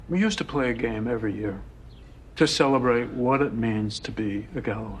We used to play a game every year to celebrate what it means to be a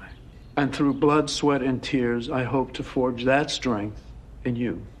Galloway. And through blood, sweat, and tears, I hope to forge that strength in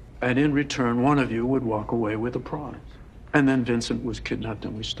you. And in return, one of you would walk away with a prize. And then Vincent was kidnapped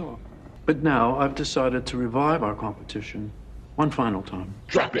and we stopped. But now I've decided to revive our competition one final time.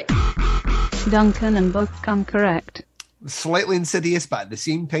 Drop it. Duncan and both come correct. Slightly insidious, but at the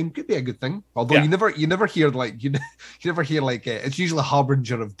same time could be a good thing. Although Yeah. you never hear like you never hear like it's usually a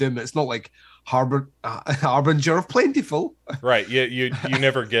harbinger of doom. It's not like harbinger of plentiful. Right. You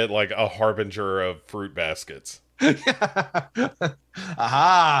never get like a harbinger of fruit baskets.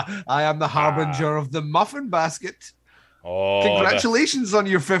 Aha! I am the harbinger of the muffin basket. Oh, Congratulations on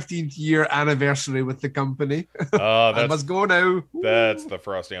your 15th year anniversary with the company. I that's must go now. that's the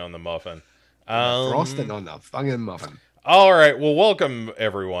frosting on the muffin. Frosting on the fucking muffin. All right. Well, welcome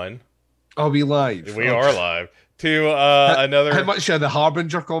everyone. Are we live? We are live to another. How much of the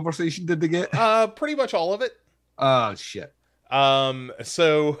harbinger conversation did they get? Pretty much all of it. Oh shit!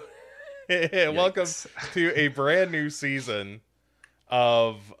 So welcome to a brand new season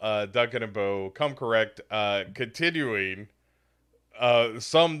of Duncan and Bo Come Correct, continuing.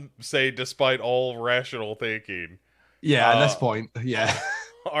 Some say, despite all rational thinking, Yeah, at this point, yeah.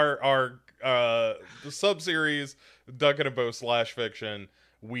 our the sub-series Duncan and Bo / fiction.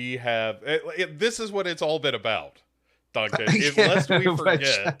 We have this is what it's all been about, Duncan. Lest we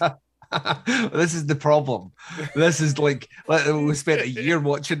forget. This is the problem. This is like we spent a year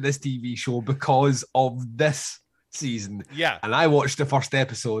watching this TV show because of this season. Yeah, and I watched the first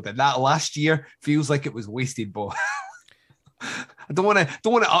episode, and that last year feels like it was wasted, Bo. I don't want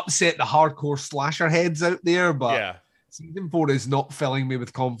to upset the hardcore slasher heads out there, but yeah. Season 4 is not filling me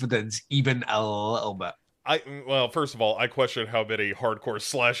with confidence even a little bit. Well, first of all, I question how many hardcore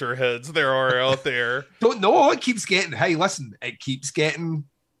slasher heads there are out there. Don't know. It keeps getting. Hey, listen, it keeps getting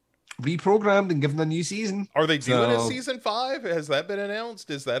reprogrammed and given a new season. Are they doing a season 5? Has that been announced?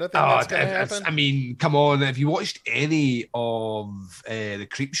 Is that a thing Oh, that's going to happen? I mean, come on. Have you watched any of the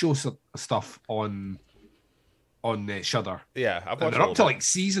Creepshow stuff on Shudder? Yeah, I've And watched they're all up to of like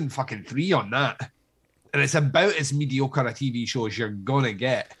season fucking 3 on that, and it's about as mediocre a TV show as you're gonna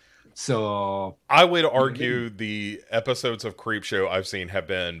get. So I would argue the episodes of Creepshow I've seen have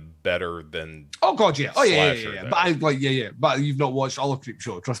been better than. oh god, yeah, Slasher, yeah. though. But I like, yeah. But you've not watched all of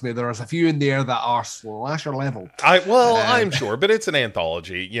Creepshow. Trust me, there's a few in there that are slasher level. I'm sure, but it's an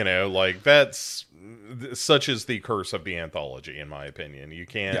anthology. You know, like that's such is the curse of the anthology, in my opinion. You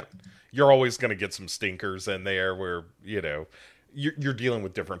can't. Yeah. You're always going to get some stinkers in there where you're dealing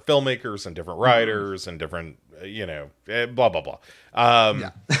with different filmmakers and different writers and different blah blah blah.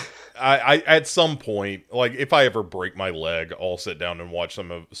 I at some point, like if I ever break my leg, I'll sit down and watch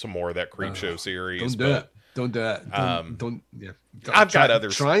some more of that Creepshow series. Don't do it. Don't. I've got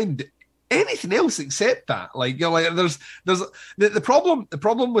others. Try and anything else except that. Like there's the problem. The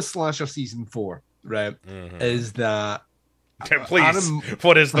problem with Slasher season 4, right, is that please.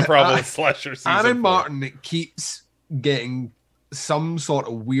 What is the problem with Slasher season 4? Aaron Martin keeps getting some sort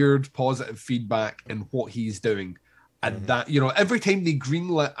of weird positive feedback in what he's doing. And that, every time they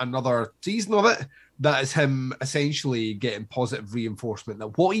greenlit another season of it, that is him essentially getting positive reinforcement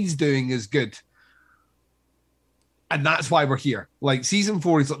that what he's doing is good. And that's why we're here. Like season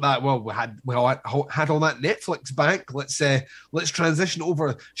 4 is like that. Well, we had all that Netflix back. Let's transition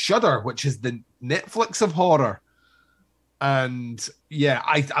over Shudder, which is the Netflix of horror. And yeah,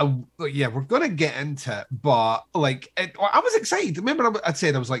 we're gonna get into it, but like, I was excited. Remember, I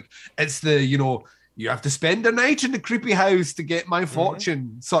said I was like, it's the you have to spend a night in the creepy house to get my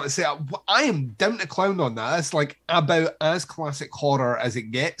fortune sort of setup. I am down to clown on that. It's like about as classic horror as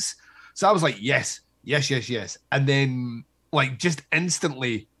it gets. So I was like, yes. And then like just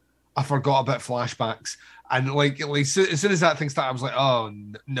instantly, I forgot about flashbacks. And like as soon as that thing started, I was like, oh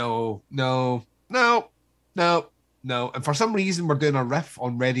no. And for some reason, we're doing a riff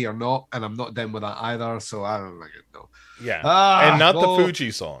on Ready or Not, and I'm not down with that either. So I don't like it. No. Yeah, and not the Fuji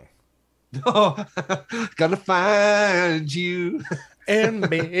song. No, gonna find you and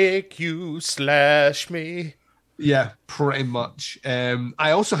make you slash me. Yeah, pretty much.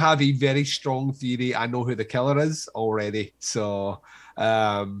 I also have a very strong theory. I know who the killer is already. So,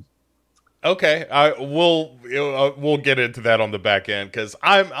 okay, we'll get into that on the back end because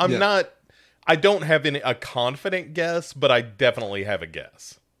I'm not. I don't have a confident guess, but I definitely have a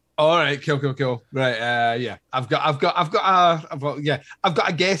guess. All right, cool. Right, yeah. I've got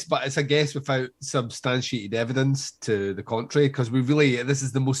a guess, but it's a guess without substantiated evidence to the contrary, because this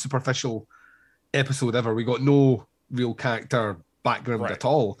is the most superficial episode ever. We got no real character background at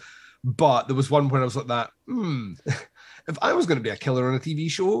all. But there was one where I was like that, if I was going to be a killer on a TV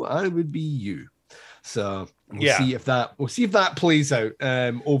show, I would be you. So we'll see if that plays out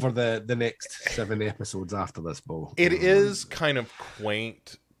over the next 7 episodes after this, Bo. It is kind of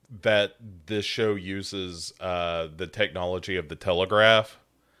quaint that this show uses the technology of the telegraph,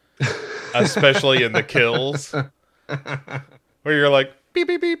 especially in the kills, where you're like beep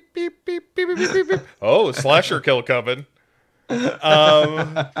beep beep beep beep beep beep beep beep. Oh, slasher kill coming. There's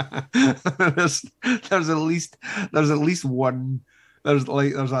at least one. There's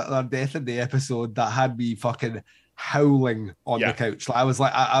a death in the episode that had me fucking howling on the couch.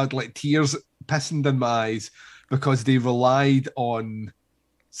 Like I had like tears pissing in my eyes because they relied on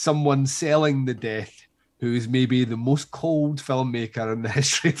someone selling the death who is maybe the most cold filmmaker in the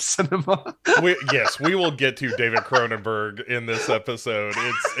history of cinema. Yes, we will get to David Cronenberg in this episode.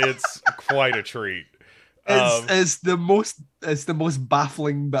 It's quite a treat. It's the most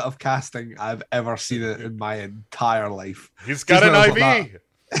baffling bit of casting I've ever seen it in my entire life. He's got an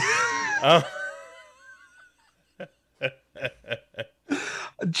IV.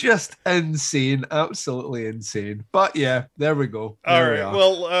 Just insane, absolutely insane. But yeah, there we go. All right.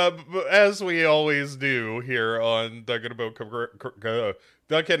 Well, as we always do here on Duncan and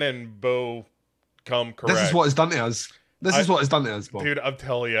Bo Come Correct. This is what it's done to us. This is what it's done to us, Bo. Dude, I'm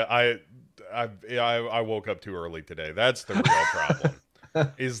telling you, I woke up too early today. That's the real problem.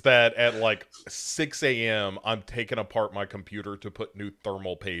 Is that at like 6 a.m. I'm taking apart my computer to put new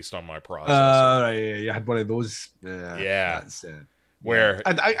thermal paste on my processor. Yeah, you had one of those. Yeah. That's where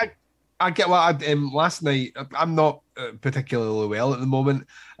and I get what last night. I'm not particularly well at the moment,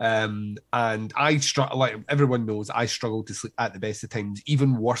 and I struggle. Like everyone knows, I struggle to sleep at the best of times.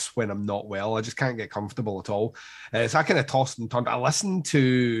 Even worse when I'm not well. I just can't get comfortable at all. So I kind of tossed and turned. I listened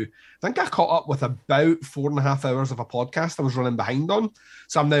to. I think I caught up with about 4.5 hours of a podcast I was running behind on.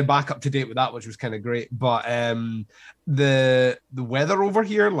 So I'm now back up to date with that, which was kind of great. But the weather over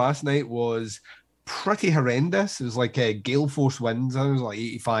here last night was pretty horrendous. It was like gale force winds. It was like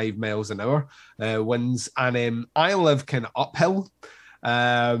 85 miles an hour winds, and I live kind of uphill,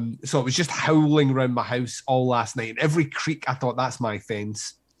 so it was just howling around my house all last night. And every creak, I thought, that's my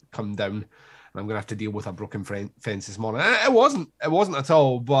fence come down, and I'm gonna have to deal with a broken fence this morning. And it wasn't at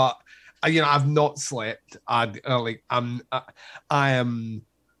all. But I've not slept. I am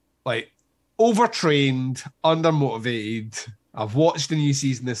like overtrained, undermotivated. I've watched the new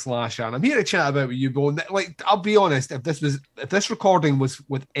season of Slasher, and I'm here to chat about with you, Bo. Like, I'll be honest, if this recording was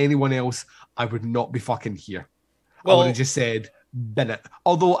with anyone else, I would not be fucking here. Well, I would have just said, bin it.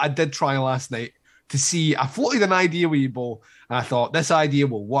 Although I did try last night to see, I floated an idea with you, Bo, and I thought this idea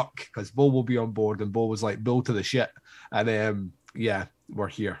will work because Bo will be on board, and Bo was like, Bill to the shit. And we're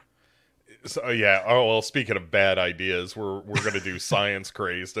here. So yeah. Oh well. Speaking of bad ideas, we're gonna do Science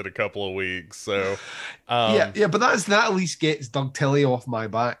Crazed in a couple of weeks. So but that at least gets Doug Tilley off my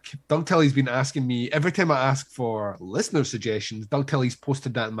back. Doug Tilley's been asking me every time I ask for listener suggestions. Doug Tilley's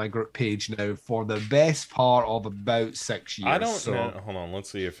posted that in my group page now for the best part of about 6 years. I don't know. Hold on. Let's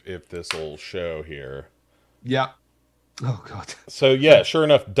see if this will show here. Yeah. Oh God. So yeah, sure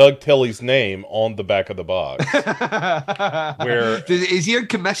enough, Doug Tilley's name on the back of the box. Where is he in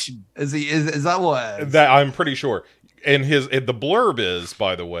commission? Is that what it is? That I'm pretty sure. And the blurb is,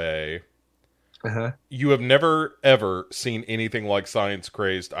 by the way, you have never ever seen anything like Science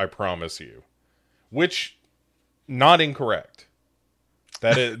Crazed, I promise you. Which, not incorrect.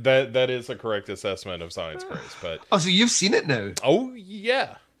 That is a correct assessment of Science Crazed. But so you've seen it now? Oh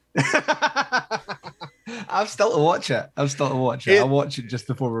yeah. I've still to watch it. I'll watch it just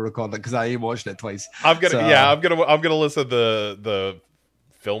before we record it because I ain't watched it twice. I'm gonna listen to the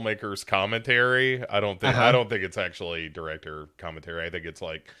filmmaker's commentary. I don't think it's actually director commentary. I think it's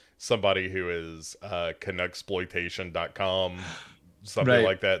like somebody who is Canucksploitation.com. Something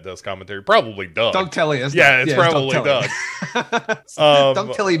like that does commentary. Probably Doug. Doug Tilley, isn't it? Yeah, it's probably Doug.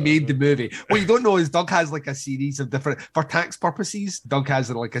 Doug Tilley made the movie. What you don't know is Doug has like a series of different, for tax purposes, Doug has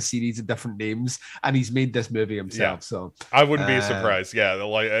like a series of different names, and he's made this movie himself. Yeah. So I wouldn't be surprised. Yeah,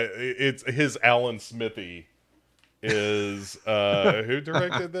 like it's his Alan Smithy is who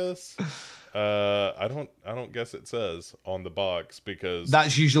directed this? I don't guess it says on the box because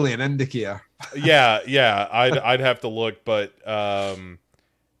that's usually an indicator. yeah, I'd have to look, but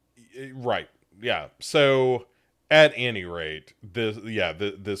right, yeah. So at any rate, this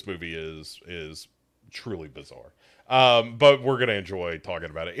movie is truly bizarre. But we're gonna enjoy talking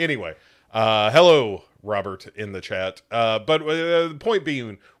about it anyway. Hello, Robert, in the chat. But the point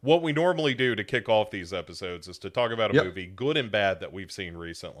being, what we normally do to kick off these episodes is to talk about a movie, good and bad, that we've seen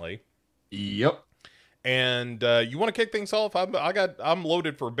recently. Yep. And you want to kick things off? I'm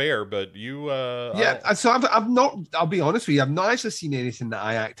loaded for Bear, but you Yeah, so I've not. I'll be honest with you. I've not actually seen anything that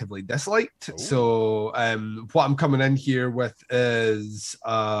I actively disliked. Ooh. So what I'm coming in here with is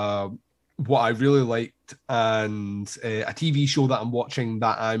what I really liked, and a TV show that I'm watching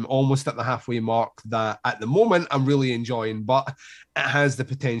that I'm almost at the halfway mark. That at the moment I'm really enjoying, but it has the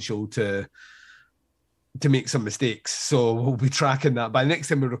potential to make some mistakes. So we'll be tracking that. By the next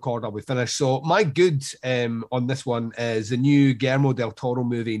time we record, I'll be finished. So my good on this one is the new Guillermo del Toro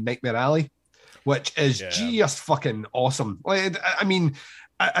movie, Nightmare Alley, which is just fucking awesome. Like, I mean,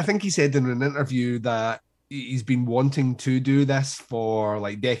 I think he said in an interview that he's been wanting to do this for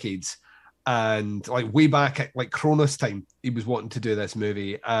like decades. And like way back at like Cronus time, he was wanting to do this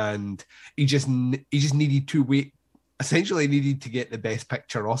movie, and he just needed to wait. Essentially, needed to get the Best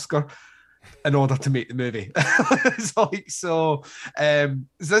Picture Oscar in order to make the movie. It's like, so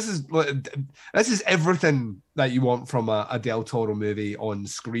this is everything that you want from a Del Toro movie on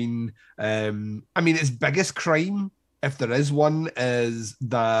screen. I mean, its biggest crime, if there is one, is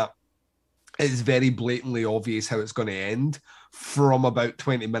that it's very blatantly obvious how it's going to end from about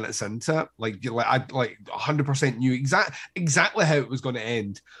 20 minutes into it. I 100% knew exactly how it was going to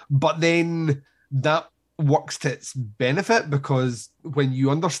end, but then that works to its benefit, because when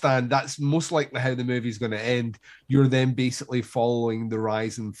you understand that's most likely how the movie is going to end, you're then basically following the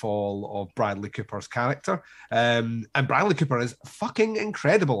rise and fall of Bradley Cooper's character. And Bradley Cooper is fucking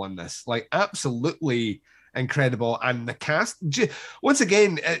incredible in this, like absolutely incredible. And the cast, once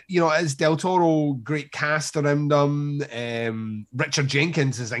again, it's Del Toro, great cast around him. Richard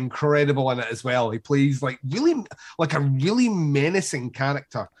Jenkins is incredible in it as well. He plays a really menacing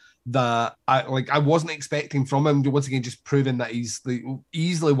character that I wasn't expecting from him. Once again, just proving that he's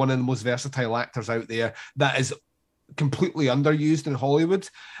easily one of the most versatile actors out there that is completely underused in Hollywood.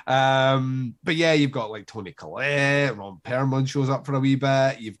 But yeah, you've got like Toni Collette, Ron Perlman shows up for a wee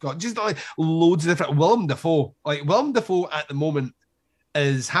bit. You've got just like loads of different Willem Dafoe. Like Willem Dafoe at the moment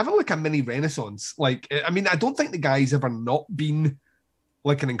is having like a mini renaissance. Like, I mean, I don't think the guy's ever not been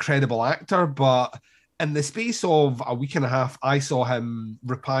like an incredible actor, but in the space of a week and a half, I saw him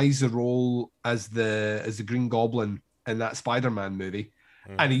reprise the role as the Green Goblin in that Spider-Man movie.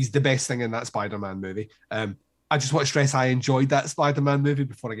 And he's the best thing in that Spider-Man movie. I just want to stress I enjoyed that Spider-Man movie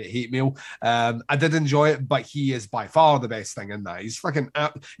before I get hate mail. I did enjoy it, but he is by far the best thing in that. He's like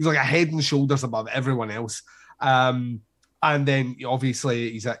a head and shoulders above everyone else. And then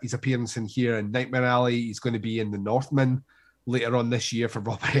obviously his appearance in here in Nightmare Alley. He's going to be in The Northman later on this year for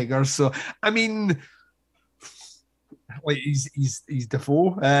Robert Eggers. So I mean, like he's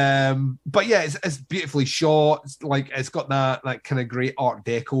Defoe. But yeah, it's beautifully shot. It's got that kind of great Art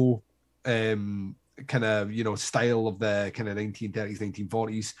Deco kind of style of the kind of 1930s,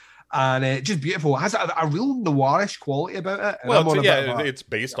 1940s, and just beautiful. It has a real noirish quality about it. Well, it's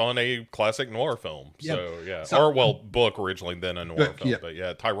based on a classic noir film. Book originally, then a noir film. But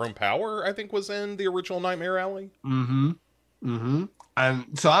yeah, Tyrone Power, I think, was in the original Nightmare Alley.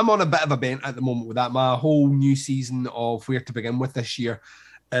 And so I'm on a bit of a bent at the moment with that. My whole new season of Where to Begin With this year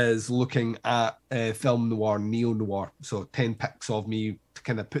is looking at film noir, neo-noir. So 10 picks of me to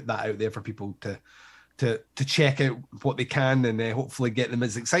kind of put that out there for people to check out what they can, and hopefully get them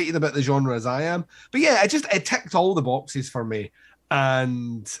as excited about the genre as I am. But yeah, it ticked all the boxes for me.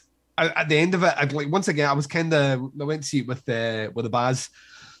 And at the end of it, I went to see it with the Baz.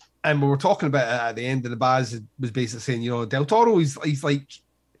 And we were talking about it at the end, of the Baz was basically saying, Del Toro, he's like,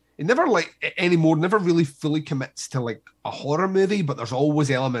 he never never really fully commits to like a horror movie, but there's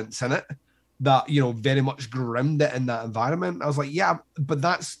always elements in it that, very much groomed it in that environment. I was like, yeah, but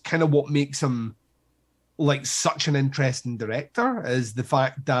that's kind of what makes him like such an interesting director, is the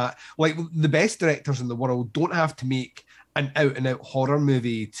fact that like the best directors in the world don't have to make an out and out horror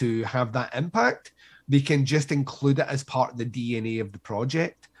movie to have that impact. They can just include it as part of the DNA of the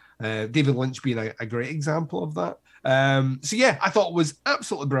project. David Lynch being a great example of that. So yeah, I thought it was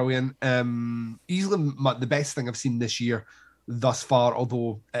absolutely brilliant. Easily the best thing I've seen this year thus far,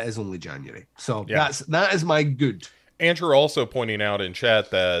 although it is only January. So that is my good. Andrew also pointing out in chat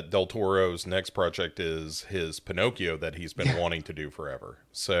that Del Toro's next project is his Pinocchio that he's been wanting to do forever.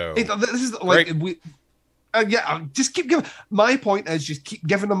 So this is like just keep giving. My point is just keep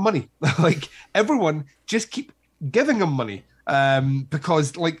giving him money. Like everyone, just keep giving him money.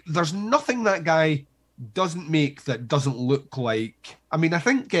 Because like there's nothing that guy doesn't make that doesn't look like. I mean, I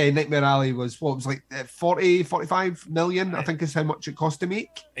think Nightmare Alley was 45 million, I think is how much it cost to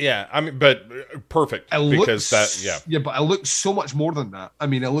make. Yeah, I mean, but perfect, but it looks so much more than that. I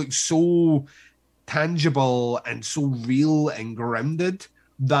mean, it looks so tangible and so real and grounded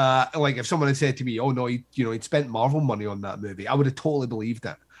that, like, if someone had said to me, "Oh no, he'd spent Marvel money on that movie," I would have totally believed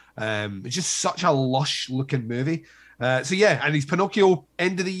it. It's just such a lush looking movie. So yeah, and he's Pinocchio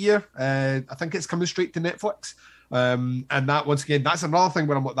end of the year. I think it's coming straight to Netflix. And that, once again, that's another thing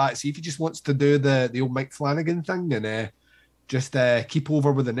where I'm like that. See if he just wants to do the old Mike Flanagan thing and just keep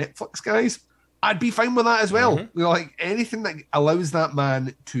over with the Netflix guys, I'd be fine with that as well. Mm-hmm. You know, like anything that allows that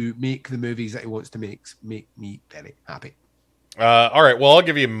man to make the movies that he wants to make me very happy. All right, well, I'll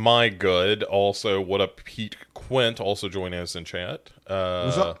give you my good. Also, what up, Pete Quint, also joining us in chat.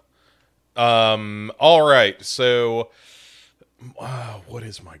 What's up? All right, so what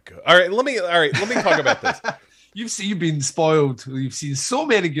is my good? All right, let me talk about this. You've been spoiled. You've seen so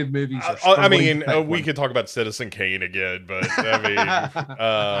many good movies. I mean, we could talk about Citizen Kane again, but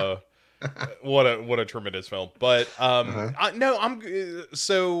I mean, what a tremendous film. But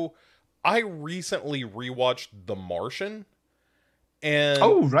so I recently rewatched The Martian,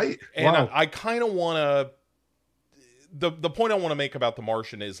 and right, and wow. I kind of want to. The point I want to make about The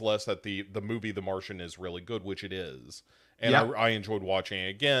Martian is less that the movie The Martian is really good, which it is, and I enjoyed watching it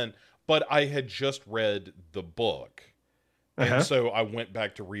again. But I had just read the book, and so I went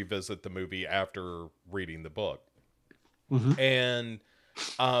back to revisit the movie after reading the book. And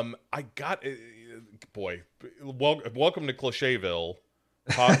I got, boy, welcome to Clichéville,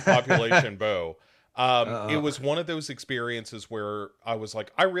 Population Bow. It was one of those experiences where I was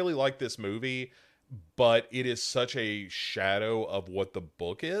like, I really like this movie, but it is such a shadow of what the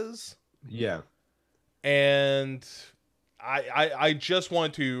book is. Yeah. And I just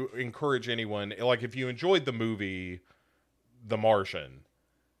want to encourage anyone, like, if you enjoyed the movie The Martian,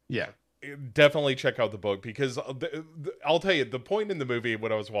 definitely check out the book, because I'll tell you, the point in the movie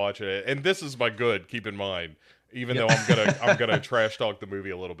when I was watching it, and this is my good, keep in mind, even though I'm gonna trash talk the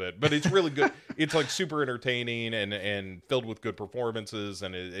movie a little bit, but it's really good. It's like super entertaining and filled with good performances,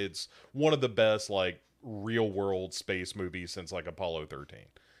 and it's one of the best like real world space movies since like Apollo 13.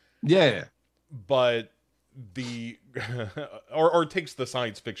 Yeah, but or takes the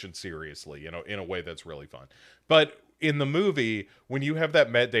science fiction seriously, in a way that's really fun. But in the movie, when you have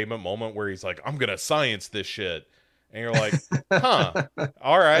that Matt Damon moment where he's like, I'm gonna science this shit, and you're like, huh,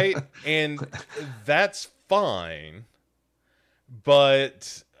 all right, and that's fine.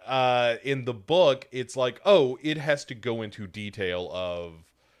 But in the book, it's like, oh, it has to go into detail of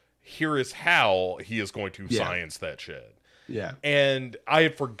here is how he is going to science that shit. Yeah. And I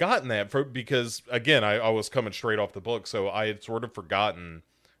had forgotten that because, again, I was coming straight off the book, so I had sort of forgotten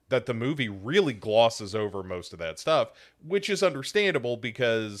that the movie really glosses over most of that stuff, which is understandable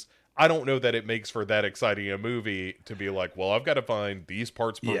because I don't know that it makes for that exciting a movie to be like, well, I've got to find these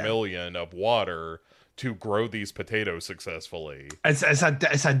parts per million of water to grow these potatoes successfully. It's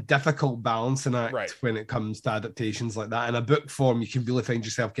a difficult balancing act when it comes to adaptations like that. In a book form, you can really find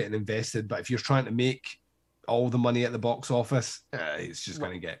yourself getting invested, but if you're trying to make all the money at the box office, it's just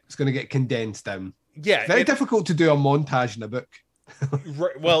going to get condensed down. Yeah, very difficult to do a montage in a book.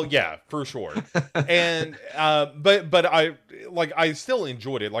 Well, yeah, for sure. And but I still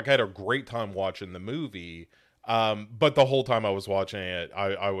enjoyed it. Like, I had a great time watching the movie. But the whole time I was watching it,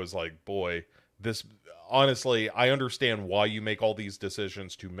 I was like, boy, this, honestly, I understand why you make all these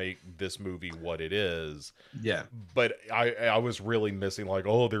decisions to make this movie what it is. Yeah. But I was really missing, like,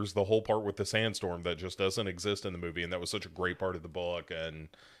 oh, there's the whole part with the sandstorm that just doesn't exist in the movie, and that was such a great part of the book, and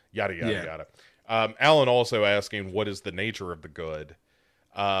yada, yada, yada. Alan also asking, what is the nature of the good?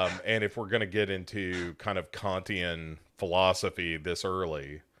 And if we're going to get into kind of Kantian philosophy this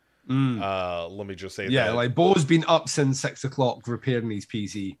early, let me just say that. Yeah, like Bo's been up since 6 o'clock repairing his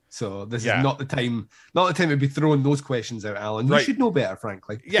PC, so this is not the time to be throwing those questions out, Alan. You should know better,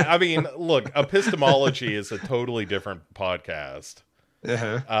 frankly. Yeah, I mean, look, epistemology is a totally different podcast.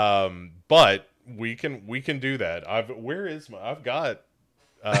 But we can do that. I've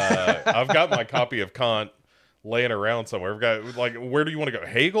got my copy of Kant laying around somewhere. I've got, like, where do you want to go?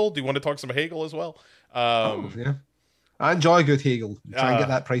 Hegel? Do you want to talk some Hegel as well? I enjoy a good Hegel. Try and get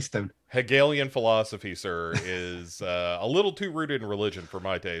that price down. Hegelian philosophy, sir, is a little too rooted in religion for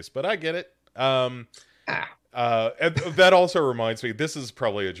my taste, but I get it. And that also reminds me, this is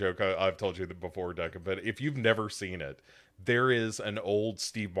probably a joke I've told you before, Duncan, but if you've never seen it, there is an old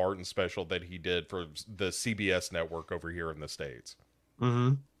Steve Martin special that he did for the CBS network over here in the States.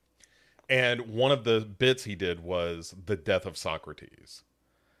 Mm-hmm. And one of the bits he did was the death of Socrates.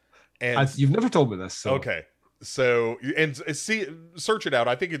 And you've never told me this. So. Okay. So, and search it out.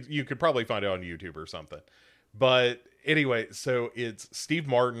 I think you could probably find it on YouTube or something. But anyway, so it's Steve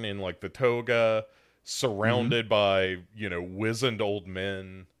Martin in like the toga, surrounded by, wizened old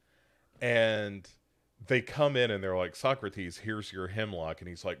men. And they come in and they're like, Socrates, here's your hemlock. And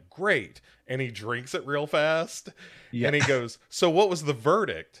he's like, great. And he drinks it real fast. Yeah. And he goes, so what was the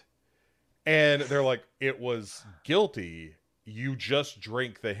verdict? And they're like, it was guilty. You just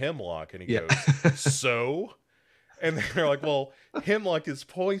drink the hemlock. And he goes, so? And they're like, well, hemlock is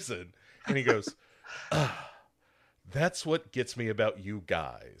poison. And he goes, that's what gets me about you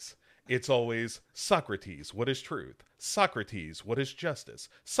guys. It's always, Socrates, what is truth? Socrates, what is justice?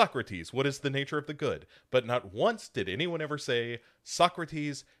 Socrates, what is the nature of the good? But not once did anyone ever say,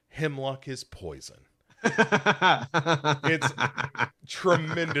 Socrates, hemlock is poison. It's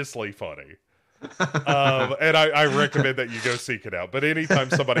tremendously funny. And I recommend that you go seek it out. But anytime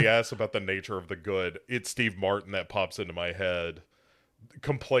somebody asks about the nature of the good, it's Steve Martin that pops into my head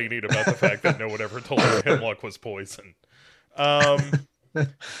complaining about the fact that no one ever told him hemlock was poison. Oh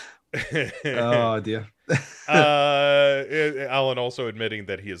dear. Alan also admitting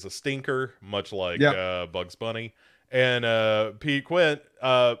that he is a stinker, much like Bugs Bunny. And Pete Quint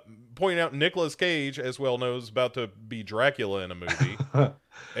pointing out Nicolas Cage, as well knows, about to be Dracula in a movie.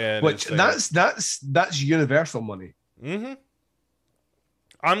 And which that's Universal money. Mm-hmm.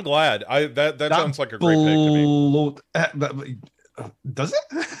 I'm glad. That sounds like a great pick to me. Does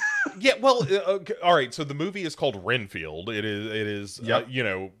it? Yeah. Well, all right. So the movie is called Renfield. It is.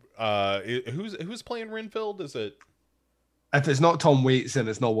 Who's playing Renfield? Is it? If it's not Tom Waits, then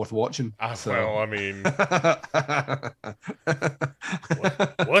it's not worth watching. Well, I mean,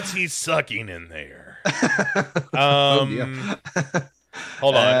 what's he sucking in there?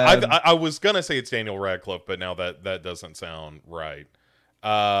 Hold on. I was gonna say it's Daniel Radcliffe, but now that doesn't sound right.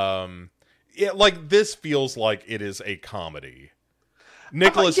 Like this feels like it is a comedy.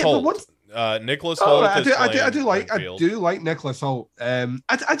 Nicholas Hoult. Nicholas Hoult. I do like Nicholas Hoult.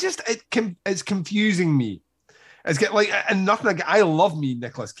 It's confusing me. It's get like, and nothing. I love me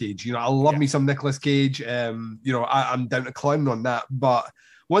Nicolas Cage. I love me some Nicolas Cage. I'm down to clown on that. But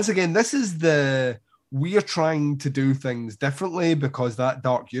once again, this is we're trying to do things differently because that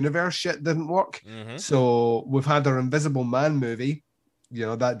Dark Universe shit didn't work. Mm-hmm. So we've had our Invisible Man movie.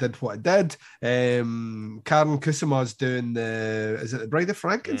 That did what it did. Karen Kusuma's doing the Bride of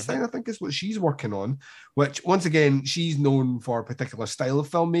Frankenstein, mm-hmm. I think is what she's working on, which once again, she's known for a particular style of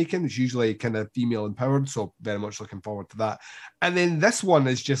filmmaking. It's usually kind of female empowered. So very much looking forward to that. And then this one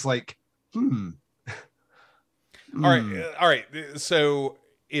is just like, All right. So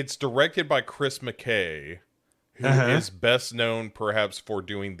it's directed by Chris McKay, who is best known perhaps for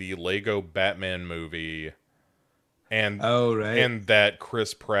doing the Lego Batman movie. And and that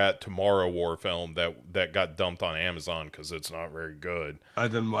Chris Pratt Tomorrow War film that got dumped on Amazon because it's not very good. I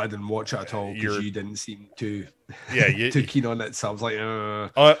didn't watch it at all because you didn't seem too too keen on it. So I was like,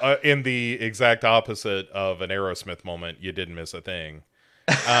 in the exact opposite of an Aerosmith moment, you didn't miss a thing.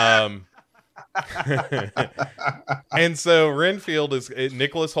 And so Renfield is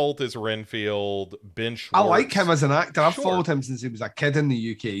Nicholas Hoult is Renfield. Ben Schwartz. I like him as an actor. I've followed him since he was a kid in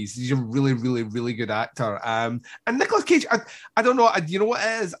the UK. He's a really, really, really good actor. And Nicolas Cage, I don't know. You know what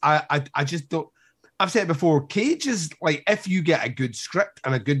it is? I just don't. I've said it before. Cage is like, if you get a good script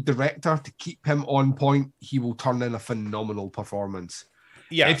and a good director to keep him on point, he will turn in a phenomenal performance.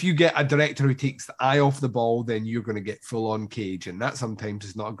 Yeah. If you get a director who takes the eye off the ball, then you're going to get full on Cage, and that sometimes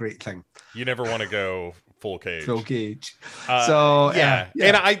is not a great thing. You never want to go full Cage. Full Cage.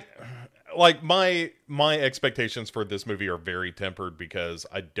 And I like my expectations for this movie are very tempered because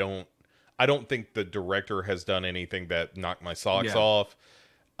I don't think the director has done anything that knocked my socks off.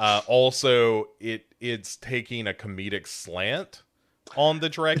 Also, it's taking a comedic slant on the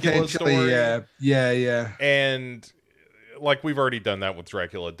Dracula story. Yeah. And like we've already done that with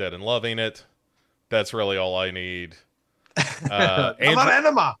Dracula Dead and Loving It. That's really all I need. I'm an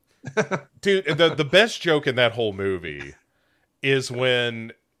enema. Dude, the best joke in that whole movie is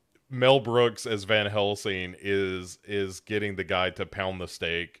when Mel Brooks as Van Helsing is getting the guy to pound the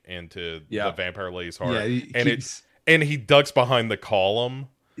steak into the vampire lady's heart. Yeah, and he ducks behind the column.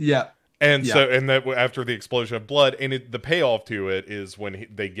 Yeah. And that after the explosion of blood, and the payoff to it is when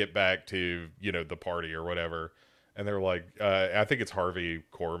they get back to, the party or whatever. And they're like, I think it's Harvey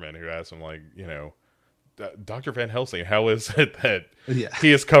Korman who asks him, like, Dr. Van Helsing, how is it that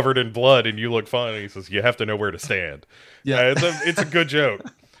he is covered in blood and you look fine? And he says, you have to know where to stand. Yeah, it's a good joke.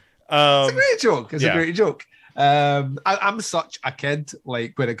 It's a great joke. It's a great joke. I'm such a kid,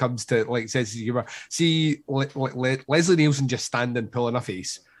 like, when it comes to, like, sense of humor. See, Leslie Nielsen just standing pulling a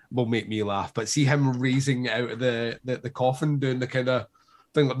face will make me laugh. But see him raising out of the coffin, doing the kind of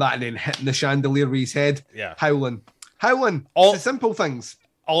thing like that, and then hitting the chandelier with his head. Yeah. Howling. All the simple things.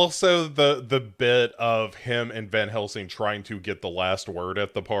 Also, the bit of him and Van Helsing trying to get the last word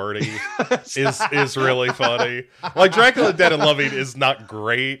at the party is really funny. Like, Dracula Dead and Loving is not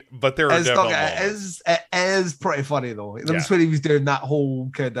great, but there are definitely moments. It is pretty funny though. That was when he was doing that whole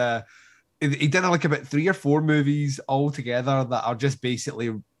kind of. He did like about 3 or 4 movies all together that are just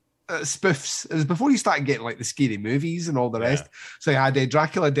basically spoofs. It was before he started getting like the scary movies and all the rest. So he had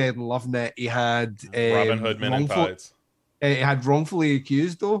Dracula Dead and Loving It. He had Robin Hood Men in Tights. He had Wrongfully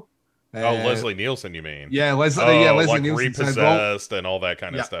Accused though. Leslie Nielsen, you mean? Yeah, Leslie like Nielsen. Repossessed and all that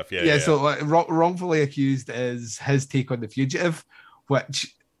kind of stuff. Yeah. So Wrongfully Accused is his take on The Fugitive,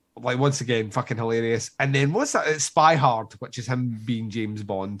 which, like, once again, fucking hilarious. And then what's that? It's Spy Hard, which is him being James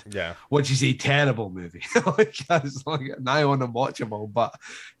Bond. Yeah. Which is a terrible movie. It's like nigh on unwatchable, but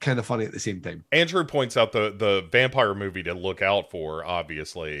kind of funny at the same time. Andrew points out the vampire movie to look out for,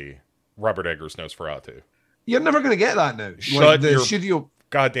 obviously, Robert Eggers' Nosferatu. You're never going to get that now. Shut your studio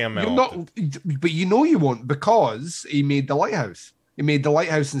goddamn mouth. You're not, but you know you won't, because he made The Lighthouse. He made The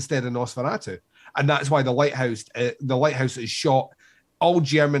Lighthouse instead of Nosferatu, and that's why The Lighthouse is shot all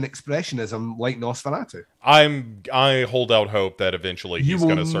German expressionism like Nosferatu. I hold out hope that eventually he's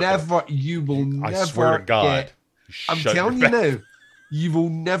going to circle. You will never. I swear to God. I'm telling you now, you will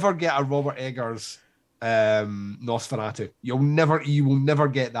never get a Robert Eggers Nosferatu. You will never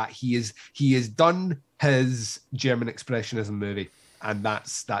get that. He is done his German expressionism movie, and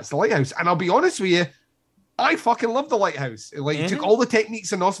that's The Lighthouse. And I'll be honest with you, I fucking love The Lighthouse. Like, he took all the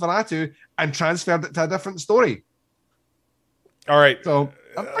techniques of Nosferatu and transferred it to a different story. All right. So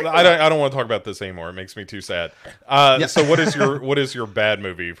I don't want to talk about this anymore. It makes me too sad. So what is your bad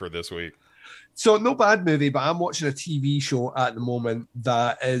movie for this week? So no bad movie, but I'm watching a TV show at the moment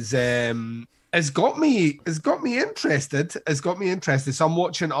that has got me interested. So I'm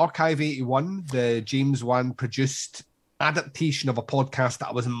watching Archive 81, the James Wan produced adaptation of a podcast that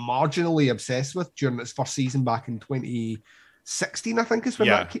I was marginally obsessed with during its first season back in 2016, I think is when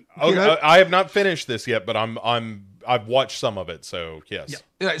that came out. I have not finished this yet, but I've watched some of it, so yes.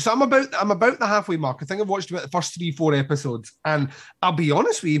 Yeah. So I'm about the halfway mark. I think I've watched about the first 3-4 episodes, and I'll be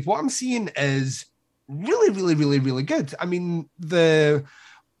honest with you, what I'm seeing is really, really, really, really good. I mean,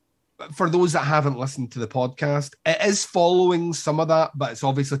 for those that haven't listened to the podcast, it is following some of that, but it's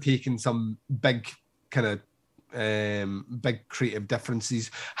obviously taken some big kind of big creative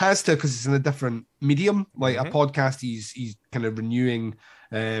differences. Has to, because it's in a different medium. Like a podcast, he's kind of renewing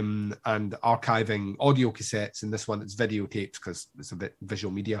and archiving audio cassettes, and this one it's videotapes because it's a bit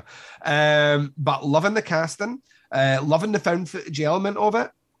visual media. But loving the casting, loving the found footage element of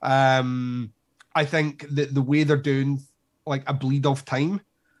it. I think that the way they're doing like a bleed of time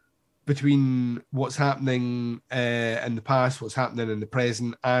between what's happening in the past, what's happening in the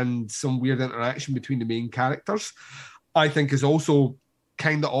present, and some weird interaction between the main characters, I think is also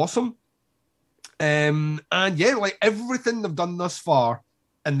kind of awesome. And yeah, like everything they've done thus far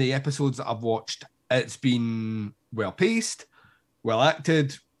in the episodes that I've watched, it's been well paced, well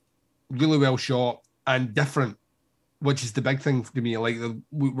acted, really well shot, and different, which is the big thing to me. Like,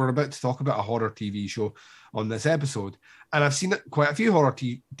 we're about to talk about a horror TV show on this episode, and I've seen quite a few horror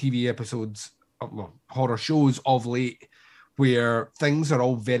TV episodes, well, horror shows of late, where things are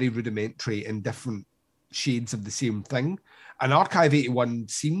all very rudimentary in different shades of the same thing. And Archive 81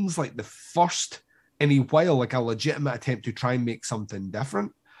 seems like the first in a while, like a legitimate attempt to try and make something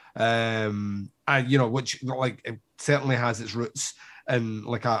different. And, you know, which like it certainly has its roots in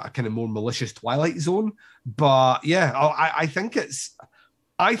like a kind of more malicious Twilight Zone. But yeah, I think it's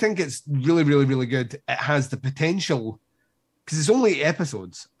really, really, really good. It has the potential, because it's only 8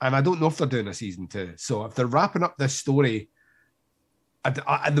 episodes, and I don't know if they're doing a season 2. So if they're wrapping up this story,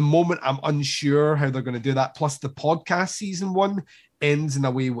 at the moment, I'm unsure how they're going to do that. Plus, the podcast season 1 ends in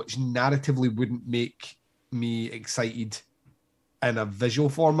a way which narratively wouldn't make me excited in a visual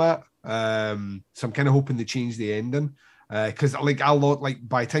format. So I'm kind of hoping they change the ending. Because by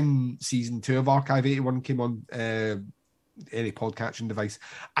the time season 2 of Archive 81 came on any podcatching device,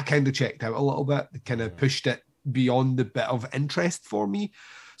 I kind of checked out a little bit. They kind of pushed it beyond the bit of interest for me.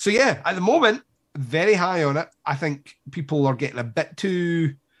 So yeah, at the moment, very high on it. I think people are getting a bit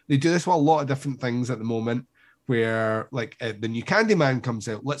too. They do this with a lot of different things at the moment, where like the new Candyman comes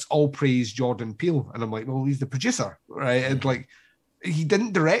out, let's all praise Jordan Peele, and I'm like, well, he's the producer, right? And like, he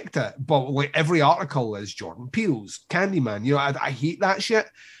didn't direct it, but like every article is Jordan Peele's Candyman. You know, I hate that shit.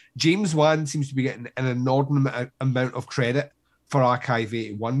 James Wan seems to be getting an inordinate amount of credit for Archive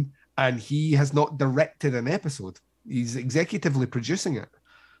 81, and he has not directed an episode. He's executively producing it.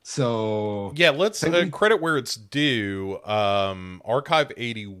 So yeah, let's credit where it's due. Archive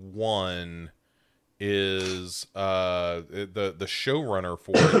 81 is the showrunner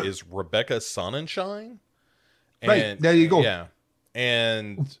for it is Rebecca Sonnenschein. And, right, there you go. Yeah.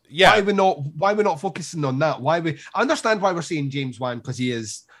 And yeah, why we're not focusing on that? I understand why we're saying James Wan, because he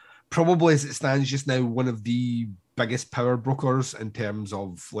is probably, as it stands just now, one of the biggest power brokers in terms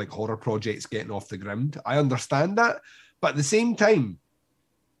of like horror projects getting off the ground. I understand that, but at the same time,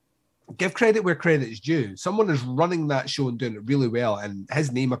 give credit where credit is due. Someone is running that show and doing it really well, and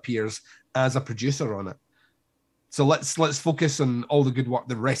his name appears as a producer on it. So let's focus on all the good work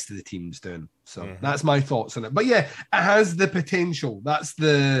the rest of the team's doing. So that's my thoughts on it. But yeah, it has the potential. Has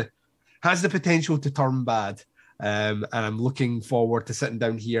the potential to turn bad. And I'm looking forward to sitting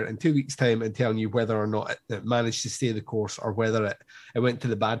down here in 2 weeks' time and telling you whether or not it managed to stay the course, or whether it went to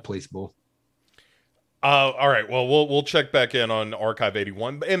the bad place, Bo. All right. Well, we'll check back in on Archive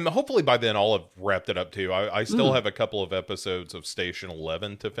 81, and hopefully by then I'll have wrapped it up too. I still have a couple of episodes of Station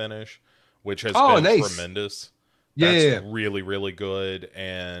 11 to finish, which has been nice. Tremendous. That's really, really good.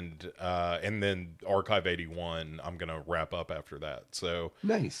 And then Archive 81, I'm going to wrap up after that. So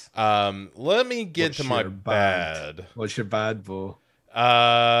nice. Let me get to my bad. What's your bad, Bo?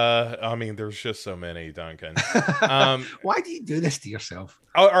 I mean, there's just so many, Duncan. Why do you do this to yourself?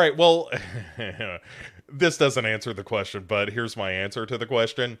 All right. Well, this doesn't answer the question, but here's my answer to the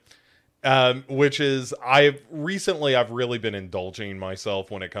question. Which is I've really been indulging myself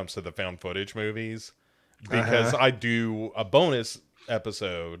when it comes to the found footage movies, because I do a bonus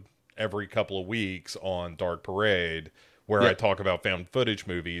episode every couple of weeks on Dark Parade where I talk about found footage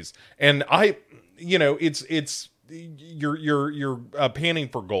movies, and it's you're panning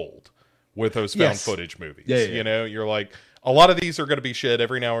for gold with those found footage movies. You know, you're like, a lot of these are going to be shit.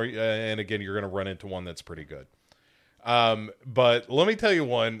 Every now and again, you're going to run into one that's pretty good. But let me tell you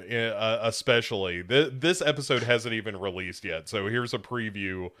one, especially this episode hasn't even released yet. So here's a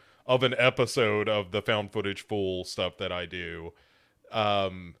preview of an episode of the found footage full stuff that I do.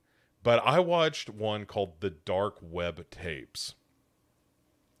 But I watched one called The Dark Web Tapes.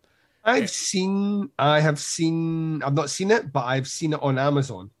 I've not seen it, but I've seen it on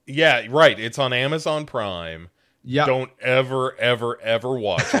Amazon. Yeah, right. It's on Amazon Prime. Yeah. Don't ever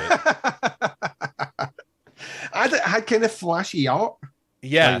watch it. I had kind of flashy art.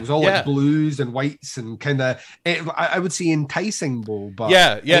 Yeah. Like, it was all like blues and whites and kind of, I would say enticing, Bo, but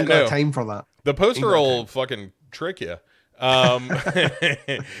I ain't got time for that. The poster will fucking trick you.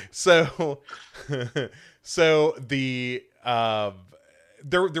 So the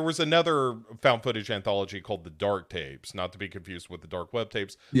there was another found footage anthology called The Dark Tapes, not to be confused with the Dark Web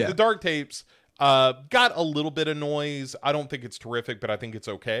Tapes. Yeah. The Dark Tapes got a little bit of noise. I don't think it's terrific, but I think it's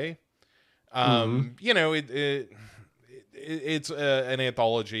okay. You know, it's an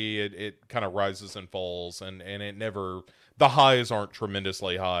anthology. It kind of rises and falls, and it never, the highs aren't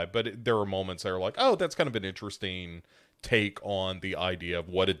tremendously high, but there are moments that are like, oh, that's kind of an interesting take on the idea of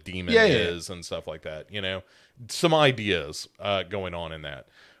what a demon is and stuff like that. You know, some ideas going on in that.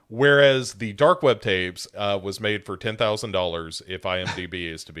 Whereas the Dark Web Tapes was made for $10,000, if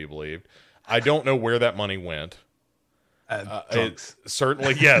IMDb is to be believed. I don't know where that money went. Drugs.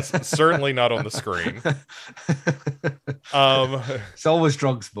 Certainly not on the screen. It's always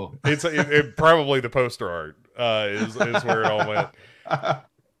drugs, Bo. It's probably the poster art is where it all went.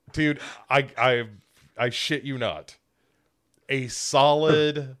 Dude, I shit you not. A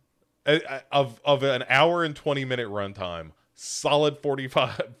solid of an hour and 20-minute runtime, solid 40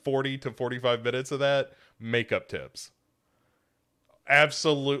 to 45 minutes of that, makeup tips.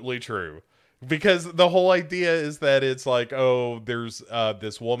 Absolutely true. Because the whole idea is that it's like, oh, there's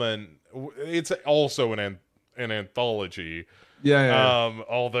this woman. It's also an anthology.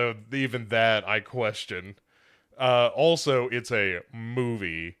 Although even that I question. Also, it's a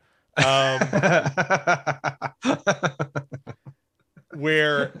movie.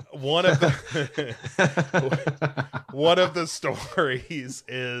 Where one of the stories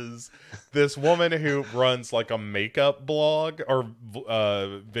is this woman who runs like a makeup blog or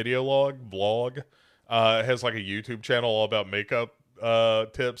blog, has like a YouTube channel all about makeup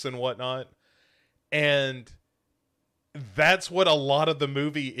tips and whatnot, and that's what a lot of the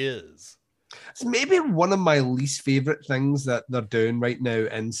movie is. It's maybe one of my least favorite things that they're doing right now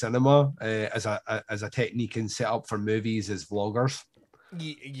in cinema as a technique and set up for movies is vloggers.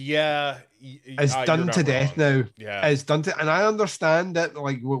 It's done to death now. It's done to, and I understand that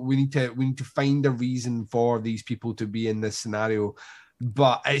like we need to find a reason for these people to be in this scenario,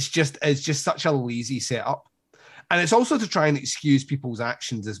 but it's just such a lazy setup. And it's also to try and excuse people's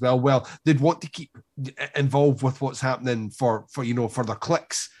actions as well. Well, they'd want to keep involved with what's happening for their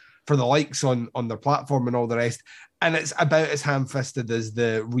clicks, for the likes on their platform and all the rest. And it's about as ham-fisted as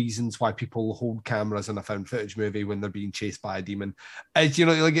the reasons why people hold cameras in a found footage movie when they're being chased by a demon. As you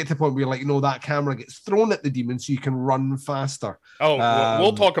know, you get to the point where you're like, that camera gets thrown at the demon so you can run faster. Oh,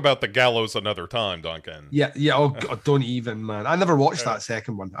 we'll talk about the gallows another time, Duncan. Yeah. Oh, God, don't even, man. I never watched that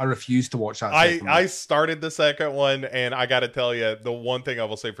second one. I refuse to watch that second one. I started the second one, and I got to tell you, the one thing I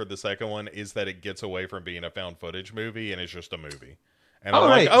will say for the second one is that it gets away from being a found footage movie, and it's just a movie. And I'm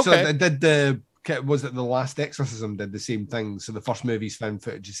like, okay. So was it The Last Exorcism did the same thing? So the first movie's found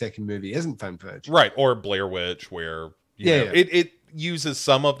footage, the second movie isn't found footage, right? Or Blair Witch, where it uses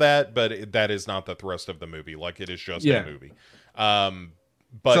some of that, but that is not the thrust of the movie. Like, it is just a movie.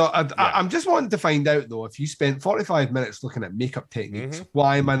 But so I'm just wanting to find out though, if you spent 45 minutes looking at makeup techniques,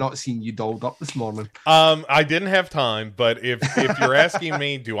 why am I not seeing you dolled up this morning? I didn't have time, but if you're asking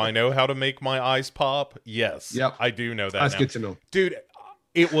me, do I know how to make my eyes pop? Yes, I do know that. That's good to know, dude.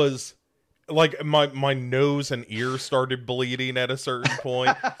 It was like my nose and ears started bleeding at a certain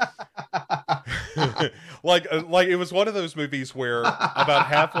point. like it was one of those movies where about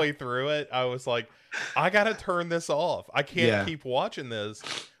halfway through it, I was like, I gotta turn this off. I can't keep watching this.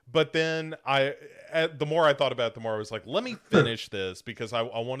 But then the more I thought about it, the more I was like, let me finish this because I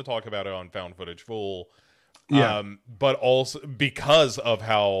want to talk about it on Found Footage Full. Yeah. But also because of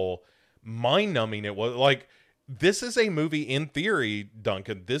how mind-numbing it was. Like, this is a movie, in theory,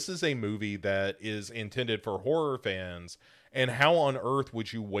 Duncan, this is a movie that is intended for horror fans. And how on earth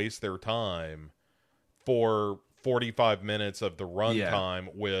would you waste their time for 45 minutes of the runtime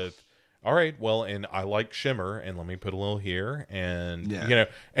with, all right, well, and I like shimmer, and let me put a little here, and,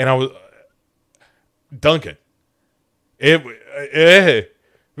 and I was, Duncan, I mean,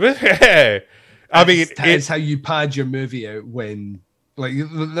 it's how you pad your movie out when, like,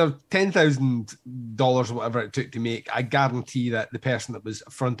 the $10,000 or whatever it took to make. I guarantee that the person that was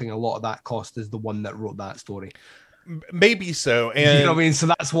fronting a lot of that cost is the one that wrote that story. Maybe so. And you know what I mean? So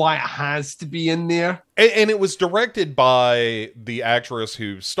that's why it has to be in there. And it was directed by the actress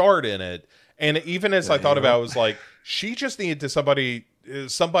who starred in it. And even as I thought about it, I was like, she just needed somebody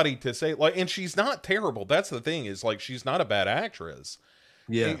to say, like, and she's not terrible. That's the thing, is like, she's not a bad actress.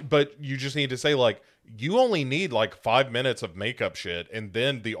 Yeah. But you just need to say, like, you only need like 5 minutes of makeup shit, and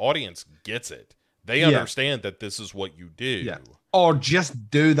then the audience gets it. They understand that this is what you do. Yeah. Or just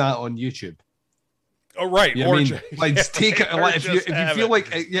do that on YouTube. Oh, right. You or like, take it. Like, if you feel like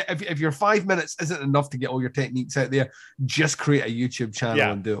if your 5 minutes isn't enough to get all your techniques out there, just create a YouTube channel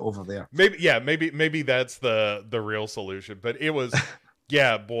and do it over there. Maybe that's the real solution. But it was,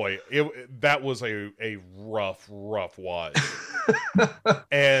 boy, that was a rough watch.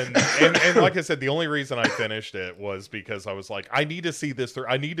 and like I said, the only reason I finished it was because I was like, I need to see this through.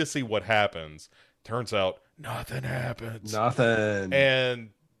 I need to see what happens. Turns out nothing happens. Nothing. And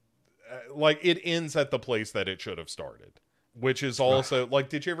like, it ends at the place that it should have started, which is also like,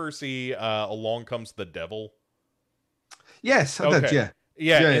 did you ever see Along Comes the Devil? Yes, I did.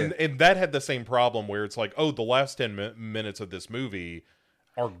 And that had the same problem where it's like, oh, the last 10 minutes of this movie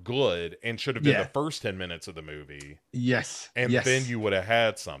are good and should have been the first 10 minutes of the movie. Yes. And then you would have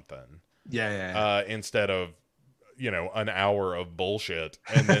had something. Instead of, an hour of bullshit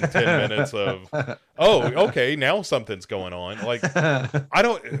and then 10 minutes of, oh, okay, now something's going on. Like, I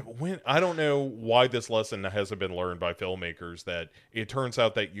don't know why this lesson hasn't been learned by filmmakers, that it turns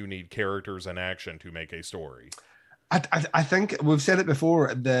out that you need characters and action to make a story. I think we've said it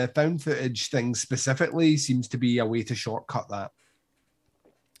before. The found footage thing specifically seems to be a way to shortcut that.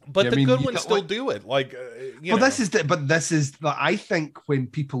 But the good ones still do it. Like, this is I think when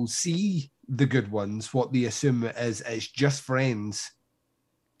people see the good ones, what they assume is it's just friends,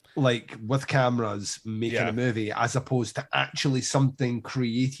 like, with cameras making a movie, as opposed to actually something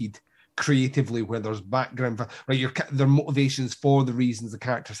created creatively where there's background, right? Their motivations for the reasons the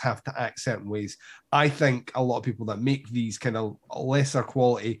characters have to act certain ways. I think a lot of people that make these kind of lesser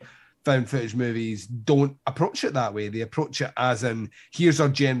quality found footage movies don't approach it that way. They approach it as in, here's our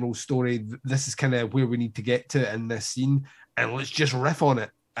general story. This is kind of where we need to get to in this scene, and let's just riff on it.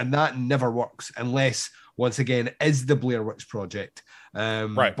 And that never works unless, once again, is the Blair Witch Project.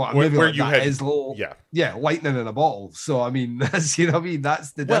 Right. But where you is little, lightning in a bottle. So, I mean, that's,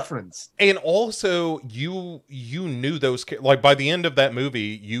 that's the difference. And also, you knew those, like, by the end of that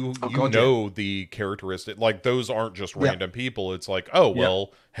movie, you know the characteristic, like, those aren't just random people. It's like, oh,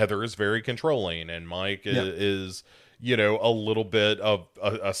 well, Heather is very controlling, and Mike is a little bit of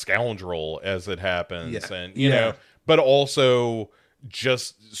a scoundrel as it happens. And, know, but also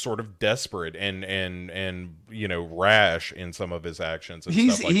just sort of desperate and rash in some of his actions. And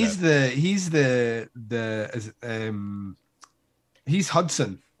he's stuff like he's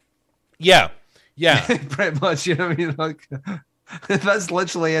Hudson. Yeah. Yeah. Pretty much, you know what I mean? Like,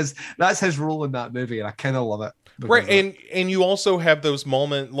 that's his role in that movie, and I kind of love it. Right, and you also have those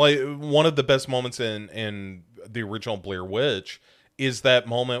moments, like one of the best moments in the original Blair Witch is that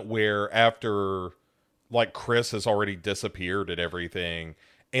moment where after like Chris has already disappeared and everything,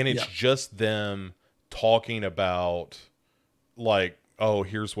 and it's just them talking about like, oh,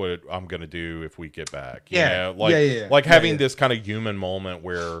 here's what I'm gonna do if we get back. You know? Like having this kind of human moment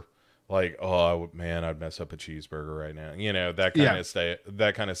where like, oh man, I'd mess up a cheeseburger right now. You know, that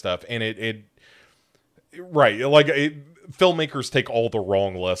kind of stuff. And it right, like filmmakers take all the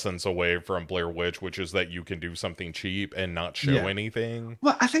wrong lessons away from Blair Witch, which is that you can do something cheap and not show anything.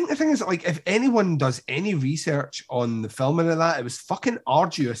 Well, I think the thing is, like, if anyone does any research on the filming of that, it was fucking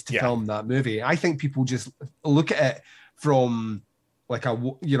arduous to film that movie. I think people just look at it from like a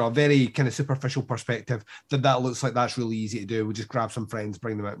very kind of superficial perspective, that looks like that's really easy to do. We just grab some friends,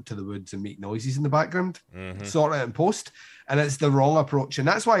 bring them out into the woods and make noises in the background, sort it in post. And it's the wrong approach. And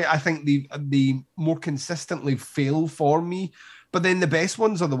that's why I think the more consistently fail for me. But then the best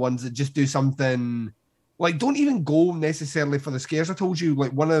ones are the ones that just do something like, don't even go necessarily for the scares. I told you,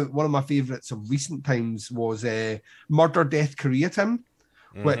 like, one of my favorites of recent times was Murder, Death, Koreatim,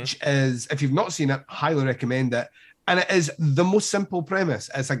 which is, if you've not seen it, highly recommend it. And it is the most simple premise.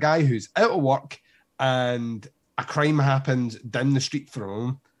 It's a guy who's out of work and a crime happens down the street from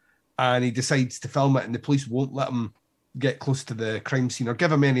him, and he decides to film it, and the police won't let him get close to the crime scene or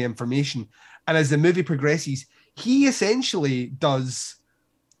give him any information. And as the movie progresses, he essentially does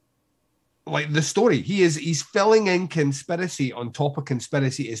like the story. He's filling in conspiracy on top of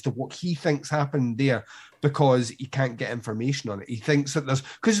conspiracy as to what he thinks happened there, because he can't get information on it. He thinks that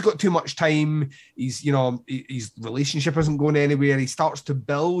because he's got too much time, his relationship isn't going anywhere. He starts to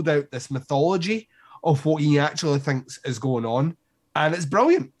build out this mythology of what he actually thinks is going on, and it's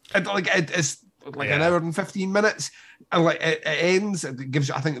brilliant. It's like an hour and 15 minutes, and like it ends. It gives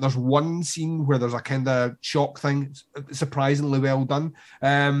you, I think there's one scene where there's a kind of shock thing. It's surprisingly well done.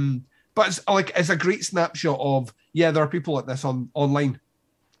 But it's a great snapshot of, there are people like this online.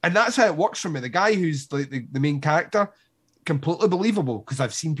 And that's how it works for me. The guy who's the main character, completely believable, because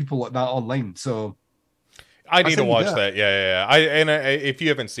I've seen people like that online. So I need to watch that. Yeah. If you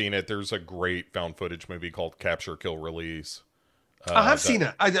haven't seen it, there's a great found footage movie called Capture, Kill, Release. I have seen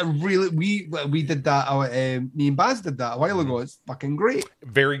it. We did that. Me and Baz did that a while ago. It's fucking great.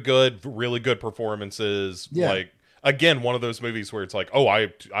 Very good. Really good performances. Yeah. Like, again, one of those movies where it's like, oh,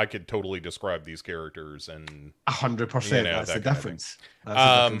 I could totally describe these characters, and 100%. That's the difference.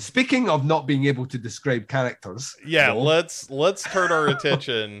 Speaking of not being able to describe characters, let's turn our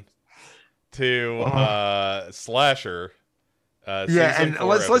attention to Slasher. And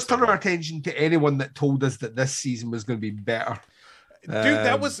let's turn our attention to anyone that told us that this season was going to be better. Dude,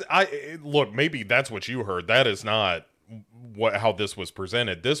 that was maybe that's what you heard. That is not how this was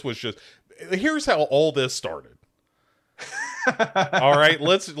presented. This was just, here's how all this started. All right,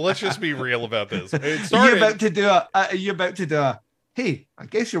 let's just be real about this. It started, are you about to do a hey, I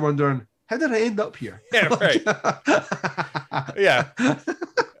guess you're wondering, how did I end up here? Yeah, right. Yeah.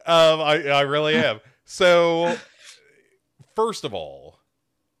 I really am. So first of all,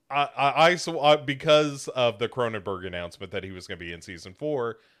 I because of the Cronenberg announcement that he was going to be in season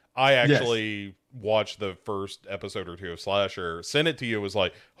 4, I actually watched the first episode or two of Slasher, sent it to you, was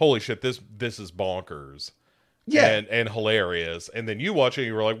like, holy shit, this is bonkers. Yeah. And hilarious. And then you watch it and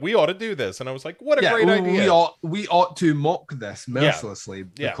you were like, we ought to do this. And I was like, what a great idea. We ought to mock this mercilessly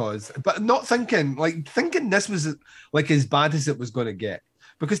because, but not thinking this was like as bad as it was going to get.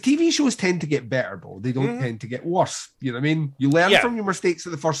 Because TV shows tend to get better, bro. They don't tend to get worse. You know what I mean? You learn from your mistakes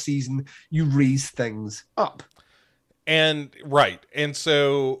of the first season. You raise things up. And right. And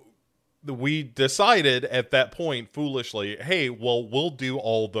so we decided at that point, foolishly, hey, well, we'll do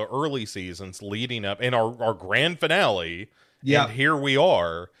all the early seasons leading up, and our grand finale, and here we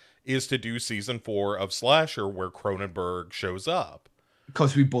are, is to do season 4 of Slasher, where Cronenberg shows up.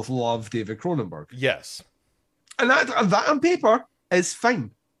 Because we both love David Cronenberg. Yes. And that on paper is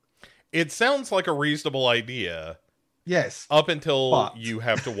fine. It sounds like a reasonable idea. Yes. Up until you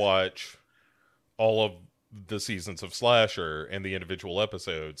have to watch all of the seasons of Slasher and the individual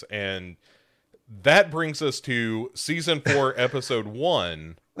episodes, and that brings us to season 4 episode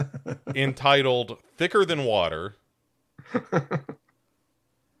 1, entitled Thicker Than Water.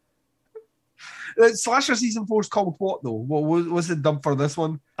 Slasher season 4 is called what though? What was the dub for this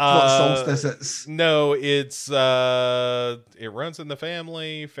one? Not Solstice. No, it's it runs in the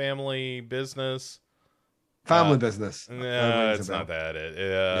family business. Family business. No, it's not that.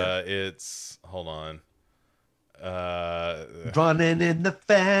 It's, hold on. Running in the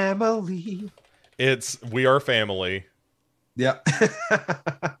family. It's We Are Family. Yeah.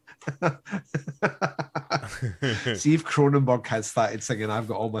 See if Cronenberg had started singing "I've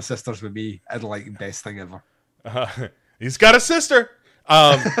Got All My Sisters with Me," and like best thing ever. He's got a sister.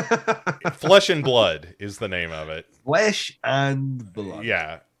 Flesh and Blood is the name of it. Flesh and Blood.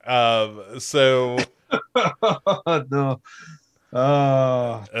 Yeah. So. No.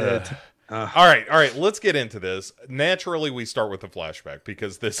 Oh, dead. All right. Let's get into this. Naturally, we start with a flashback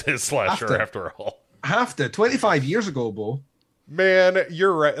because this is slasher after all. Have to. 25 years ago, Bo. Man,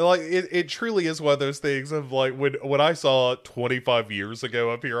 you're right. Like it truly is one of those things of like when I saw 25 years ago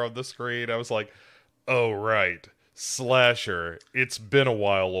up here on the screen, I was like, oh right, slasher. It's been a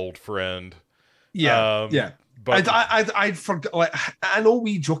while, old friend. Yeah, yeah. But I'd forgot. Like, I know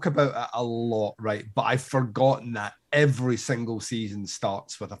we joke about it a lot, right? But I've forgotten that every single season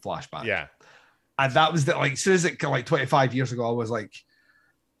starts with a flashback. Yeah, and that was as soon as it like 25 years ago, I was like,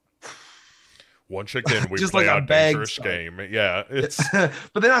 once again, we just play like a dangerous game. Yeah, it's.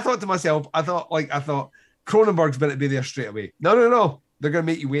 But then I thought to myself, I thought Cronenberg's going to be there straight away. No, they're going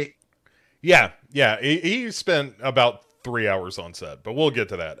to make you wait. Yeah. He spent about 3 hours on set, but we'll get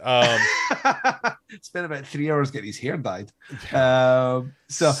to that. Spent about 3 hours getting his hair dyed. But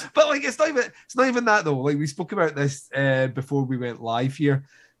like, it's not even that though. Like we spoke about this before we went live here.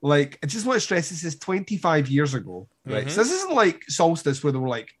 Like, I just want to stress this is 25 years ago, right? Mm-hmm. So this isn't like Solstice where they were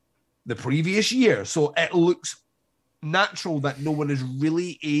like the previous year, so it looks natural that no one is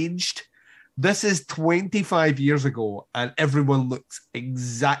really aged. This is 25 years ago, and everyone looks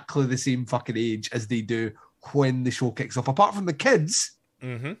exactly the same fucking age as they do when the show kicks off, apart from the kids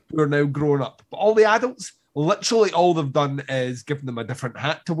who are now grown up. But all the adults, literally all they've done is given them a different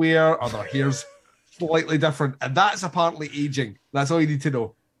hat to wear, or their hair's slightly different, and that's apparently aging. That's all you need to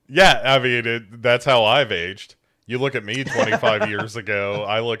know. Yeah, I mean, that's how I've aged. You look at me 25 years ago,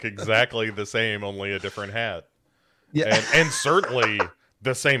 I look exactly the same, only a different hat. Yeah. And certainly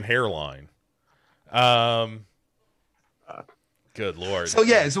the same hairline. Good Lord. So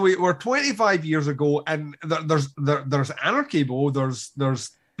yeah, so we're 25 years ago, and there's anarchy, Bo. There's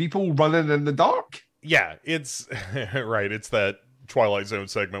people running in the dark. Yeah, it's right. It's that Twilight Zone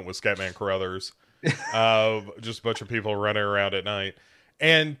segment with Scatman Crothers. Just a bunch of people running around at night.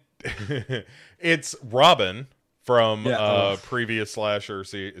 And it's Robin from previous slasher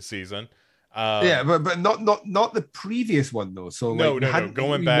season. But not the previous one though. So no.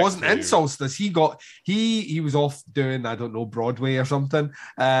 Going back, he wasn't in Solstice. He was off doing, I don't know, Broadway or something.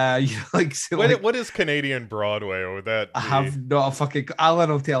 What is Canadian Broadway? Or would that be? I have not a fucking.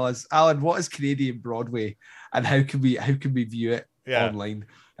 Alan will tell us. Alan, what is Canadian Broadway, and how can we view it online?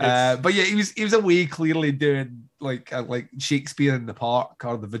 But yeah, he was away clearly doing like Shakespeare in the Park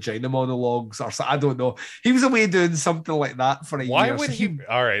or the Vagina Monologues or so. I don't know. He was away doing something like that for a year. Why would he?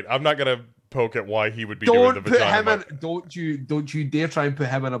 All right, I'm not gonna poke at why he would be doing the Vagina. Don't you dare try and put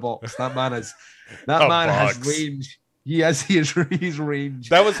him in a box. That man has range. He's range.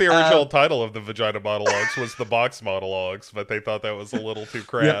 That was the original title of the Vagina Monologues, was the Box Monologues, but they thought that was a little too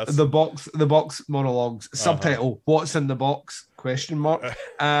crass. Yeah, the box monologues. Subtitle: What's in the box? ? The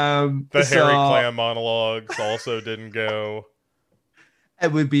Harry Clam monologues also didn't go.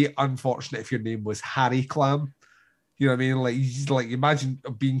 It would be unfortunate if your name was Harry Clam. You know what I mean? Like imagine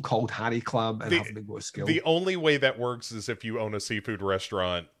being called Harry Clam and having to go to school. The only way that works is if you own a seafood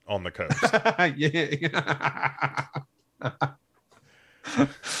restaurant on the coast. Yeah.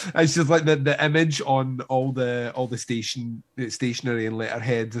 It's just like the image on all the stationery and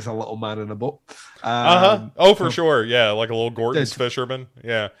letterheads is a little man in a boat. Oh, for sure. Yeah, like a little Gorton's fisherman.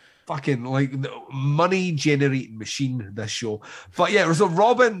 Yeah. Fucking like money generating machine, this show. But yeah, so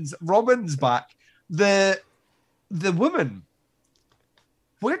Robin's back. The woman,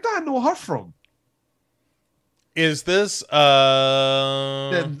 where did I know her from? Is this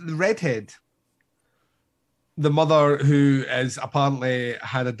the redhead? The mother who is apparently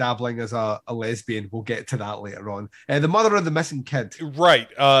had a dabbling as a lesbian. We'll get to that later on. The mother of the missing kid. Right.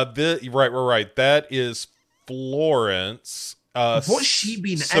 Right. That is Florence. What's she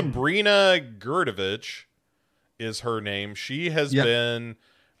been Sabrina Gurdevich is her name. She has been...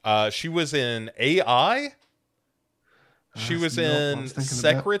 she was in AI. She was in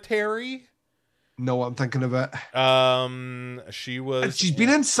Secretary. Know what I'm thinking about? She's been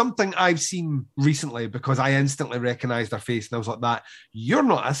in something I've seen recently because I instantly recognized her face and I was like, "That you're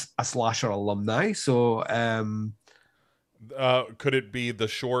not a slasher alumni." So, could it be the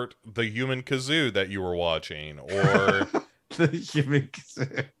short "The Human Kazoo" that you were watching, or the Human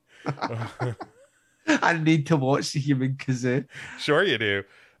Kazoo? I need to watch the Human Kazoo. Sure, you do.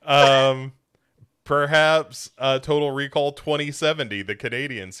 Perhaps Total Recall 2070, the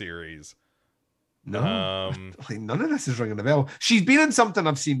Canadian series. No, like none of this is ringing a bell. She's been in something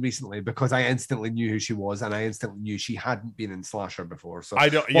I've seen recently because I instantly knew who she was, and I instantly knew she hadn't been in Slasher before. So I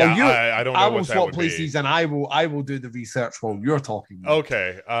don't. Yeah, I don't know. I what will that swap would places, be. and I will do the research while you're talking.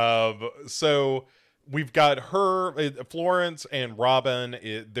 Okay. So we've got her, Florence and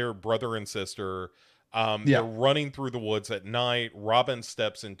Robin. They're brother and sister. They're running through the woods at night. Robin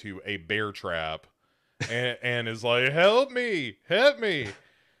steps into a bear trap, and is like, "Help me! Help me!"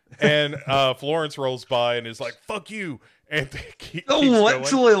 And Florence rolls by and is like, "Fuck you!" And keeps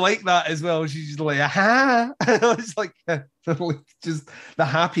literally like that as well. She's just like, "Aha!" It's like just the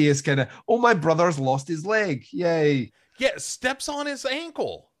happiest kind of. Oh, my brother's lost his leg! Yay! Yeah, steps on his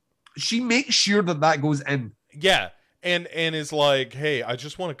ankle. She makes sure that goes in. Yeah, and is like, "Hey, I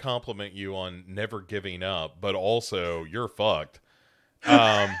just want to compliment you on never giving up, but also you're fucked."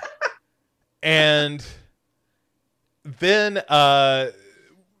 And then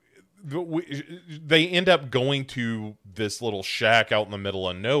they end up going to this little shack out in the middle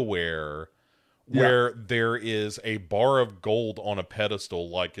of nowhere where there is a bar of gold on a pedestal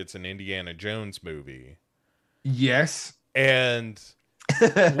like it's an Indiana Jones movie. Yes. And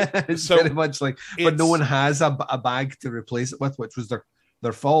it's very much like, but no one has a bag to replace it with, which was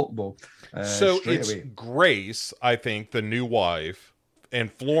their fault. Well, so it's Grace, I think, the new wife,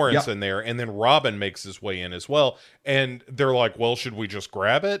 and Florence in there, and then Robin makes his way in as well. And they're like, "Well, should we just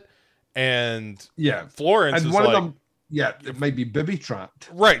grab it?" And Florence is one like, of them, it might be booby trapped.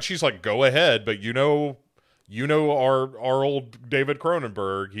 Right. She's like, "Go ahead, but you know our old David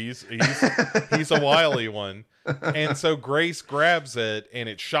Cronenberg. He's a wily one." And so Grace grabs it and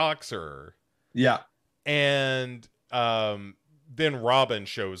it shocks her. Yeah. And then Robin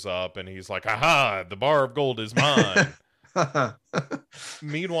shows up and he's like, "Aha, the bar of gold is mine."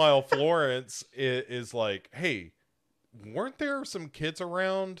 Meanwhile, Florence is like, "Hey, weren't there some kids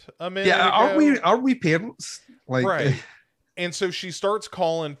around a minute ago? Aren't we parents?" Like, right. And so she starts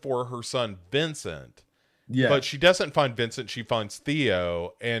calling for her son Vincent. Yeah. But she doesn't find Vincent, she finds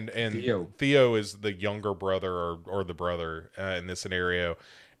Theo, and Theo is the younger brother or the brother in this scenario.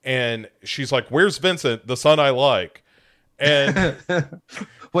 And she's like, "Where's Vincent, the son I like?" And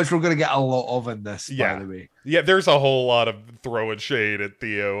which we're going to get a lot of in this, by the way. Yeah, there's a whole lot of throwing shade at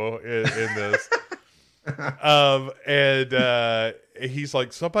Theo in this. And he's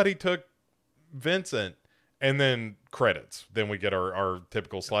like, "Somebody took Vincent." And then credits. Then we get our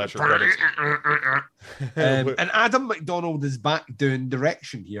typical slasher credits. And Adam McDonald is back doing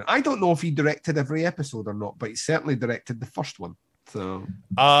direction here. I don't know if he directed every episode or not, but he certainly directed the first one. So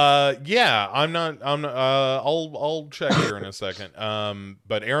yeah, I'm not I'll check here in a second.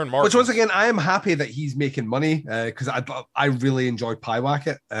 But Aaron Martin, which once again, I am happy that he's making money because I really enjoy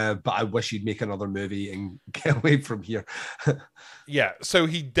Pyewacket, but I wish he'd make another movie and get away from here. Yeah, so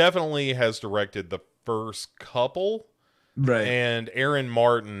he definitely has directed the first couple, right? And Aaron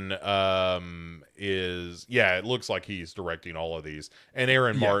Martin is it looks like he's directing all of these, and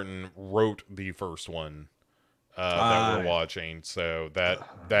Aaron Martin wrote the first one that we're watching, so that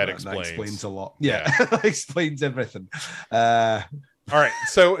explains a lot. That explains everything. All right,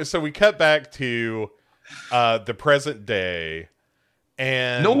 so we cut back to the present day,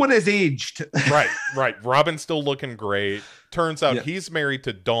 and no one has aged. right. Robin's still looking great. Turns out he's married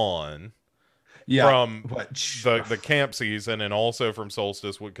to Dawn. From the camp season, and also from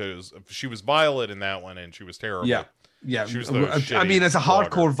Solstice, because she was Violet in that one, and she was terrible. Yeah. She was I mean, as a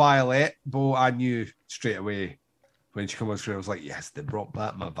hardcore Violet, but I knew straight away when she came on screen. I was like, yes, they brought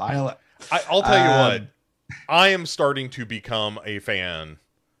back my Violet. I'll tell you what, I am starting to become a fan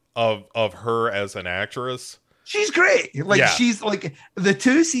of her as an actress. She's great. She's like the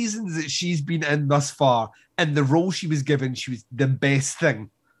 2 seasons that she's been in thus far, and the role she was given, she was the best thing.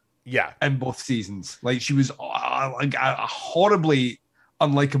 Yeah, in both seasons, like she was like a horribly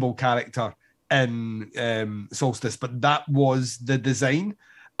unlikable character in Solstice, but that was the design.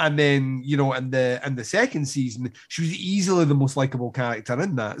 And then in the second season, she was easily the most likable character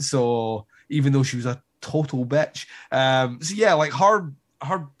in that. So even though she was a total bitch, like her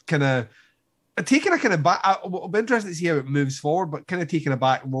kind of taking a kind of back. I'll be interested to see how it moves forward, but kind of taking a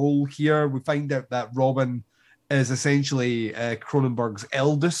back role here. We find out that Robin is essentially Cronenberg's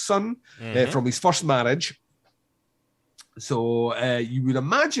eldest son from his first marriage. So you would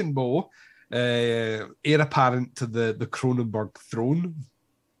imagine, Bo, heir apparent to the Cronenberg throne.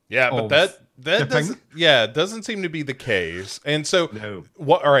 Yeah, but that doesn't seem to be the case. And so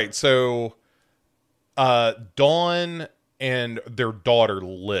what? All right, so Dawn and their daughter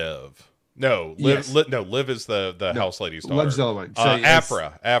Liv. Liv is the house lady's daughter. Liv's the other one. So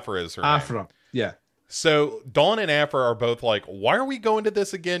Afra is her name. Yeah. So Dawn and Afra are both like, why are we going to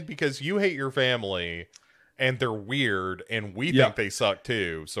this again? Because you hate your family and they're weird and we think they suck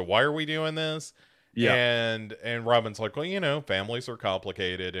too. So why are we doing this? Yeah. And Robin's like, well, families are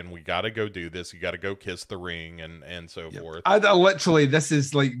complicated and we got to go do this. You got to go kiss the ring and so forth. I literally, this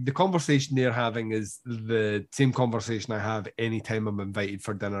is like the conversation they're having is the same conversation I have anytime I'm invited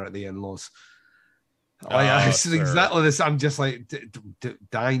for dinner at the in-laws. It's exactly this. I'm just like, do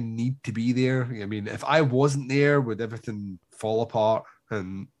I need to be there? I mean, if I wasn't there, would everything fall apart?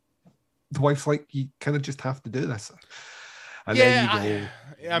 And the wife's like, you kind of just have to do this. And then you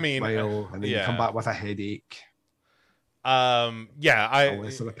go, smile, and then you come back with a headache.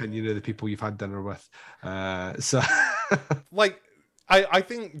 Unless an opinion of the people you've had dinner with. So, like, I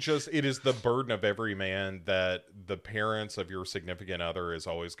think just it is the burden of every man that the parents of your significant other is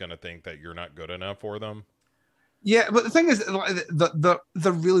always going to think that you're not good enough for them. Yeah, but the thing is,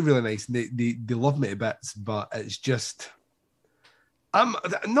 they're really, really nice. And they love me to bits, but it's just I'm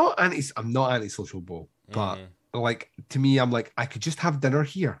not anti-sociable, but like to me, I'm like I could just have dinner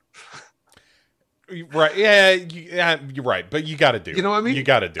here. Right? Yeah, you're right. But you got to do. You know what I mean? You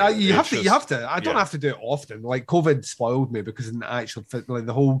got to do. You have to. I don't have to do it often. Like COVID spoiled me because in actual like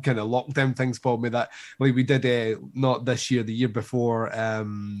the whole kind of lockdown thing spoiled me. That like we did not this year, the year before.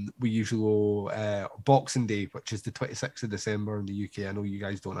 We usually go Boxing Day, which is the 26th of December in the UK. I know you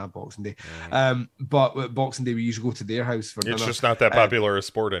guys don't have Boxing Day, but Boxing Day we usually go to their house for dinner. It's just not that popular a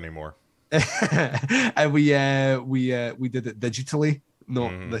sport anymore. And we did it digitally.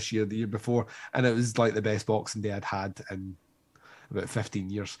 Not this year, the year before, and it was like the best Boxing Day I'd had in about 15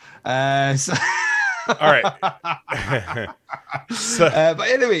 years. So all right. But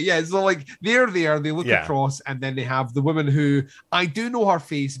anyway, so like they're there, they look across, and then they have the woman who I do know her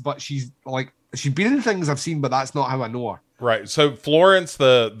face, but she's been in things I've seen, but that's not how I know her. Right. So Florence,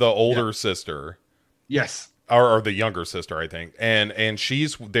 the older sister, yes, or the younger sister, I think, and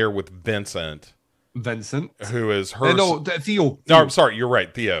she's there with Vincent, who is her Theo. No, I'm sorry, you're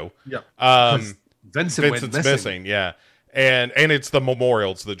right, Theo. Yeah. Vincent's missing. Yeah. And it's the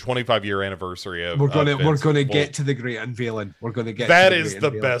memorial. It's the 25-year anniversary of. We're gonna get to the great unveiling. We're gonna get that is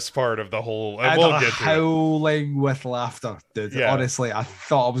the best part of the whole. And we'll get to howling with laughter, dude. Yeah. Honestly, I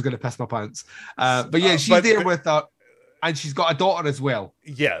thought I was gonna piss my pants. But yeah, she's there with her, and she's got a daughter as well.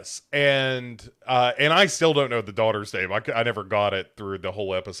 Yes, and I still don't know the daughter's name. I never got it through the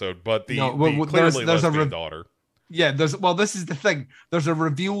whole episode, but clearly there's lesbian daughter. Yeah, this is the thing. There's a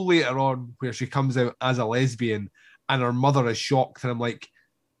reveal later on where she comes out as a lesbian. And her mother is shocked, and I'm like,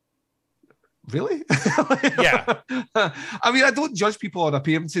 really? Yeah. I mean, I don't judge people on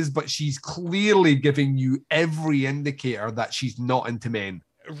appearances, but she's clearly giving you every indicator that she's not into men.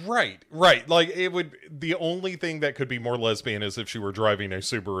 Right. Like the only thing that could be more lesbian is if she were driving a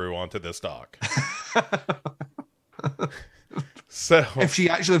Subaru onto this dock. So if she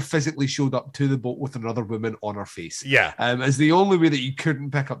actually physically showed up to the boat with another woman on her face. Yeah. Is the only way that you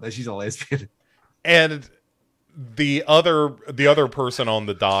couldn't pick up that she's a lesbian. And the other person on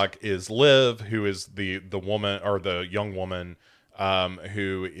the dock is Liv, who is the woman or the young woman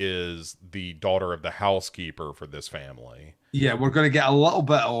who is the daughter of the housekeeper for this family. Yeah, we're going to get a little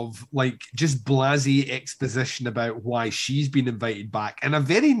bit of like just blasé exposition about why she's been invited back in a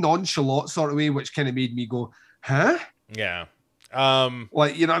very nonchalant sort of way, which kind of made me go, huh? Yeah.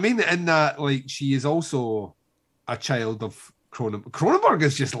 Like, you know what I mean? In that, like, she is also a child of Cronenberg. Cronenberg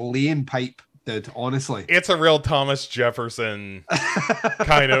is just laying pipe. Dude, honestly, it's a real Thomas Jefferson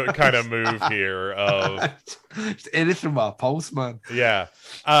kind of move here. Of anything but a pulse, man. Yeah,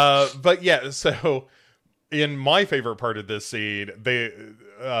 but yeah. So, in my favorite part of this scene, they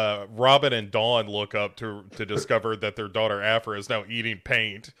Robin and Dawn look up to discover that their daughter Afra is now eating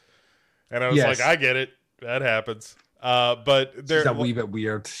paint, and I was like, I get it, that happens. But she's a wee bit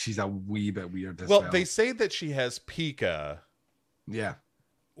weird. She's a wee bit weird. As well, they say that she has pica. Yeah.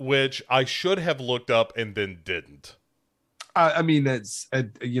 Which I should have looked up and then didn't. I mean, it's a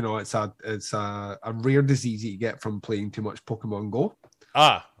rare disease you get from playing too much Pokemon Go.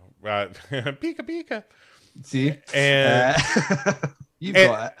 Right. Pika. See, and you've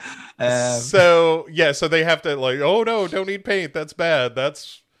got it. So they have to like, oh no, don't eat paint. That's bad.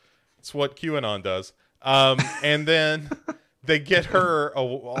 That's what QAnon does. And then they get her.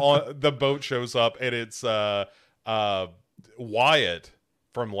 The boat shows up, and it's Wyatt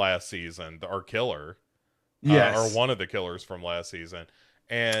from last season, our killer. Yes. Or one of the killers from last season.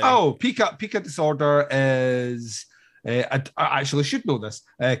 And pica disorder is I actually should know this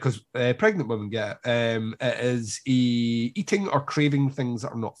because pregnant women get it. It is eating or craving things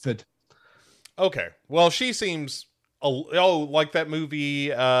that are not food. Okay. Well, she seems like that movie,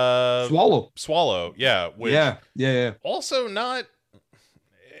 Swallow. Yeah. Which yeah. Also not.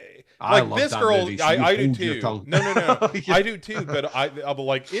 I Like love this that girl, movie, so I you do hold your too. tongue. No. Yeah. I do too. But I'm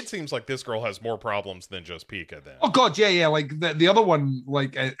like, it seems like this girl has more problems than just Pika. Then. Oh God, yeah. Like the other one,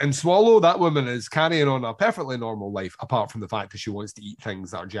 like in Swallow, that woman is carrying on a perfectly normal life, apart from the fact that she wants to eat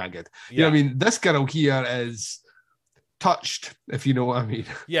things that are jagged. You know what I mean? This girl here is touched, if you know what I mean.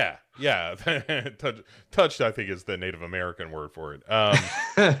 Yeah. Touched, I think, is the Native American word for it.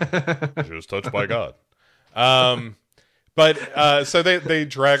 She was touched by God. But so they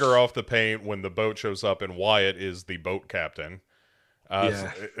drag her off the paint when the boat shows up, and Wyatt is the boat captain.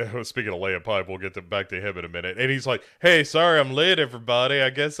 Speaking of Leia Pipe, we'll get back to him in a minute. And he's like, "Hey, sorry I'm late, everybody. I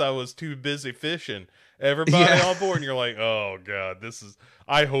guess I was too busy fishing. Everybody on board." And you're like, "Oh God, this is."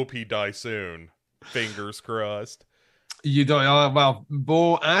 I hope he dies soon. Fingers crossed. You don't. Well,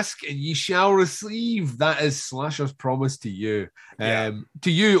 Bo, ask and ye shall receive. That is Slasher's promise to you. To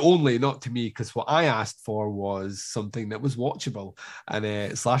you only, not to me, because what I asked for was something that was watchable,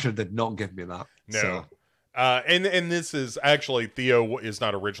 and Slasher did not give me that. No. So. And this is actually, Theo is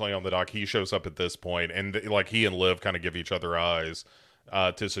not originally on the dock. He shows up at this point, and like he and Liv kind of give each other eyes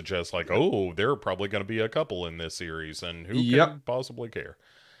to suggest like, oh, they're probably going to be a couple in this series, and who can possibly care?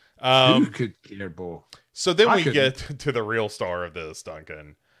 Who could care, Bo? So then we get to the real star of this,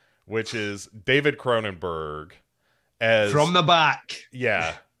 Duncan, which is David Cronenberg as from the back.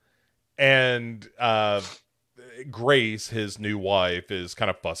 Yeah. And Grace, his new wife, is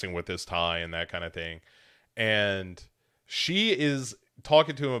kind of fussing with his tie and that kind of thing. And she is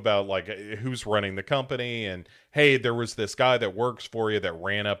talking to him about like who's running the company, and hey, there was this guy that works for you that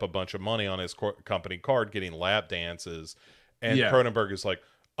ran up a bunch of money on his company card getting lap dances. And Cronenberg is like,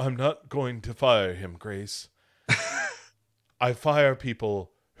 "I'm not going to fire him, Grace. I fire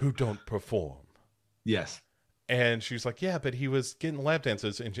people who don't perform." Yes. And she's like, "Yeah, but he was getting lap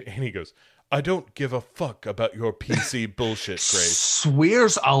dances." And he goes, "I don't give a fuck about your PC bullshit, Grace."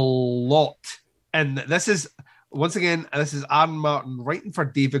 Swears a lot. And this is, once again, this is Aaron Martin writing for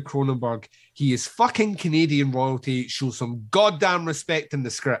David Cronenberg. He is fucking Canadian royalty. Show some goddamn respect in the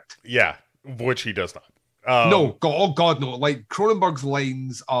script. Yeah, which he does not. No, God, no. Like, Cronenberg's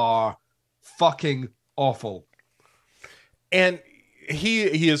lines are fucking awful. And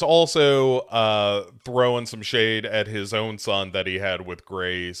he is also throwing some shade at his own son that he had with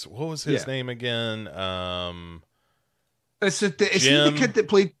Grace. What was his name again? Is he the kid that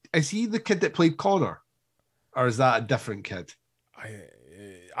played? Is he the kid that played Connor, or is that a different kid?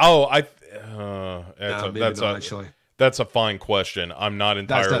 That's a fine question. I'm not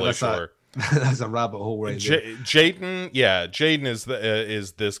entirely sure. That's a rabbit hole, right? Jaden, Jaden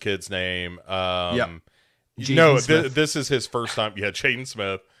is this kid's name. This is his first time. Yeah, Jaden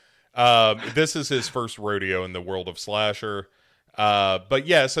Smith. This is his first rodeo in the world of slasher. But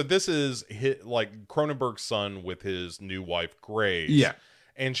yeah, so this is like Cronenberg's son with his new wife Grace. Yeah,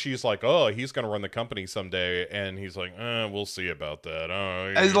 and she's like, "Oh, he's going to run the company someday," and he's like, "We'll see about that."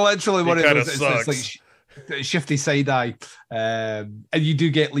 It's literally what it is. It's like shifty side eye, and you do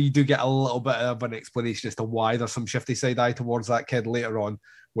get a little bit of an explanation as to why there's some shifty side eye towards that kid later on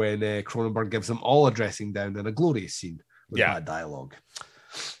when Cronenberg gives them all a dressing down in a glorious scene with that dialogue.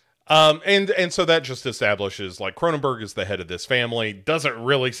 And so that just establishes like Cronenberg is the head of this family, doesn't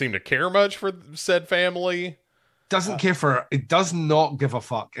really seem to care much for said family. It does not give a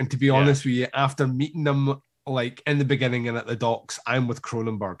fuck. And to be honest with you, after meeting them like in the beginning and at the docks, I'm with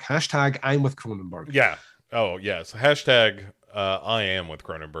Cronenberg. Hashtag I'm with Cronenberg. Yeah. Oh yes. Hashtag I am with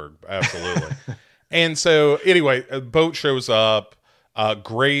Cronenberg. Absolutely. And so anyway, a boat shows up.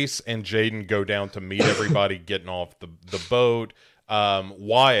 Grace and Jaden go down to meet everybody getting off the boat.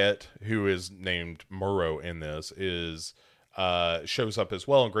 Wyatt, who is named Murrow in this, shows up as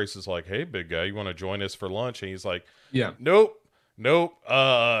well, and Grace is like, "Hey, big guy, you want to join us for lunch?" And he's like, "Yeah, nope.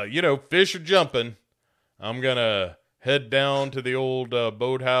 Fish are jumping. I'm gonna head down to the old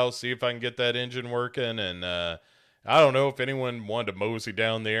boathouse, see if I can get that engine working, and I don't know if anyone wanted to mosey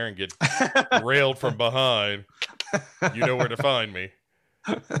down there and get railed from behind. You know where to find me."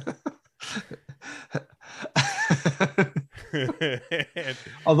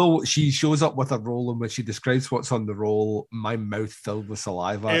 Although she shows up with a roll, and when she describes what's on the roll, my mouth filled with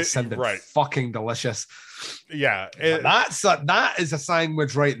saliva. It sounded fucking delicious. Yeah, that is a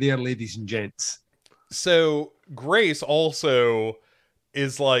sandwich right there, ladies and gents. So Grace also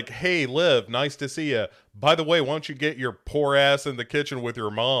is like, "Hey, Liv, nice to see you. By the way, why don't you get your poor ass in the kitchen with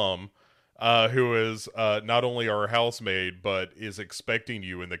your mom, who is not only our housemaid, but is expecting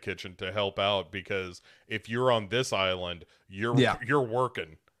you in the kitchen to help out, because if you're on this island, you're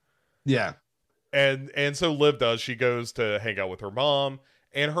working." Yeah. And so Liv does. She goes to hang out with her mom,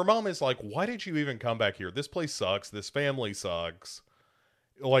 and her mom is like, "Why did you even come back here? This place sucks. This family sucks."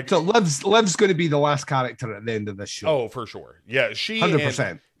 Like, So Liv's going to be the last character at the end of this show. oh, for sure. Yeah, she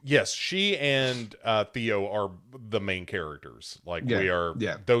 100%. Yes, she and Theo are the main characters. Like, Yeah, we are.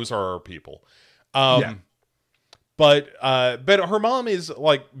 yeah. Those are our people. Yeah. But her mom is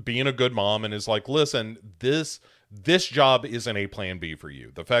like being a good mom and is like, listen, this job isn't a plan B for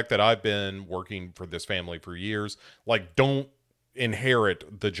you. The fact that I've been working for this family for years, like, don't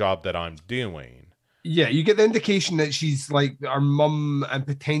inherit the job that I'm doing. Yeah, you get the indication that she's like our mum, and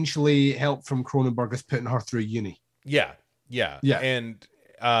potentially help from Cronenberg is putting her through uni. Yeah. And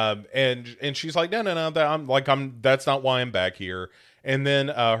she's like, no, that's not why I'm back here. And then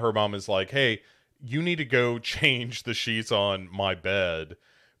her mom is like, hey, you need to go change the sheets on my bed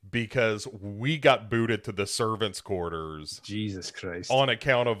because we got booted to the servants' quarters. Jesus Christ. On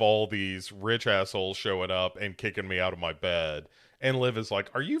account of all these rich assholes showing up and kicking me out of my bed. And Liv is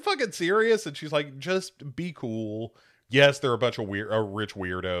like, are you fucking serious? And she's like, just be cool. Yes, they're a bunch of rich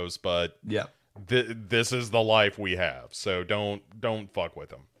weirdos, but yeah, this is the life we have. So don't fuck with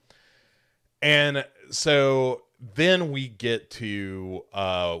them. And so then we get to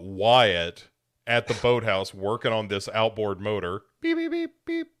Wyatt at the boathouse working on this outboard motor. Beep, beep, beep,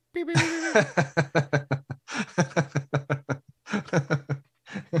 beep, beep, beep, beep.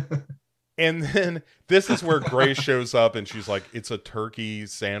 And then this is where Grace shows up and she's like, it's a turkey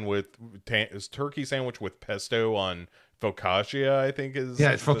sandwich with pesto on focaccia, I think is.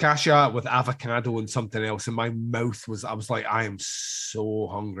 Yeah, it's focaccia with avocado and something else. And my mouth I was like, I am so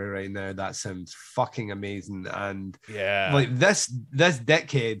hungry right now. That sounds fucking amazing. And yeah, like this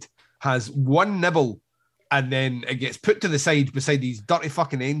dickhead has one nibble and then it gets put to the side beside his dirty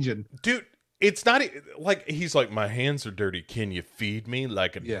fucking engine. Dude, it's not like he's like, my hands are dirty. Can you feed me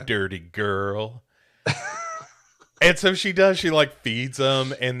like a dirty girl? And so she does. She like feeds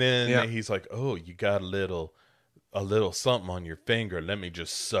him, and then he's like, "Oh, you got a little something on your finger. Let me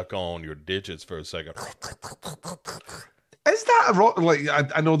just suck on your digits for a second." Is that erotic?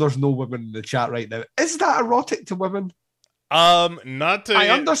 Like, I know there's no women in the chat right now. Is that erotic to women? Not to. I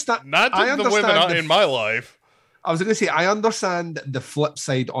understand. Not to the women in my life. I was going to say I understand the flip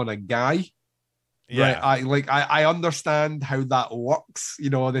side on a guy. Yeah. Right. I understand how that works, you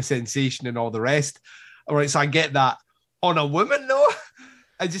know, the sensation and all the rest. All right. So I get that. On a woman, though,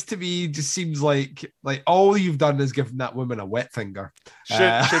 it just seems like all you've done is given that woman a wet finger. Should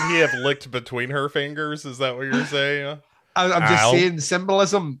he have licked between her fingers? Is that what you're saying? I'm just saying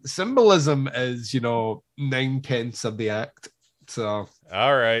symbolism. Symbolism is, 9/10 of the act. So.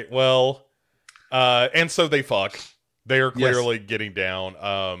 All right. Well, and so they fuck. They are clearly getting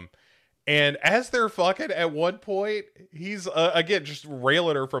down. And as they're fucking, at one point, he's again just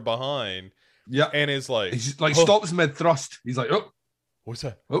railing her from behind. Yeah, and is like, he's like stops mid thrust. He's like, "Oh, what's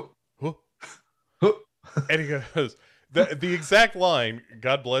that? Oh, and he goes the exact line.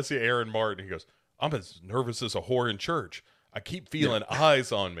 God bless you, Aaron Martin. He goes, "I'm as nervous as a whore in church. I keep feeling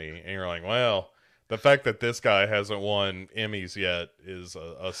eyes on me." And you're like, "Well, the fact that this guy hasn't won Emmys yet is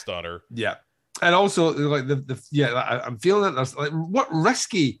a stunner." Yeah. And also, like I'm feeling that there's like what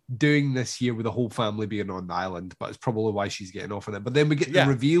risky doing this here with the whole family being on the island, but it's probably why she's getting off on it. But then we get the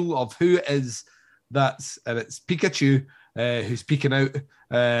reveal of who it's Pikachu who's peeking out.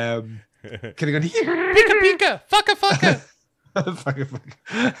 Kind of going, Pika, fucka.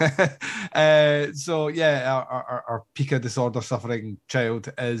 So yeah, our Pika disorder suffering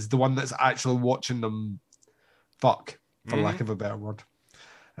child is the one that's actually watching them fuck, for lack of a better word.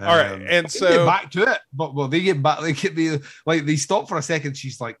 All right, and so get back to it, but they get back. They get me like they stop for a second.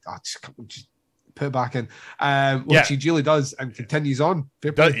 She's like, just put it back in. Which she duly does and continues on.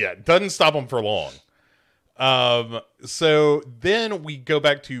 Doesn't stop them for long. So then we go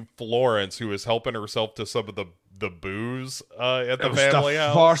back to Florence, who is helping herself to some of the booze at the family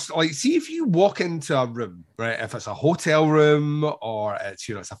house. Like, see if you walk into a room, right? If it's a hotel room or it's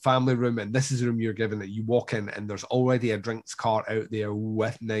it's a family room, and this is the room you're given, that you walk in and there's already a drinks cart out there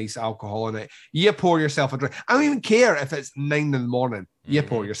with nice alcohol in it. You pour yourself a drink. I don't even care if it's 9 a.m. You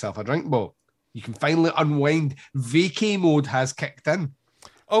pour yourself a drink, Bo. You can finally unwind. Vacay mode has kicked in.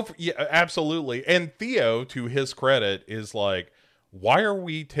 Oh yeah, absolutely. And Theo, to his credit, is like, why are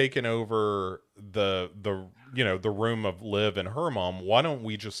we taking over the room of Liv and her mom? Why don't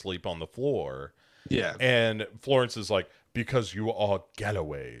we just sleep on the floor? Yeah. And Florence is like, because you are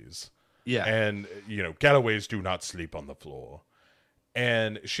Galloways. Yeah. And Galloways do not sleep on the floor.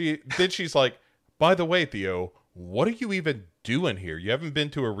 And she's like, by the way, Theo, what are you even doing here? You haven't been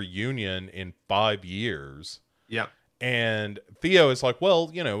to a reunion in 5 years. Yeah. And Theo is like, well,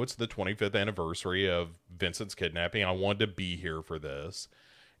 you know, it's the 25th anniversary of Vincent's kidnapping. I wanted to be here for this.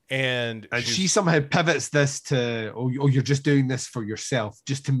 And she somehow pivots this to, oh, you're just doing this for yourself,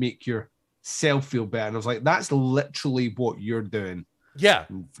 just to make yourself feel better. And I was like, that's literally what you're doing. Yeah.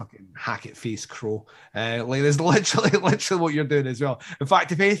 Fucking Hackett face crow. Like, there's literally what you're doing as well. In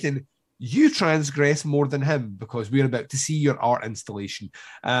fact, if anything, you transgress more than him because we're about to see your art installation.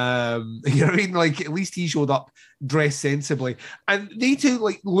 You know what I mean? Like, at least he showed up dressed sensibly. And they two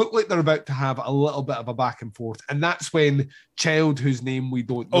like look like they're about to have a little bit of a back and forth. And that's when Child, whose name we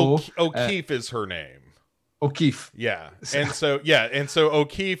don't know. O'Keefe is her name. O'Keefe. Yeah. And so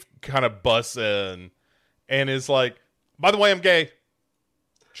O'Keefe kind of busts in and is like, by the way, I'm gay.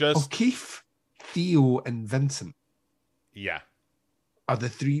 Just O'Keefe, Theo, and Vincent. Yeah. Are the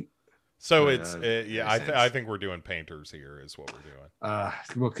three. So I think we're doing painters here is what we're doing.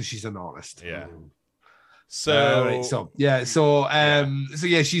 Well, because she's an artist. Yeah. So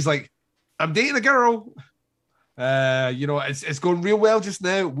she's like, I'm dating a girl. You know, it's going real well just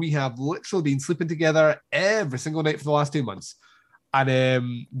now. We have literally been sleeping together every single night for the last 2 months.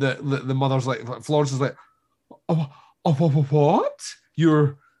 And the mother's like, Florence is like, oh, what?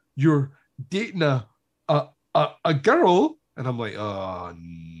 You're dating a girl? And I'm like, oh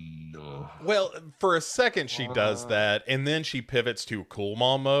no. Well, for a second she does that, and then she pivots to cool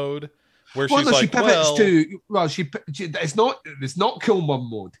mom mode, where she's like, it's not cool mom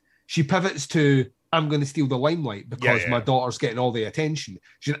mode. She pivots to, I'm going to steal the limelight because my daughter's getting all the attention.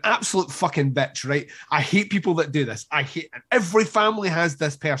 She's an absolute fucking bitch, right? I hate people that do this. Every family has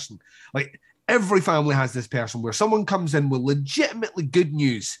this person. Like, every family has this person where someone comes in with legitimately good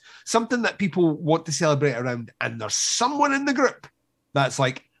news, something that people want to celebrate around, and there's someone in the group that's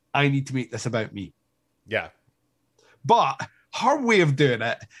like, I need to make this about me. Yeah. But her way of doing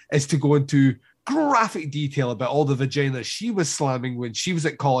it is to go into graphic detail about all the vaginas she was slamming when she was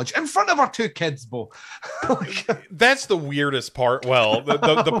at college in front of her 2 kids, Bo. That's the weirdest part. Well, the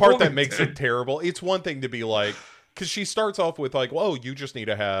part that makes it terrible. It's one thing to be like, because she starts off with like, whoa, you just need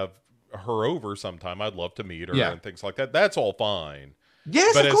to have her over sometime. I'd love to meet her and things like that. That's all fine.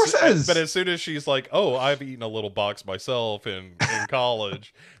 Yes, of course it is. But as soon as she's like, oh, I've eaten a little box myself in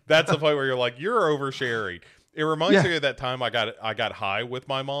college, that's the point where you're like, you're oversharing. It reminds me of that time I got high with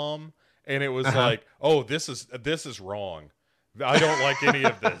my mom, and it was like, oh, this is wrong. I don't like any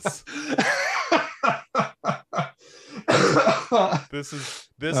of this. This is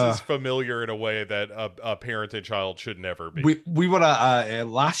familiar in a way that a parent and child should never be. We were at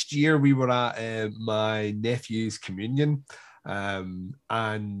last year. We were at my nephew's communion, and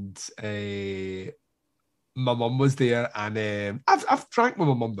my mum was there, and I've drank with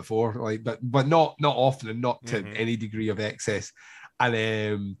my mum before, like, but not often, and not to any degree of excess.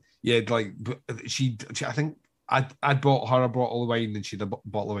 And like she I think I bought her a bottle of wine, and she had a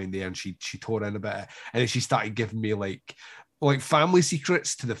bottle of wine there, and she tore in a bit, and then she started giving me like family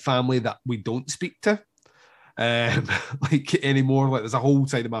secrets to the family that we don't speak to, like anymore. Like, there's a whole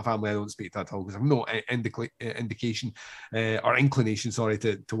side of my family I don't speak to at all because I've no indication or inclination, sorry,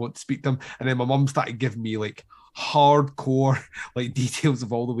 to want to speak to them. And then my mum started giving me like hardcore like details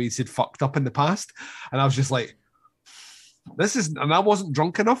of all the ways he'd fucked up in the past, and I was just like, and I wasn't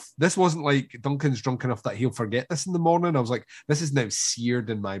drunk enough. This wasn't like Duncan's drunk enough that he'll forget this in the morning. I was like, this is now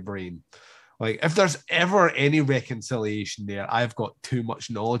seared in my brain. Like, if there's ever any reconciliation there, I've got too much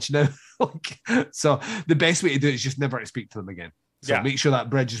knowledge now. Like, so the best way to do it is just never to speak to them again. So make sure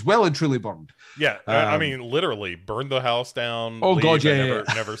that bridge is well and truly burned. Yeah, I mean, literally burn the house down. Oh God,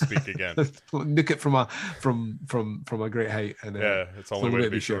 never speak again. Nuke it from a great height. And it's the only way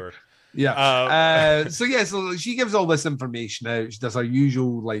to be sure. Yeah. So she gives all this information out. She does her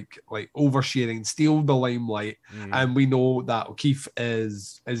usual like oversharing, steal the limelight, and we know that O'Keefe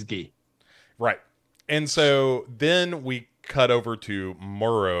is gay. Right. And so then we cut over to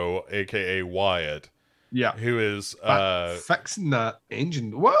Murrow, aka Wyatt. Yeah. Who is fixing that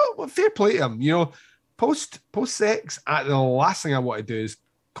engine. Well, fair play to him. You know, post sex, the last thing I want to do is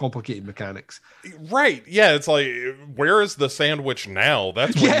complicated mechanics. Right. Yeah, it's like, where is the sandwich now?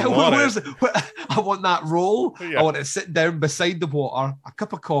 That's what you want. I want that roll. Yeah. I want to sit down beside the water, a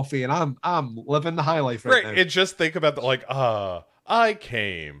cup of coffee, and I'm living the high life right now. And just think about I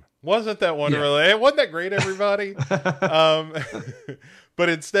came. Wasn't that wonderful? Yeah. Wasn't that great, everybody? But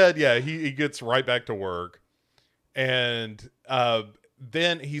instead, he gets right back to work. And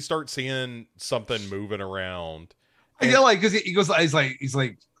then he starts seeing something moving around. Because he's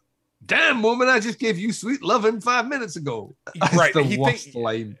like, damn, woman, I just gave you sweet loving 5 minutes ago. That's right. the worst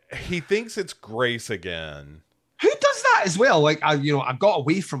line. He thinks it's Grace again. Who does that that as well. Like I got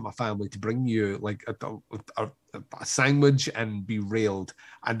away from my family to bring you like a sandwich and be railed,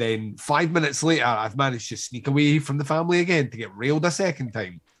 and then 5 minutes later, I've managed to sneak away from the family again to get railed a second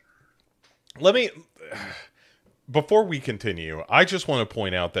time. Before we continue, I just want to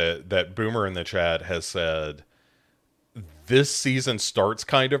point out that Boomer in the chat has said this season starts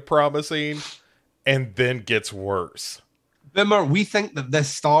kind of promising and then gets worse. Boomer, we think that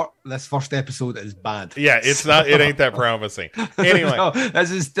this first episode is bad. Yeah, it's not. It ain't that promising. Anyway, no,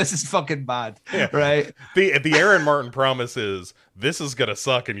 this is fucking bad, right? The Aaron Martin promise is this is gonna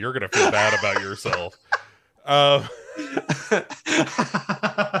suck and you're gonna feel bad about yourself.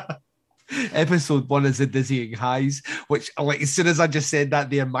 Episode 1 is the dizzying highs, which, like, as soon as I just said that,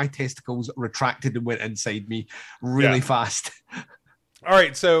 there, my testicles retracted and went inside me really fast. All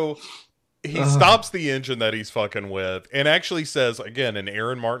right, so he stops the engine that he's fucking with and actually says, again, an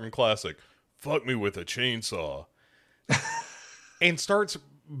Aaron Martin classic, "Fuck me with a chainsaw," and starts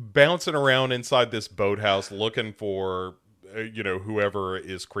bouncing around inside this boathouse looking for, whoever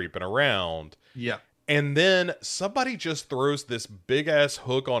is creeping around. Yeah. And then somebody just throws this big ass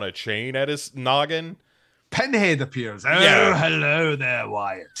hook on a chain at his noggin. Pinhead appears. Oh, hello there,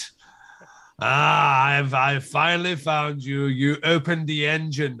 Wyatt. I've finally found you. You opened the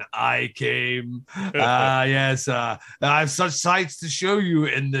engine. I came. Yes. I have such sights to show you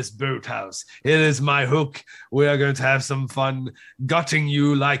in this boathouse. Here is my hook. We are going to have some fun gutting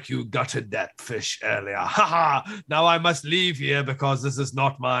you like you gutted that fish earlier. Ha ha! Now I must leave here because this is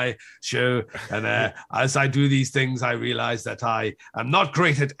not my show. And as I do these things, I realize that I am not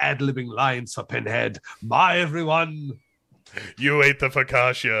great at ad-libbing lines for Pinhead. Bye, everyone. You ate the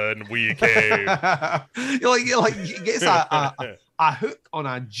focaccia and we came. He gets a hook on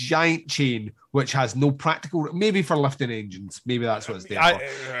a giant chain, which has no practical, maybe for lifting engines. Maybe that's what it's there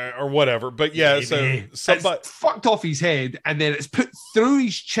for. Or whatever. But yeah, maybe. So somebody it's fucked off his head and then it's put through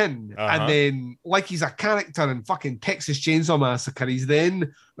his chin. And then, like he's a character in fucking Texas Chainsaw Massacre, he's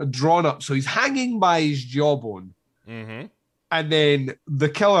then drawn up. So he's hanging by his jawbone. Mm-hmm. And then the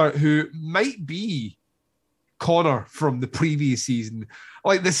killer, who might be Connor from the previous season,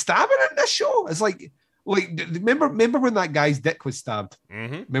 like the stabbing in this show is like remember when that guy's dick was stabbed?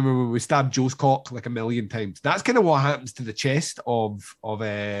 Mm-hmm. Remember when we stabbed Joe's cock like 1,000,000 times? That's kind of what happens to the chest of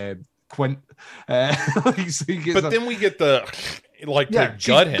Quint. Then we get the to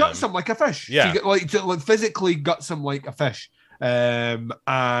gut him. Guts him like a fish. Yeah, to physically guts him like a fish. And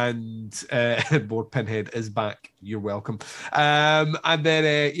more Pinhead is back. You're welcome. And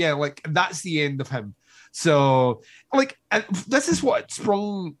then that's the end of him. So, this is what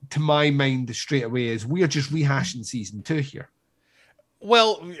sprung to my mind straight away is we are just rehashing season 2 here.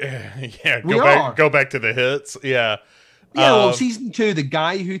 Well, yeah, go back to the hits. Yeah. Yeah, well, season 2, the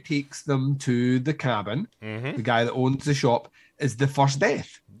guy who takes them to the cabin, mm-hmm. the guy that owns the shop, is the first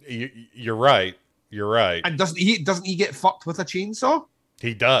death. You're right. You're right. And doesn't he get fucked with a chainsaw?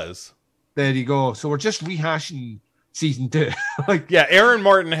 He does. There you go. So we're just rehashing season 2. Aaron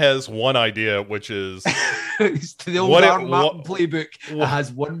Martin has one idea, which is the old Aaron Martin playbook that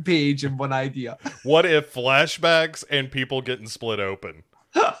has one page and one idea. What if flashbacks and people getting split open?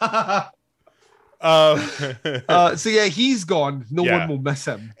 So yeah, he's gone. No one will miss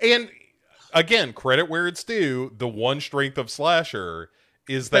him. And again, credit where it's due. The one strength of Slasher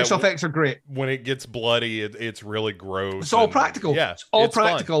is that special effects are great. When it gets bloody, it's really gross. It's all practical. Yeah, it's all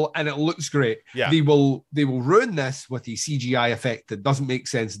practical, fun. And it looks great. Yeah, they will ruin this with a CGI effect that doesn't make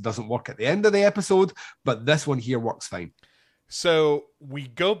sense. It doesn't work at the end of the episode, but this one here works fine. So we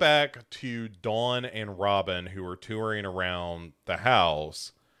go back to Dawn and Robin, who are touring around the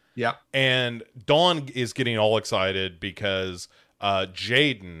house. Yeah, and Dawn is getting all excited because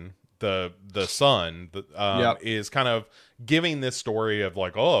Jaden, the son, is kind of giving this story of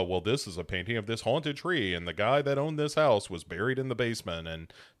like, oh, well, this is a painting of this haunted tree, and the guy that owned this house was buried in the basement.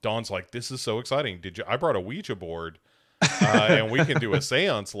 And Dawn's like, this is so exciting. I brought a Ouija board, and we can do a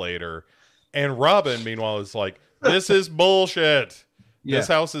seance later. And Robin, meanwhile, is like, this is bullshit. Yeah. This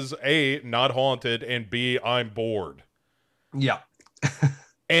house is A, not haunted, and B, I'm bored. Yeah.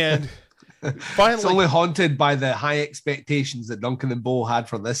 And finally, it's only haunted by the high expectations that Duncan and Bo had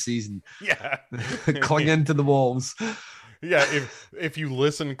for this season. Yeah. Clinging to the walls. Yeah, if you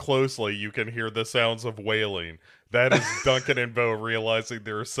listen closely, you can hear the sounds of wailing. That is Duncan and Bo realizing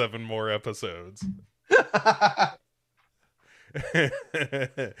there are 7 more episodes. How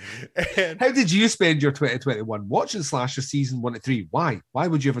did you spend your 2021 watching Slasher season 1 to 3? Why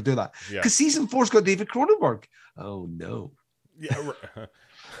would you ever do that? Because season 4's got David Cronenberg. Oh no. Yeah.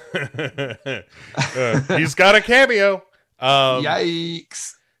 He's got a cameo.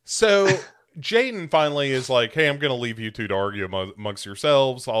 Yikes. So Jaden finally is like, hey, I'm going to leave you two to argue amongst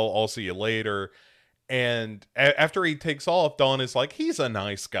yourselves. I'll see you later. And after he takes off, Dawn is like, he's a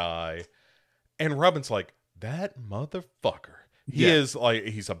nice guy. And Robin's like, that motherfucker. He is like,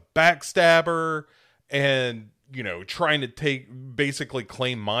 he's a backstabber and, you know, trying to basically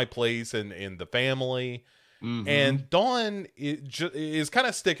claim my place in the family. Mm-hmm. And Dawn is kind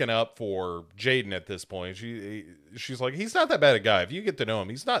of sticking up for Jaden at this point. She's like, he's not that bad a guy. If you get to know him,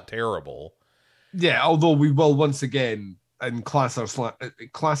 he's not terrible. Yeah, although we will once again, in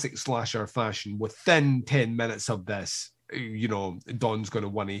classic slasher fashion, within 10 minutes of this, you know, Dawn's going to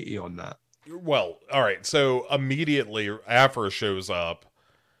 180 on that. Well, all right. So immediately Afra shows up.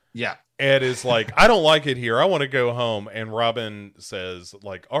 Yeah. Ed is like, I don't like it here. I want to go home. And Robin says,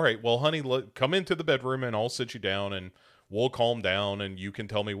 like, all right, well, honey, come into the bedroom and I'll sit you down and we'll calm down and you can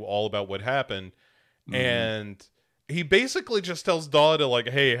tell me all about what happened. Mm. And he basically just tells Dawn to, like,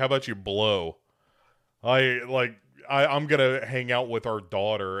 hey, how about you blow? I'm going to hang out with our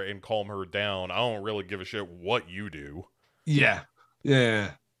daughter and calm her down. I don't really give a shit what you do. Yeah.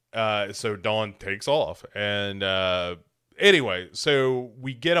 Yeah. So Dawn takes off. And anyway, so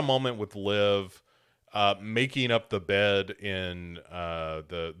we get a moment with Liv making up the bed in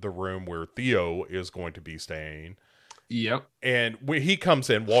the room where Theo is going to be staying. Yep. And when he comes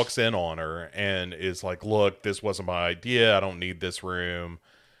in, walks in on her and is like, look, this wasn't my idea. I don't need this room.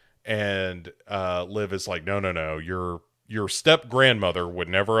 And Liv is like, no, your step grandmother would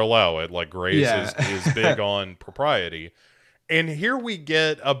never allow it. Like, Grace is big on propriety. And here we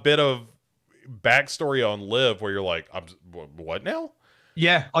get a bit of backstory on Liv where you're like, what now?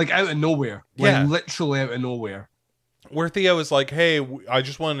 Yeah, like out of nowhere. Like literally out of nowhere. Where Theo is like, hey, I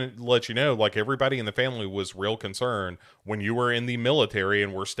just want to let you know, like, everybody in the family was real concerned when you were in the military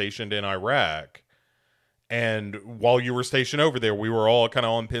and were stationed in Iraq. And while you were stationed over there, we were all kind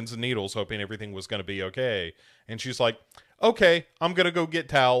of on pins and needles hoping everything was going to be okay. And she's like, okay, I'm going to go get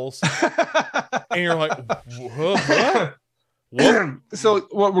towels. And you're like, what? So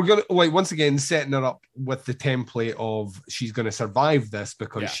what we're gonna, like, once again setting her up with the template of she's gonna survive this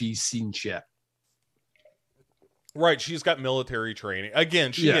because she's seen shit. Right, she's got military training.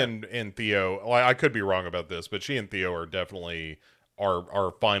 Again, she and Theo, like, I could be wrong about this, but she and Theo are definitely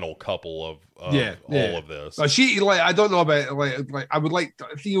our final couple of all of this. She, like, I don't know about, like I would like,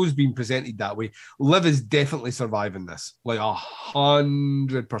 Theo's been presented that way. Liv is definitely surviving this, like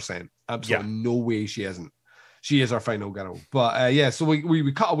 100%. Absolutely no way she isn't. She is our final girl. But so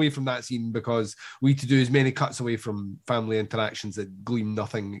we cut away from that scene because we had to do as many cuts away from family interactions that gleam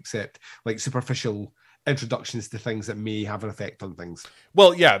nothing except like superficial introductions to things that may have an effect on things.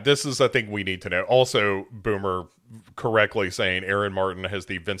 Well, yeah, this is a thing we need to know. Also, Boomer correctly saying Aaron Martin has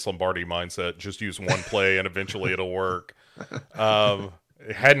the Vince Lombardi mindset. Just use one play and eventually it'll work.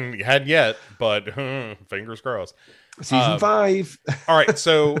 Hadn't yet, but fingers crossed. Season 5. All right,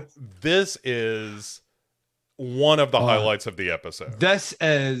 so this is one of the highlights of the episode. This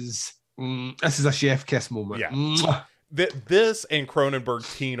is a chef kiss moment. Yeah. This and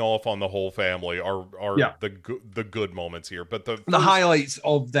Cronenberg teen off on the whole family are the good moments here. But the highlights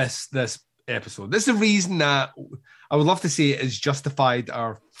of this episode. This is the reason that I would love to say it has justified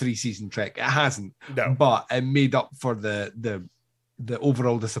our 3-season trek. It hasn't. No. But it made up for the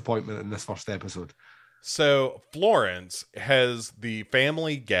overall disappointment in this first episode. So Florence has the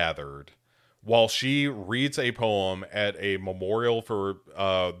family gathered while she reads a poem at a memorial for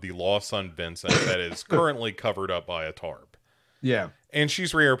the lost son Vincent that is currently covered up by a tarp. Yeah. And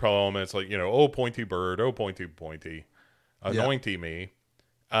she's reading her poem, and it's like, you know, oh, pointy bird, oh, pointy, pointy, anointy me.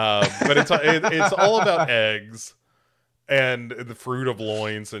 But it's all about eggs and the fruit of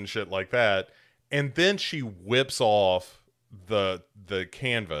loins and shit like that. And then she whips off the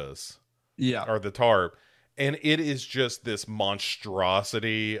canvas. Yeah. Or the tarp. And it is just this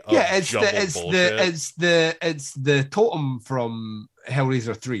monstrosity of it's the totem from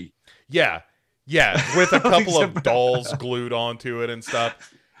Hellraiser 3. Yeah, with a couple of dolls glued onto it and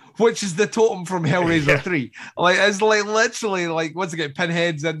stuff. Which is the totem from Hellraiser 3. Like, it's like literally, like, once again,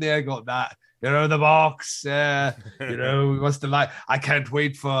 Pinhead's in there, got that. You know, the box. We must have, like, I can't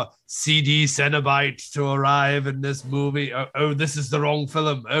wait for CD Cenobite to arrive in this movie. Oh, this is the wrong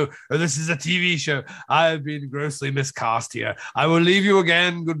film. Oh, this is a TV show. I have been grossly miscast here. I will leave you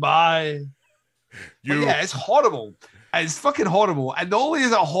again. Goodbye. It's horrible. It's fucking horrible. And not only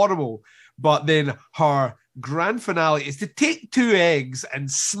is it horrible, but then her grand finale is to take 2 eggs and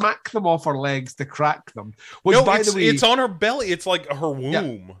smack them off her legs to crack them. Which, by the way, it's on her belly. It's like her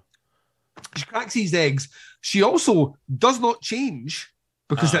womb. Yeah. She cracks these eggs. She also does not change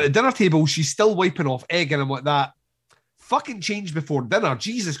because at the dinner table, she's still wiping off egg. And I'm like, that fucking change before dinner.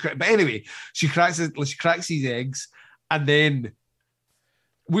 Jesus Christ. But anyway, she cracks these eggs, and then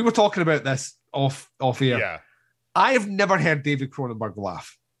we were talking about this off air. Yeah. I have never heard David Cronenberg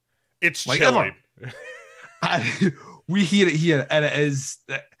laugh. It's like chilling. And we hear it here, and it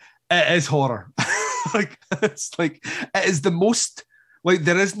is horror. Like it's like it is the most like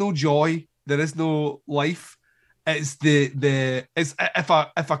there is no joy, there is no life. It's it's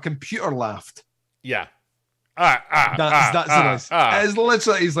if a computer laughed. Yeah. That's the noise. It's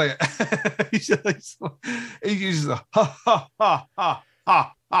literally he's like he's just ha ha ha ha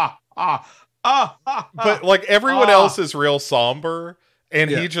ha ha ha. But like everyone else is real somber,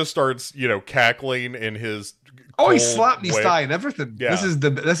 and Yeah. he just starts, cackling in his. He cold slapped his way. thigh and everything. Yeah. This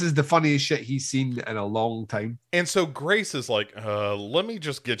is the funniest shit he's seen in a long time. And so Grace is like, let me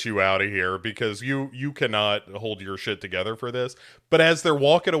just get you out of here because you cannot hold your shit together for this. But as they're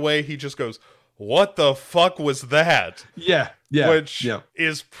walking away, he just goes, what the fuck was that? Yeah. Which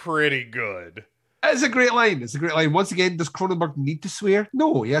is pretty good. It's a great line. Once again, does Cronenberg need to swear?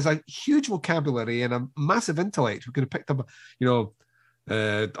 No, he has a huge vocabulary and a massive intellect. We could have picked up,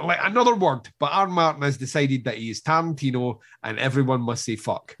 like another word, but Aaron Martin has decided that he is Tarantino and everyone must say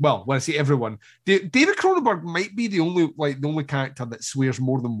fuck. Well, when I say everyone, David Cronenberg might be the only character that swears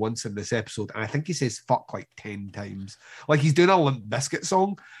more than once in this episode, and I think he says fuck like 10 times. Like he's doing a Limp Bizkit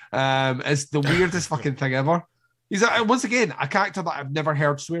song. It's the weirdest fucking thing ever. He's once again a character that I've never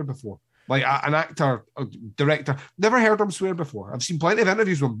heard swear before. Like an actor, a director, never heard him swear before. I've seen plenty of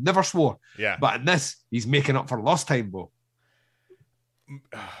interviews with him, never swore. Yeah. But in this, he's making up for lost time, bro.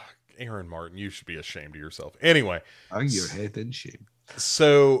 Aaron Martin, you should be ashamed of yourself. Anyway. Hang your head in shame.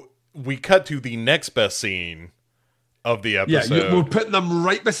 So we cut to the next best scene of the episode. Yeah, we're putting them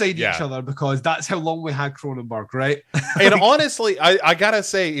right beside each other because that's how long we had Cronenberg, right? And honestly, I gotta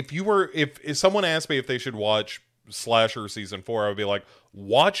say, if someone asked me if they should watch Slasher season 4, I would be like,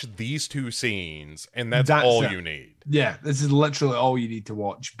 watch these two scenes, and that's all you need. Yeah, this is literally all you need to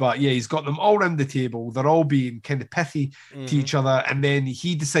watch. But yeah, he's got them all around the table. They're all being kind of pithy to each other, and then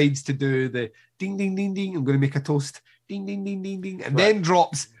he decides to do the ding, ding, ding, ding. I'm going to make a toast. Ding, ding, ding, ding, ding, and then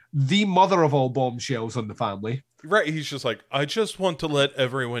drops the mother of all bombshells on the family. Right, he's just like, I just want to let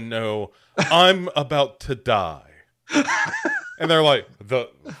everyone know I'm about to die. And they're like, the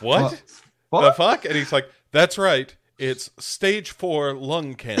what? The fuck? And he's like, that's right. It's stage 4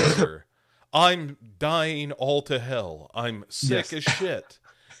 lung cancer. I'm dying all to hell. I'm sick as shit.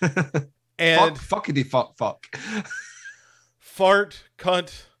 And fuckity fuck. Fart,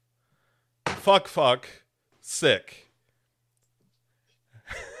 cunt, fuck, sick.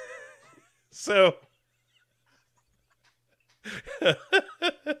 So,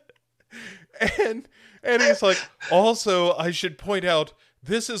 and he's like, also, I should point out,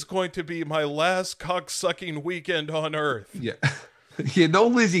 this is going to be my last cock-sucking weekend on Earth. Yeah. Yeah, not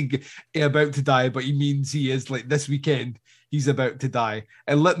only is he about to die, but he means he is like this weekend he's about to die.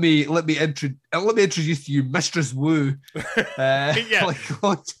 And let me introduce to you Mistress Wu. Yeah.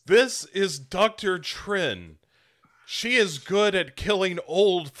 This is Dr. Trin. She is good at killing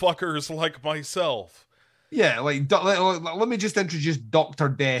old fuckers like myself. Yeah, let me just introduce Dr.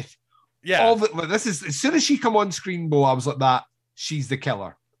 Death. Yeah. This is as soon as she come on screen, Bo, I was like that. She's the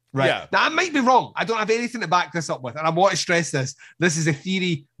killer. Right. Yeah. Now, I might be wrong. I don't have anything to back this up with. And I want to stress this. This is a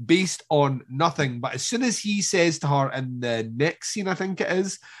theory based on nothing. But as soon as he says to her in the next scene, I think it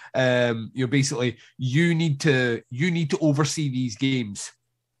is, basically, you need to oversee these games.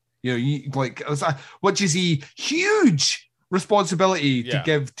 Which is a huge responsibility to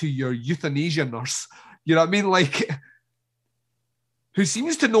give to your euthanasia nurse. You know what I mean? Like, who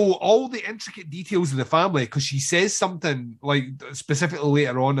seems to know all the intricate details of the family because she says something like specifically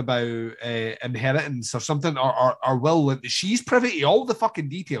later on about inheritance or something or will that she's privy to all the fucking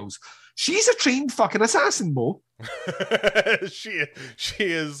details. She's a trained fucking assassin, Bo. she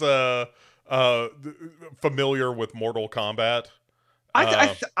is familiar with Mortal Kombat.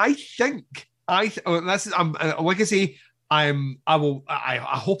 I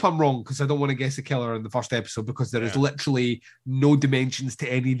hope I'm wrong because I don't want to guess the killer in the first episode because there is literally no dimensions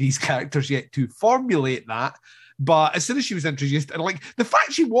to any of these characters yet to formulate that. But as soon as she was introduced, and like the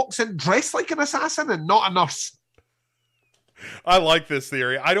fact she walks in dressed like an assassin and not a nurse. I like this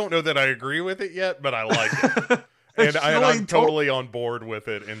theory. I don't know that I agree with it yet, but I like it. And I'm totally on board with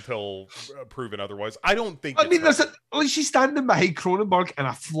it until proven otherwise. I don't think. I mean, she's standing behind Cronenberg, and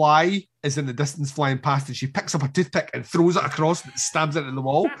a fly is in the distance flying past, and she picks up a toothpick and throws it across and stabs it in the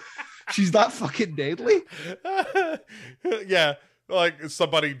wall. She's that fucking deadly. Yeah, like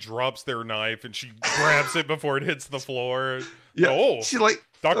somebody drops their knife and she grabs it before it hits the floor. Yeah, oh, she's like,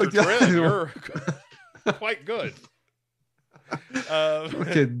 Dr. Trin, you're quite good.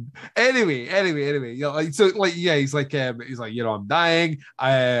 Anyway. You know, like, so, like, yeah, he's like, you know, I'm dying.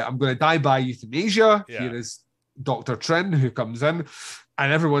 I'm going to die by euthanasia. Yeah. Here is Dr. Trin, who comes in,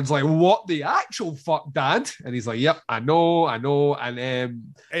 and everyone's like, "What the actual fuck, Dad?" And he's like, "Yep, I know."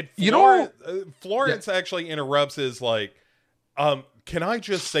 And Florence actually interrupts, is like, "Can I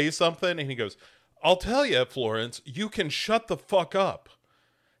just say something?" And he goes, "I'll tell you, Florence, you can shut the fuck up."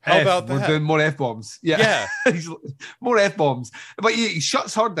 How about that? We're doing more F-bombs. Yeah. More F-bombs. But he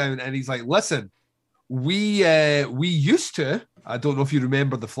shuts her down and he's like, listen, we used to, I don't know if you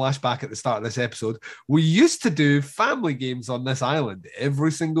remember the flashback at the start of this episode, we used to do family games on this island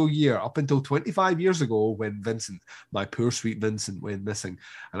every single year up until 25 years ago when Vincent, my poor sweet Vincent, went missing.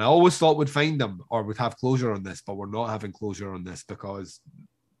 And I always thought we'd find him or we'd have closure on this, but we're not having closure on this because,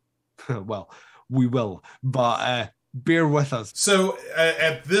 well, we will. But bear with us. So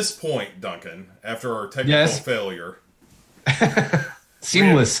at this point, Duncan, after our technical failure,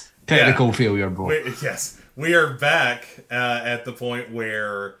 seamless technical failure, bro. We are back at the point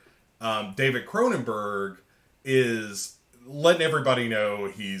where David Cronenberg is letting everybody know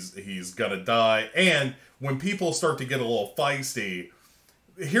he's gonna die, and when people start to get a little feisty,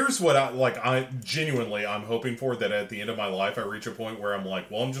 here's what I'm hoping for, that at the end of my life I reach a point where I'm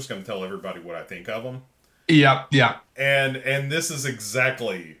like, well, I'm just gonna tell everybody what I think of them. Yeah. And this is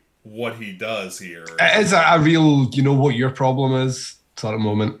exactly what he does here. It's a real, you know what your problem is sort of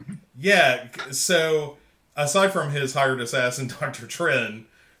moment. Yeah, so aside from his hired assassin, Dr. Trin,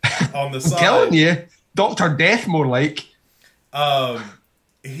 on the side... I'm telling you, Dr. Death more like.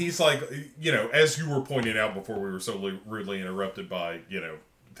 He's like, you know, as you were pointing out before we were so rudely interrupted by, you know,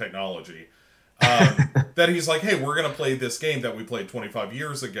 technology... that he's like, hey, we're going to play this game that we played 25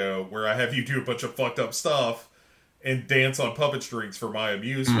 years ago where I have you do a bunch of fucked up stuff and dance on puppet strings for my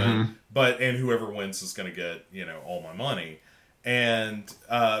amusement, and whoever wins is going to get, you know, all my money. And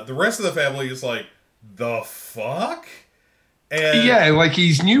the rest of the family is like, the fuck? And yeah, like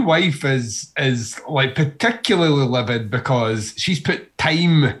his new wife is like particularly livid because she's put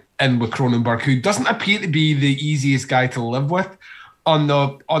time in with Cronenberg, who doesn't appear to be the easiest guy to live with, on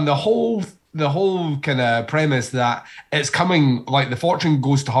the whole kind of premise that it's coming, like the fortune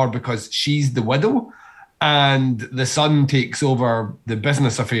goes to her because she's the widow and the son takes over the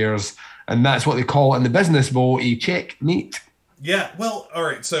business affairs, and that's what they call in the business world a checkmate. Yeah, well, all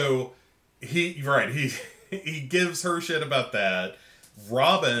right, so he gives her shit about that.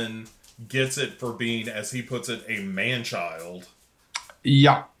 Robin gets it for being, as he puts it, a man-child.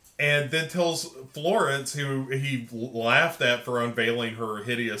 Yeah. And then tells Florence, who he laughed at for unveiling her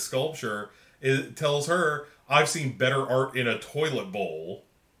hideous sculpture, it tells her, I've seen better art in a toilet bowl.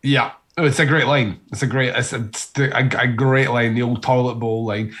 Yeah. Oh, it's a great line. It's a great line, the old toilet bowl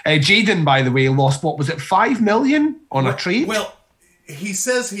line. Jaden, by the way, lost, what was it, $5 million on a trade? Well, he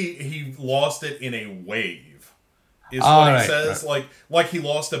says he lost it in a wave. Is what he says. Right. Like he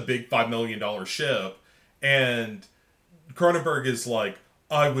lost a big $5 million ship, and Cronenberg is like,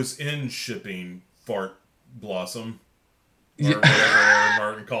 I was in shipping, Fart Blossom, or whatever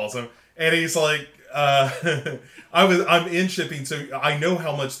Martin calls him, and he's like, I'm in shipping, so I know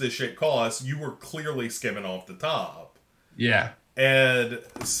how much this shit costs. You were clearly skimming off the top. Yeah. And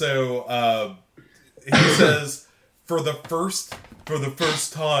so he says, for the first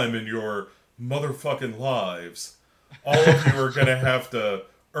time in your motherfucking lives, all of you are gonna have to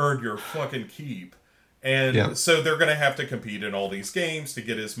earn your fucking keep. And so they're going to have to compete in all these games to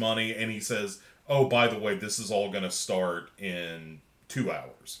get his money. And he says, oh, by the way, this is all going to start in 2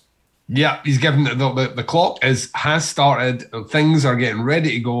 hours. Yeah, he's given the clock has started. Things are getting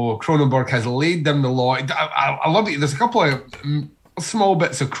ready to go. Cronenberg has laid down the law. I love it. There's a couple of small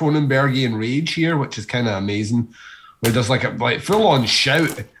bits of Cronenbergian rage here, which is kind of amazing. Where there's like a full on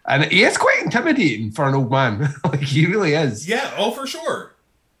shout. And he is quite intimidating for an old man. Like, he really is. Yeah, oh, for sure.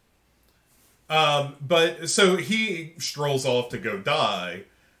 But so he strolls off to go die,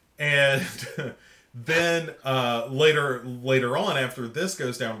 and then later on, after this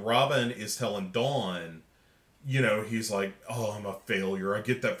goes down, Robin is telling Dawn, you know, he's like, "Oh, I'm a failure. I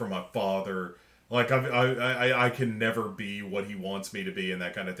get that from my father. Like, I can never be what he wants me to be, and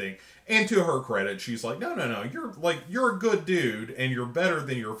that kind of thing." And to her credit, she's like, "No, you're a good dude, and you're better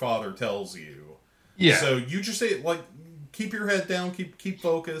than your father tells you. Yeah. So you just say, like, keep your head down, keep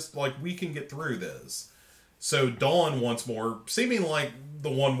focused, like, we can get through this." So Dawn once more, seeming like the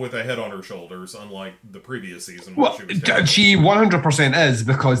one with a head on her shoulders, unlike the previous season. Well, she 100% is,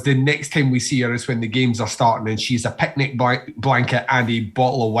 because the next time we see her is when the games are starting and she's a picnic blanket and a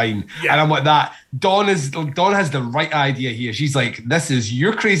bottle of wine. Yeah. And I'm like, Dawn has the right idea here. She's like, this is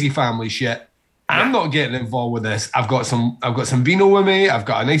your crazy family shit, I'm not getting involved with this. I've got some vino with me. I've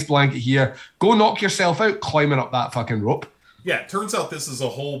got a nice blanket here. Go knock yourself out climbing up that fucking rope. Yeah, it turns out this is a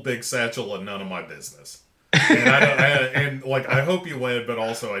whole big satchel and none of my business. And I hope you win, but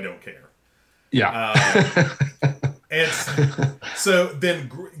also I don't care. Yeah. And so then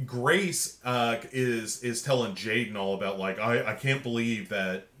Grace is telling Jaden all about, like, I can't believe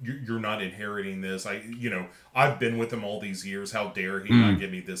that you're not inheriting this. I've been with him all these years. How dare he not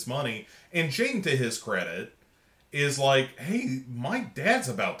give me this money? And Jaden, to his credit, is like, hey, my dad's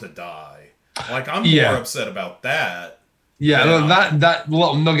about to die. Like, I'm more upset about that. Yeah, that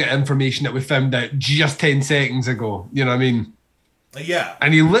little nugget of information that we found out just 10 seconds ago. You know what I mean? Yeah.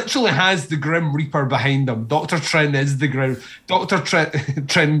 And he literally has the Grim Reaper behind him. Dr. Trin is the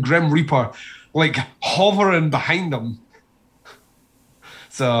Trin Grim Reaper, like, hovering behind him.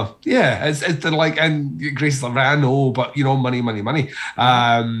 So, yeah, it's like, and Grace is like, I know, but, money.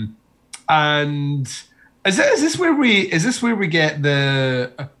 And is this where we get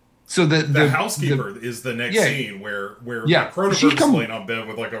the... So the housekeeper is the next scene where Cronenberg's laying on bed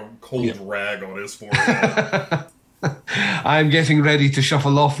with, like, a cold rag on his forehead. I'm getting ready to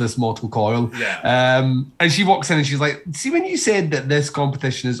shuffle off this mortal coil. Yeah. And she walks in and she's like, see, when you said that this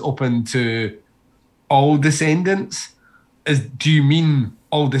competition is open to all descendants, do you mean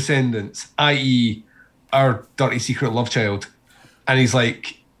all descendants, i.e. our dirty secret love child? And he's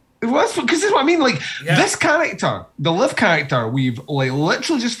like, well, because this is what I mean. Like, this character, the Liv character, we've like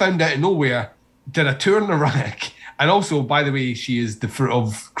literally just found out of nowhere, did a tour in Iraq. And also, by the way, she is the fruit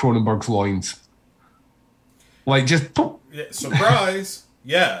of Cronenberg's loins. Like, just poof. Yeah, surprise.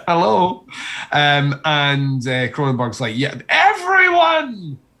 Yeah. Hello. And Cronenberg's like, yeah,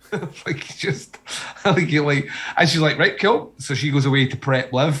 everyone. And she's like, right, cool. So she goes away to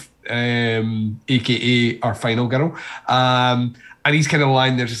prep Liv, aka our final girl. And he's kind of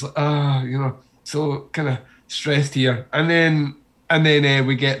lying there, just like, so kind of stressed here. And then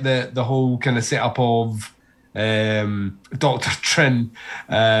we get the whole kind of setup of Dr. Trin,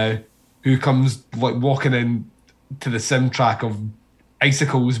 who comes like walking in to the sim track of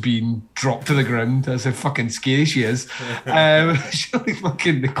icicles being dropped to the ground. That's how fucking scary she is. She's like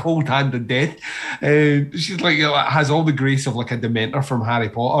fucking the cold hand of death. She's like, has all the grace of like a Dementor from Harry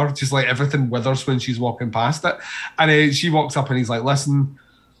Potter. Just like everything withers when she's walking past it. And she walks up and he's like, listen,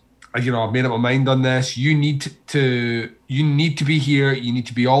 I've made up my mind on this. You need to be here. You need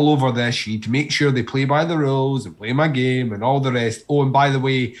to be all over this. You need to make sure they play by the rules and play my game and all the rest. Oh, and by the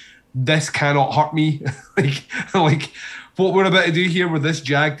way, this cannot hurt me. like what we're about to do here with this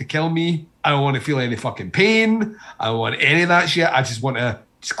jag to kill me, I don't want to feel any fucking pain. I don't want any of that shit. I just want to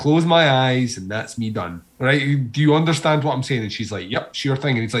just close my eyes and that's me done. Right? Do you understand what I'm saying? And she's like, yep, sure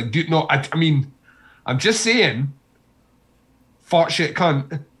thing. And he's like, I mean, I'm just saying, fart shit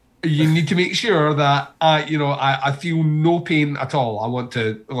cunt. You need to make sure that I feel no pain at all. I want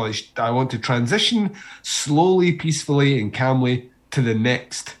to transition slowly, peacefully, and calmly to the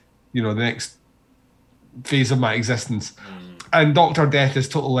next phase of my existence. And Dr. Death is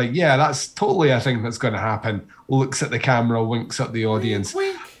totally like, yeah, that's totally a thing that's going to happen. Looks at the camera, winks at the audience.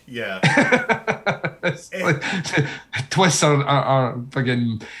 Wink. Yeah. Twists our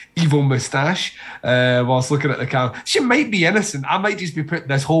fucking evil moustache whilst looking at the camera. She might be innocent. I might just be putting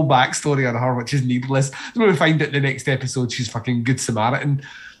this whole backstory on her, which is needless. When we find out the next episode, she's fucking Good Samaritan.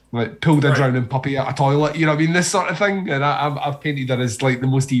 Like pulled a drowning puppy out of a toilet, you know what I mean? This sort of thing. And I've painted her as like the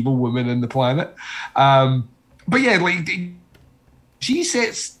most evil woman in the planet. But yeah, like she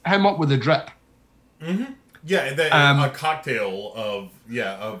sets him up with a drip. Mm-hmm. Yeah, a cocktail of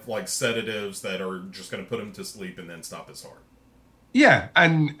like sedatives that are just going to put him to sleep and then stop his heart. Yeah,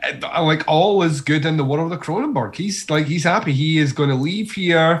 and like all is good in the world of Cronenberg. He's happy. He is going to leave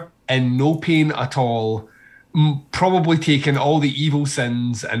here in no pain at all. Probably taking all the evil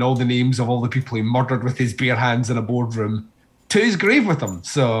sins and all the names of all the people he murdered with his bare hands in a boardroom to his grave with him.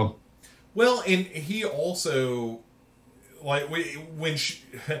 So, well, and he also, like,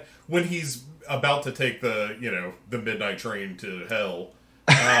 when he's about to take the midnight train to hell,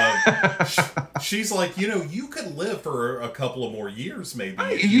 she's like, you could live for a couple of more years, maybe.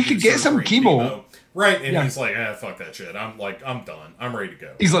 You could get some chemo. Right, and he's like, fuck that shit. I'm done. I'm ready to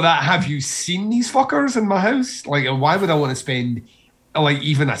go. He's like that. Have you seen these fuckers in my house? Like, why would I want to spend like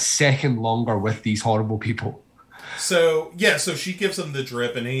even a second longer with these horrible people? So she gives him the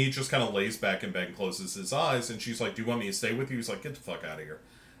drip, and he just kind of lays back in bed and closes his eyes. And she's like, "Do you want me to stay with you?" He's like, "Get the fuck out of here."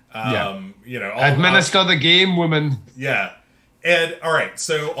 Administer the game, woman. Yeah, and all right.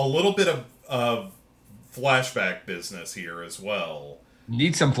 So a little bit of flashback business here as well.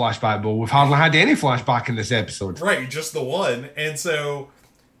 Need some flashback, but we've hardly had any flashback in this episode. Right, just the one. And so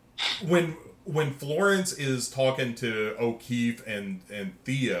when when Florence is talking to O'Keefe and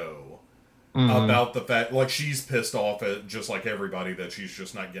Theo about the fact, like, she's pissed off at, just like everybody, that she's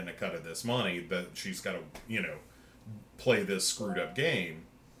just not getting a cut of this money, that she's got to, you know, play this screwed up game.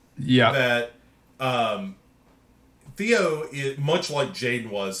 Yeah. That Theo, much like Jaden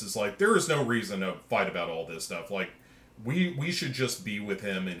was, is like, there is no reason to fight about all this stuff. Like, we should just be with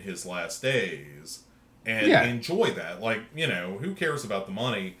him in his last days and enjoy that. Like, you know, who cares about the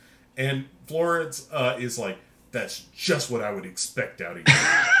money? And Florence is like, that's just what I would expect out of you.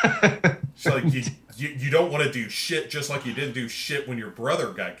 She's like, you don't want to do shit just like you didn't do shit when your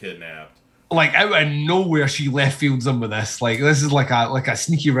brother got kidnapped. Like, out of nowhere, she left fields him with this. Like, this is like a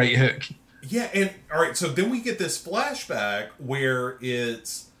sneaky right hook. Yeah, and all right, so then we get this flashback where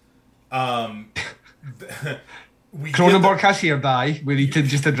it's Cronenberg has hair dye. We need to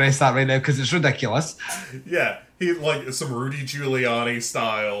just address that right now because it's ridiculous. Yeah, he like some Rudy Giuliani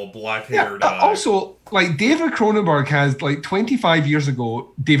style black hair dye. Also, like, David Cronenberg has, like, 25 years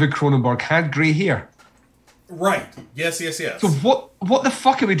ago, David Cronenberg had grey hair. Right. Yes. So what the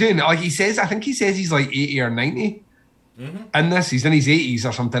fuck are we doing? Like, I think he says he's like 80 or 90. Mm-hmm. And he's in his 80s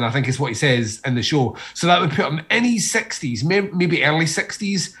or something, I think is what he says in the show. So that would put him in his 60s, maybe early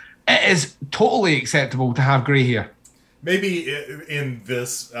 60s. It is totally acceptable to have grey hair. Maybe in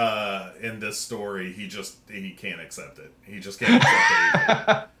this story, he can't accept it. He just can't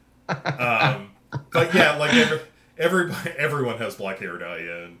accept it. But yeah, like everyone has black hair dye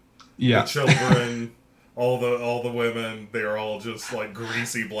in. Yeah, the children, all the women, they're all just like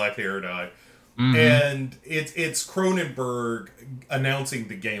greasy black hair dye. Mm-hmm. And it's Cronenberg announcing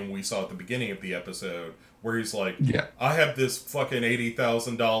the game we saw at the beginning of the episode, where he's like, I have this fucking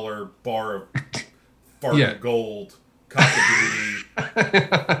 $80,000 bar of farting gold cockabooty,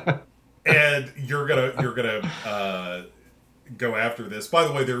 and you're gonna go after this. By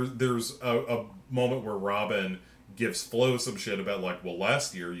the way, there's a moment where Robin gives Flo some shit about, like, well,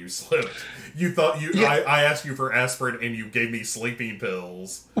 last year you slipped. You thought I asked you for aspirin and you gave me sleeping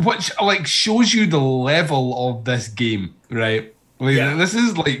pills. Which, like, shows you the level of this game, right? Like, this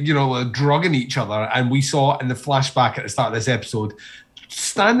is like, you know, like, drugging each other. And we saw in the flashback at the start of this episode,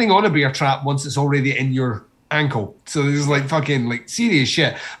 standing on a bear trap once it's already in your ankle. So this is like fucking like serious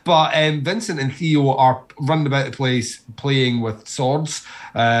shit. But Vincent and Theo are running about the place playing with swords.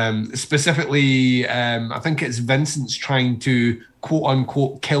 Specifically, I think it's Vincent's trying to quote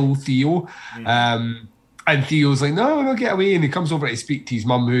unquote kill Theo. And Theo's like, no, get away. And he comes over to speak to his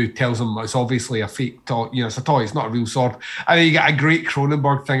mum, who tells him it's obviously a fake toy. You know, it's a toy. It's not a real sword. And then you get a great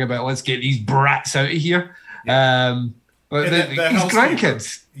Cronenberg thing about, let's get these brats out of here. His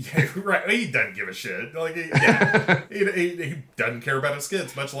grandkids. Yeah, right. He doesn't give a shit. Like, he doesn't care about his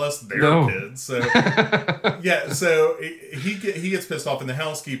kids, much less their kids. So, so he gets pissed off, and the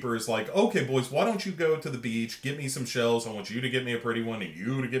housekeeper is like, okay, boys, why don't you go to the beach, get me some shells. I want you to get me a pretty one, and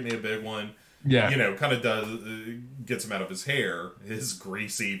you to get me a big one. Yeah. You know, kind of gets him out of his hair, his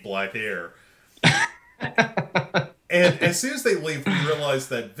greasy black hair. And as soon as they leave, we realize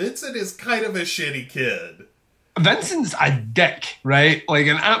that Vincent is kind of a shitty kid. Vincent's a dick, right? Like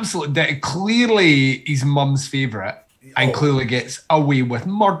an absolute dick. Clearly, his mum's favourite, and clearly gets away with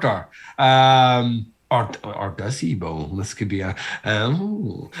murder. Or does he, Bo? This could be a...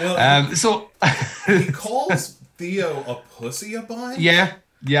 so he calls Theo a pussy a bunch? Yeah.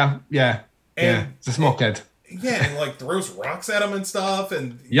 It's a small kid. Yeah, and like throws rocks at him and stuff,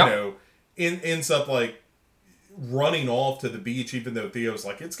 and you know, ends up like running off to the beach, even though Theo's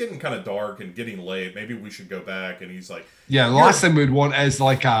like, it's getting kind of dark and getting late, maybe we should go back. And he's like, the last thing we'd want is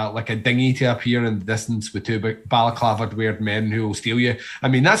like a dinghy to appear in the distance with two balaclava weird men who will steal you. I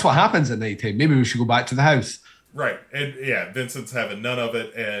mean, that's what happens at night time. Maybe we should go back to the house. Right. And Vincent's having none of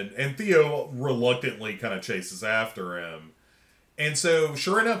it, and Theo reluctantly kind of chases after him. And so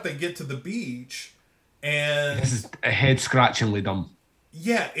sure enough, they get to the beach, and this is head scratchingly dumb.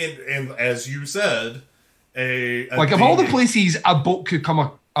 Yeah, and as you said, of all the places a boat could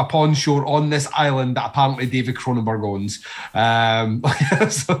come upon shore on this island that apparently David Cronenberg owns,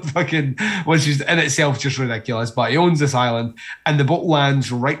 which is in itself just ridiculous, but he owns this island, and the boat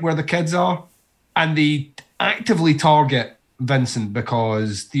lands right where the kids are, and they actively target Vincent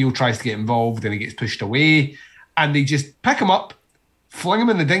because Theo tries to get involved and he gets pushed away, and they just pick him up, fling him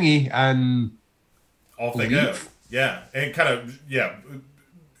in the dinghy, and off they go. Yeah, and kind of,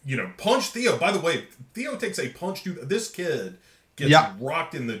 punch Theo. By the way, Theo takes a punch to this kid, gets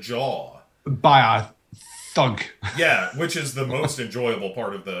rocked in the jaw by a thug. Yeah, which is the most enjoyable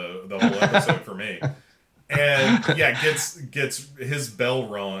part of the whole episode for me. And gets his bell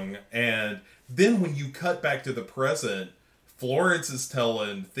rung. And then when you cut back to the present, Florence is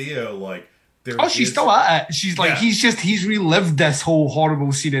telling Theo, like, She's still at it. She's like, he's relived this whole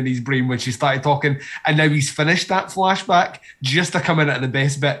horrible scene in his brain when she started talking, and now he's finished that flashback just to come in at the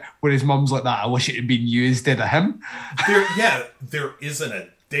best bit where his mum's like that. I wish it had been you instead of him. There isn't a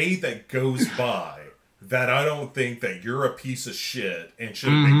day that goes by that I don't think that you're a piece of shit and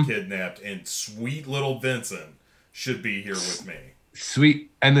should have been kidnapped, and sweet little Vincent should be here with me. Sweet,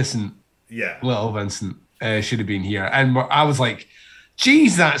 innocent, little Vincent should have been here. And I was like,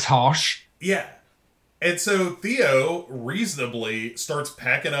 geez, that's harsh. Yeah. And so Theo reasonably starts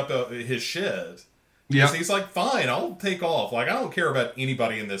packing up his shit. Yeah. He's like, fine, I'll take off. Like, I don't care about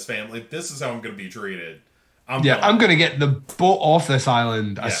anybody in this family. This is how I'm going to be treated. I'm going to get the boat off this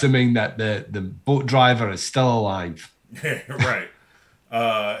island, assuming that the boat driver is still alive. Right.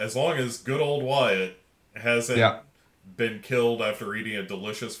 As long as good old Wyatt hasn't been killed after eating a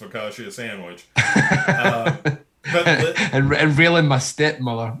delicious focaccia sandwich. And railing my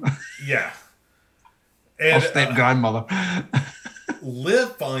stepmother. Yeah. And, or step-grandmother.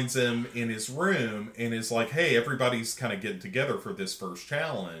 Liv finds him in his room and is like, hey, everybody's kind of getting together for this first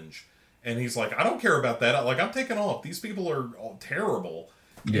challenge. And he's like, I don't care about that. Like, I'm taking off. These people are all terrible.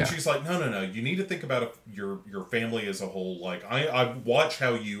 Yeah. And she's like, no. You need to think about your family as a whole. Like, I watch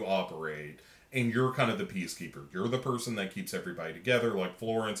how you operate, and you're kind of the peacekeeper. You're the person that keeps everybody together. Like,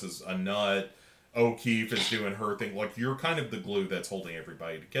 Florence is a nut. O'Keefe is doing her thing. Like, you're kind of the glue that's holding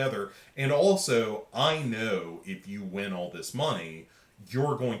everybody together. And also, I know if you win all this money,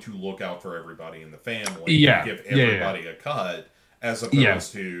 you're going to look out for everybody in the family. And give everybody a cut, as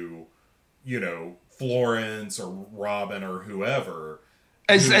opposed to, Florence or Robin or whoever.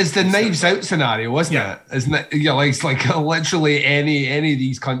 It's the Knives Out scenario, isn't it? Isn't it? Yeah, it's like literally any of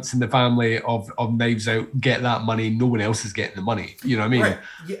these cunts in the family of Knives Out get that money. No one else is getting the money. You know what I mean? Right.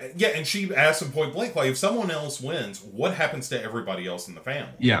 Yeah. And she asked him point blank, like, if someone else wins, what happens to everybody else in the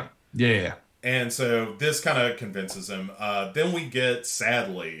family? Yeah. And so this kind of convinces him. Then we get,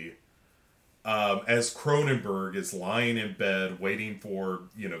 sadly, as Cronenberg is lying in bed waiting for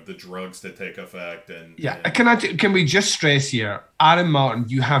the drugs to take effect, and can we just stress here, Aaron Martin,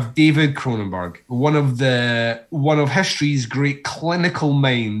 you have David Cronenberg, one of history's great clinical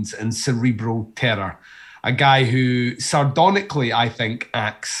minds in cerebral terror, a guy who sardonically I think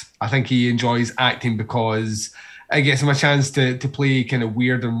he enjoys acting because it gets him a chance to play kind of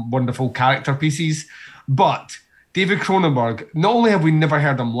weird and wonderful character pieces. But David Cronenberg, not only have we never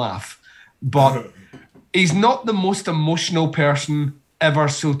heard him laugh, but he's not the most emotional person ever.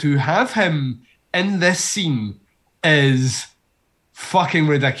 So to have him in this scene is fucking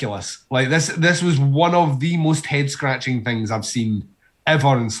ridiculous. Like, this was one of the most head-scratching things I've seen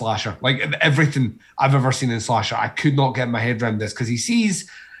ever in slasher. Like, everything I've ever seen in slasher, I could not get my head around this, because he sees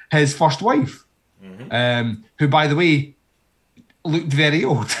his first wife, who, by the way, looked very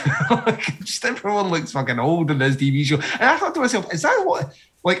old. Just everyone looks fucking old in this TV show. And I thought to myself, is that what...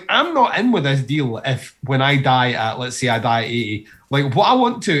 Like, I'm not in with this deal if when I die at, let's say I die at 80, like, what I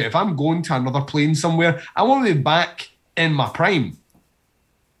want to, if I'm going to another plane somewhere, I want to be back in my prime.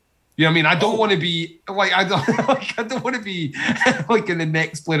 You know what I mean? I don't want to be, like, I don't want to be, like, in the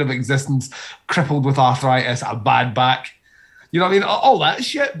next plane of existence, crippled with arthritis, a bad back. You know what I mean? All that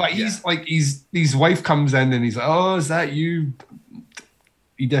shit. But he's like, his wife comes in and he's like, oh, is that you?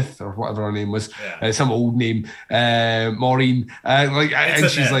 Edith, or whatever her name was, some old name, Maureen, and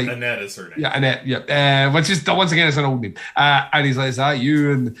she's like, Annette is her name. Yeah, Annette, which is, once again, it's an old name. And he's like, is that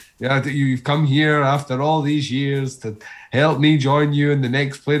you? And you've come here after all these years to help me join you in the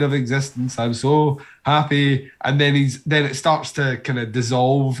next plane of existence. I'm so happy. And then it starts to kind of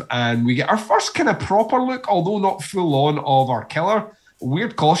dissolve, and we get our first kind of proper look, although not full on, of our killer.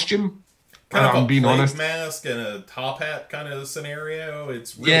 Weird costume. Kind of a being honest, mask and a top hat kind of scenario.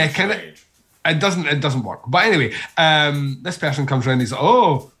 It's really strange. It doesn't work. But anyway, this person comes around and he's like,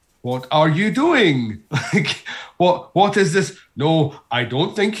 oh, what are you doing? Like, what is this? No, I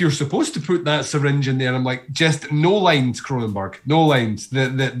don't think you're supposed to put that syringe in there. I'm like, just no lines, Cronenberg. No lines.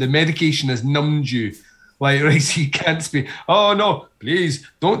 The medication has numbed you. Like, right, so you can't speak. Oh, no, please,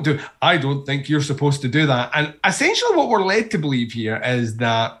 don't do. I don't think you're supposed to do that. And essentially what we're led to believe here is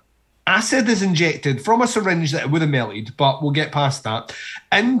that acid is injected from a syringe that would have melted, but we'll get past that,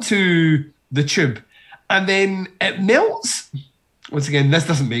 into the tube. And then it melts. Once again, this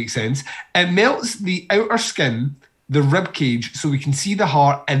doesn't make sense. It melts the outer skin, the rib cage, so we can see the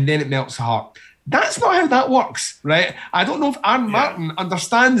heart, and then it melts the heart. That's not how that works, right? I don't know if Aaron Martin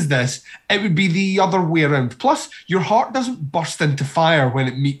understands this. It would be the other way around. Plus, your heart doesn't burst into fire when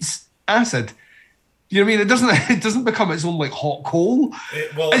it meets acid. You know what I mean? It doesn't become its own, like, hot coal.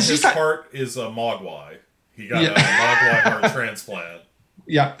 His heart is a Mogwai. He got a Mogwai heart transplant.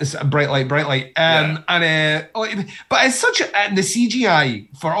 Yeah, it's a bright light, bright light. But it's such a, and the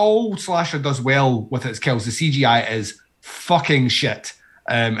CGI, for all slasher does well with its kills, the CGI is fucking shit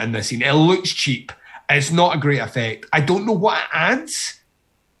in this scene. It looks cheap. It's not a great effect. I don't know what it adds.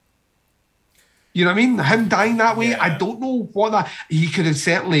 You know what I mean? Him dying that way, I don't know what that... He could have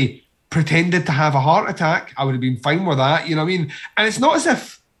certainly pretended to have a heart attack. I would have been fine with that, you know what I mean? And it's not as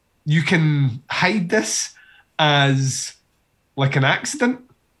if you can hide this as like an accident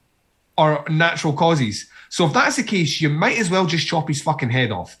or natural causes. So if that's the case, you might as well just chop his fucking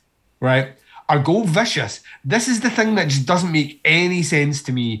head off, right? Or go vicious. This is the thing that just doesn't make any sense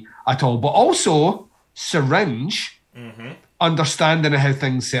to me at all. But also, syringe, understanding of how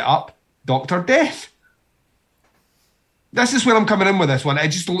things set up, Dr. Death. This is where I'm coming in with this one. It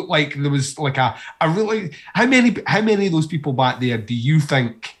just looked like there was like a really... How many of those people back there do you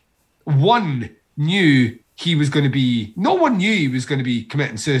think, one, knew he was going to be... No one knew he was going to be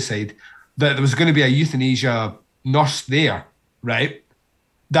committing suicide, that there was going to be a euthanasia nurse there, right?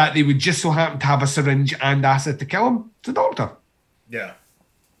 That they would just so happen to have a syringe and acid to kill him. It's a doctor. Yeah.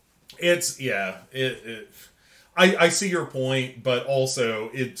 I see your point, but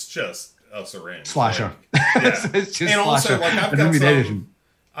also it's just a syringe. Slasher. Like, yeah. It's just and slasher. Also, like, I've got some...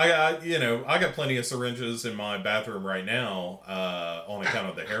 I got plenty of syringes in my bathroom right now on account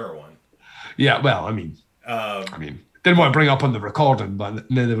of the heroin. Yeah, well, I mean, didn't want to bring up on the recording, but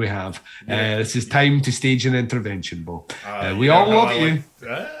neither we have. This is time to stage an intervention, Bo. We all love you.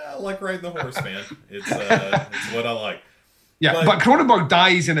 I like riding the horse, man. It's what I like. Yeah, but Cronenberg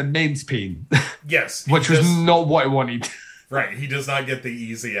dies in immense pain. Yes. Which was not what I wanted. Right. He does not get the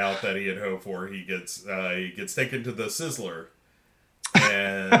easy out that he had hoped for. He gets taken to the Sizzler.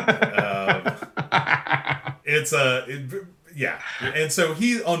 And And so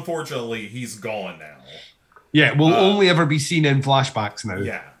unfortunately, he's gone now. Yeah, will only ever be seen in flashbacks now.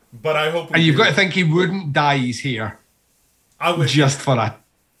 Yeah, but I hope. And you've got to think he wouldn't dye his hair. Just for a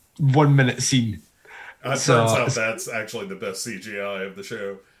 1 minute scene. Turns out that's actually the best CGI of the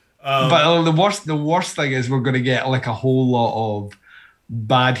show. But the worst thing is we're going to get like a whole lot of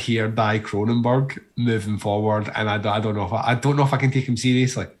bad hair dye Cronenberg moving forward, and I don't know if I can take him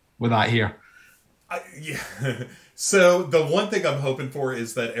seriously with that hair. So the one thing I'm hoping for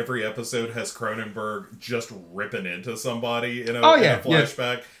is that every episode has Cronenberg just ripping into somebody in a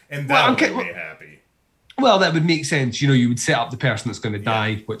flashback, and that would make me happy. Well, that would make sense. You know, you would set up the person that's going to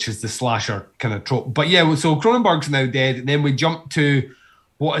die, which is the slasher kind of trope. But yeah, so Cronenberg's now dead, and then we jump to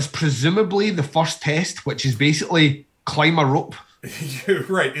what is presumably the first test, which is basically climb a rope. You're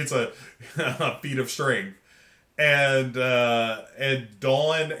right. It's a feat of strength. And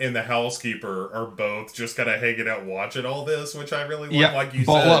Dawn and the housekeeper are both just kind of hanging out watching all this, which I really like. Like you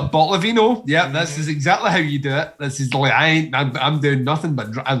said, bottle of vino. Yeah, this is exactly how you do it. This is like I'm doing nothing but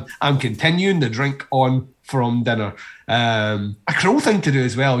I'm continuing the drink on from dinner. A cool thing to do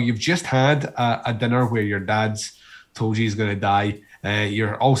as well. You've just had a dinner where your dad's told you he's going to die.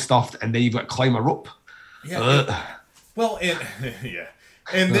 You're all stuffed, and then you've got to climb a rope. Yeah. Well,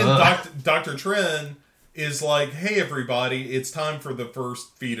 and then Dr. Trin is like, hey, everybody, it's time for the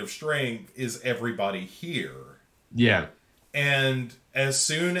first feat of strength. Is everybody here? Yeah. And as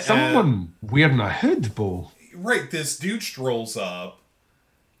soon as... Someone wearing a hood, Bo. Right, this dude strolls up,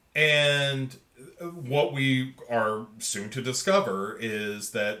 and what we are soon to discover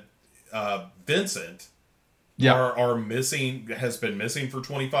is that Vincent has been missing for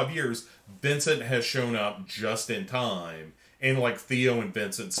 25 years. Vincent has shown up just in time. And like Theo and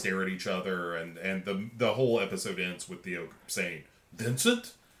Vincent stare at each other, and the whole episode ends with Theo saying,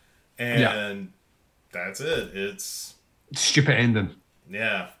 "Vincent?" And that's it. It's stupid ending.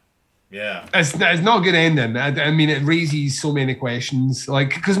 Yeah. It's not a good ending. I mean, it raises so many questions.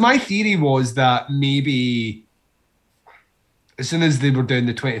 Like, because my theory was that maybe as soon as they were doing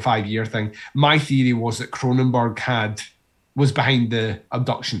the 25-year thing, my theory was that Cronenberg was behind the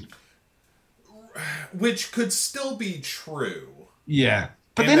abduction. Which could still be true. Yeah.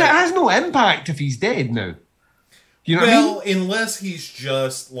 But then it has no impact if he's dead now. You know what I mean? Unless he's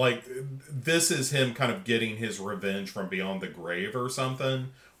just like, this is him kind of getting his revenge from beyond the grave or something,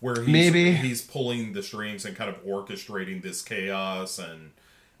 where he's pulling the strings and kind of orchestrating this chaos, and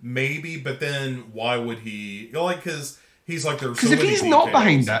maybe, but then why would he, because he's like, there's so many if he's not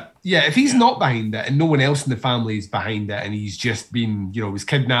behind it, if he's not behind it and no one else in the family is behind it, and he's just been, was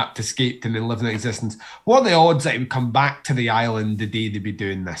kidnapped, escaped, and then living in existence, what are the odds that he would come back to the island the day they'd be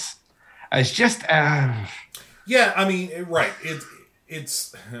doing this? It's just... Yeah, I mean, right.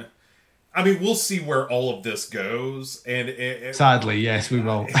 It's... I mean, we'll see where all of this goes, and sadly, yes, we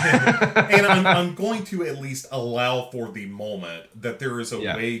will. And I'm going to at least allow for the moment that there is a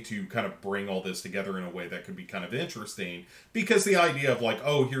way to kind of bring all this together in a way that could be kind of interesting, because the idea of like,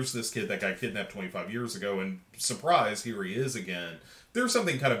 oh, here's this kid that got kidnapped 25 years ago, and surprise, here he is again. There's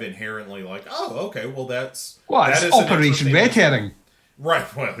something kind of inherently like, oh, okay, well, that's Operation Red Herring. Right,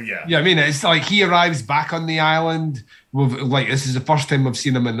 well, yeah. Yeah, I mean, it's like he arrives back on the island. This is the first time we've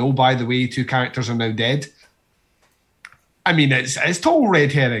seen him, and oh, by the way, 2 characters are now dead. I mean, it's total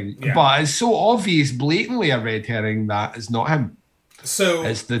red herring, but it's so obvious, blatantly a red herring that it's not him. So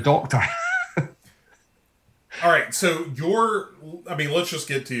it's the Doctor. All right, so let's just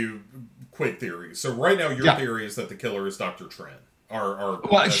get to quick theories. So right now, your theory is that the killer is Dr. Tren.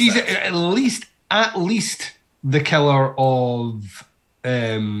 She's at least the killer of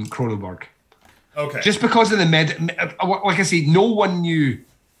Cronenberg. Okay. Just because of the like I say, no one knew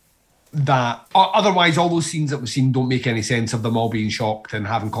that. Otherwise, all those scenes that we've seen don't make any sense of them all being shocked and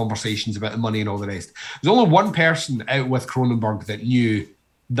having conversations about the money and all the rest. There's only one person out with Cronenberg that knew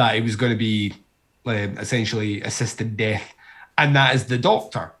that it was going to be essentially assisted death, and that is the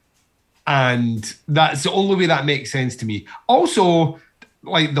Doctor. And that's the only way that makes sense to me. Also,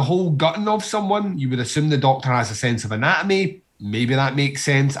 like the whole gutting of someone, you would assume the Doctor has a sense of anatomy. Maybe that makes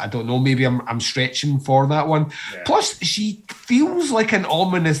sense. I don't know. Maybe I'm stretching for that one. Yeah. Plus, she feels like an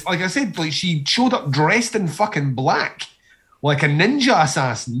ominous, like I said, like she showed up dressed in fucking black, like a ninja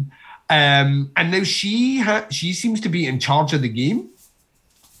assassin. And now she seems to be in charge of the game.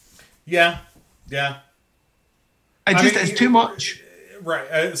 Yeah. It's too much.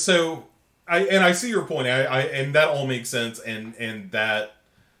 Right. So I see your point. And that all makes sense. And that,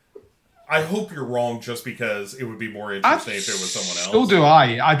 I hope you're wrong, just because it would be more interesting if it was someone else. So do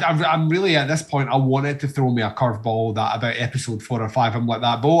I. I'm really, at this point, I wanted to throw me a curveball that about episode 4 or 5, I'm like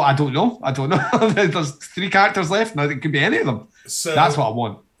that. But I don't know. There's 3 characters left. Now it could be any of them. So that's what I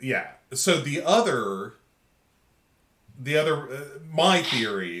want. Yeah. So the other, my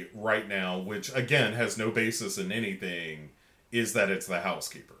theory right now, which again has no basis in anything, is that it's the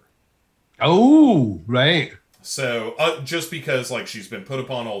housekeeper. Oh, right. So, just because, like, she's been put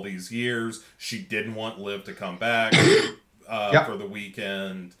upon all these years, she didn't want Liv to come back for the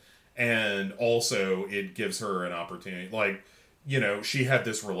weekend, and also it gives her an opportunity. Like, you know, she had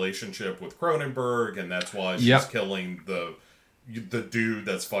this relationship with Cronenberg, and that's why she's killing the dude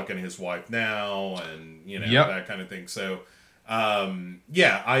that's fucking his wife now, and, you know, that kind of thing. So,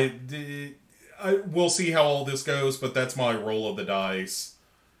 we'll see how all this goes, but that's my roll of the dice.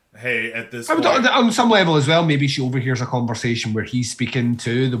 Hey, at this point, on some level as well, maybe she overhears a conversation where he's speaking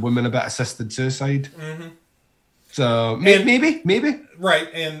to the woman about assisted suicide. Mm-hmm. So maybe right,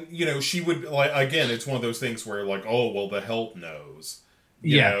 and you know, she would like, again, it's one of those things where like, oh well, the help knows,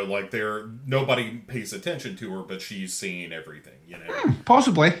 you know, like nobody pays attention to her, but she's seeing everything, you know,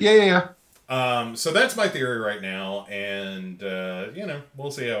 possibly, yeah. So that's my theory right now, and you know,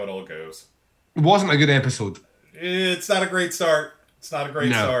 we'll see how it all goes. It wasn't a good episode. It's not a great start. It's not a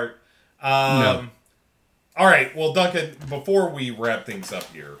great start. No. All right. Well, Duncan, before we wrap things up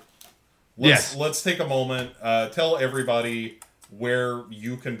here, let's take a moment. Tell everybody where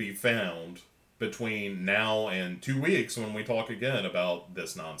you can be found between now and 2 weeks when we talk again about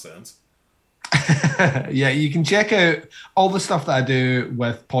this nonsense. Yeah, you can check out all the stuff that I do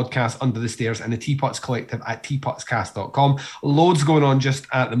with Podcasts Under the Stairs and the Teapots Collective at teapotscast.com. Loads going on just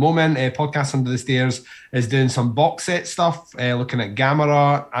at the moment. Podcasts Under the Stairs is doing some box set stuff, looking at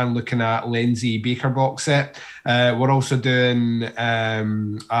Gamera and looking at Lindsay Baker box set. We're also doing a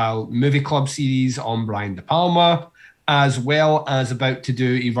movie club series on Brian De Palma, as well as about to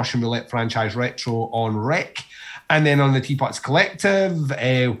do a Russian Roulette franchise retro on Rec. And then on the Teapots Collective,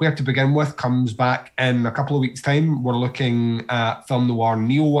 Where to Begin With comes back in a couple of weeks' time. We're looking at film noir,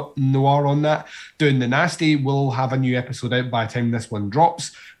 neo-noir on that. Doing The Nasty, we'll have a new episode out by the time this one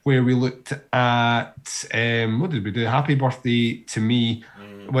drops, where we looked at, what did we do? Happy Birthday to Me,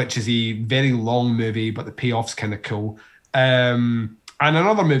 which is a very long movie, but the payoff's kind of cool. And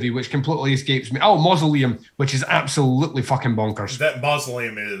another movie which completely escapes me. Oh, Mausoleum, which is absolutely fucking bonkers. That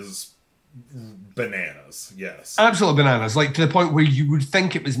Mausoleum is bananas, yes. Absolute bananas, like to the point where you would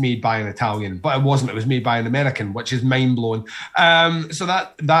think it was made by an Italian, but it wasn't. It was made by an American, which is mind-blowing. So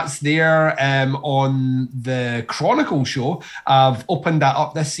that's there on the Chronicle show. I've opened that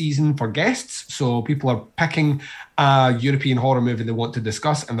up this season for guests, so people are picking a European horror movie they want to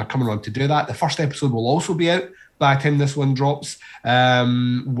discuss, and they're coming on to do that. The first episode will also be out by the time this one drops,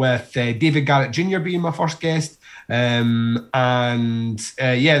 with David Garrett Jr. being my first guest. The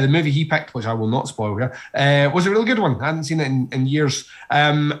movie he picked, which I will not spoil here, was a really good one. I hadn't seen it in years.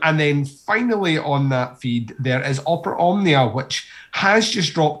 And then finally on that feed, there is Opera Omnia, which has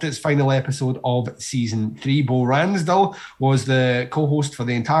just dropped its final episode of season 3. Bo Ransdell was the co-host for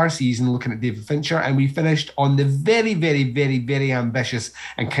the entire season, looking at David Fincher, and we finished on the very, very, very, very ambitious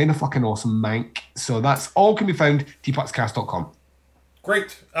and kind of fucking awesome Mank. So that's all can be found tpuckscast.com.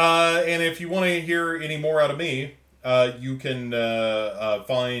 Great. And if you want to hear any more out of me, you can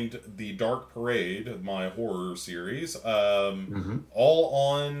find The Dark Parade, my horror series, all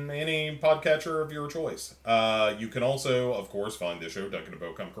on any podcatcher of your choice. You can also, of course, find this show, Duncan and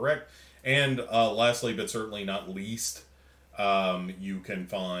Bo Come Correct. And lastly, but certainly not least, you can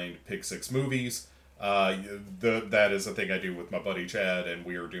find Pick Six Movies. That is a thing I do with my buddy Chad, and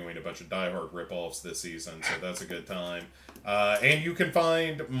we are doing a bunch of Die Hard ripoffs this season, so that's a good time. And you can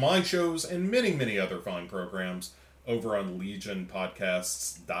find my shows and many, many other fine programs over on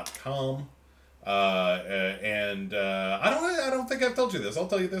legionpodcasts.com. I don't think I've told you this. I'll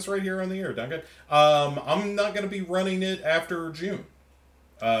tell you this right here on the air, Duncan. I'm not going to be running it after June.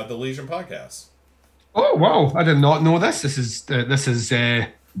 The Legion Podcast. Oh wow! I did not know this. This is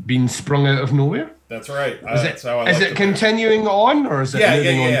been sprung out of nowhere. That's right. Is it continuing on, or is it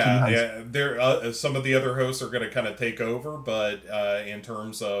moving on? Yeah. There, some of the other hosts are going to kind of take over, but in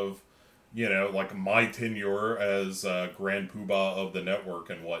terms of, like my tenure as Grand Poobah of the network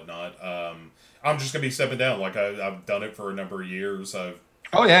and whatnot, I'm just going to be stepping down. Like I've done it for a number of years.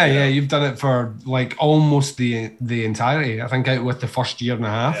 You've done it for like almost the entirety. I think out with the first year and a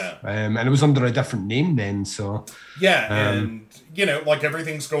half, and it was under a different name then. So and like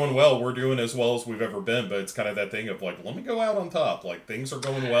everything's going well. We're doing as well as we've ever been, but it's kind of that thing of like, let me go out on top. Like things are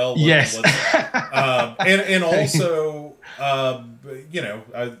going well. Yes, and also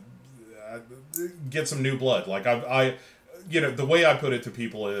get some new blood. Like I the way I put it to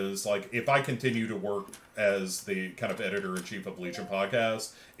people is like, if I continue to work as the kind of editor-in-chief of Legion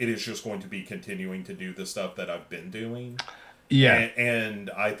Podcast, it is just going to be continuing to do the stuff that I've been doing. Yeah. And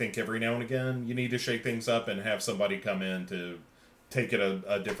I think every now and again, you need to shake things up and have somebody come in to take it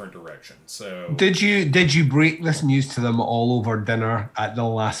a different direction. So did you break this news to them all over dinner at the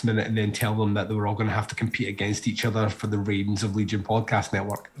last minute and then tell them that they were all going to have to compete against each other for the ratings of Legion Podcast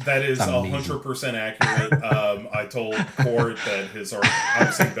Network? That is 100% accurate. I told Court that his art,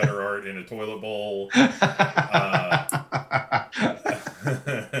 I've seen better art in a toilet bowl. I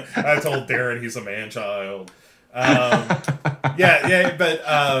told Darren he's a man-child.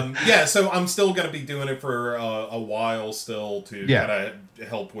 So I'm still going to be doing it for a while still to kind of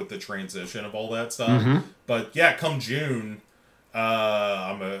help with the transition of all that stuff. But come June,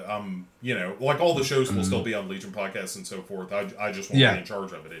 I'm like all the shows will still be on Legion Podcasts and so forth. I just won't be in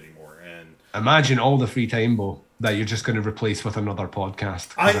charge of it anymore. And imagine all the free time, Bo, that you're just going to replace with another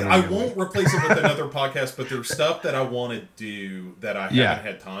podcast. I won't replace it with another podcast, but there's stuff that I want to do that I haven't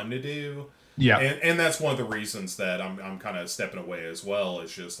had time to do. Yeah, and that's one of the reasons that I'm kind of stepping away as well.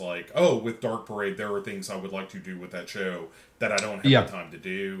 It's just like, with Dark Parade, there are things I would like to do with that show that I don't have the time to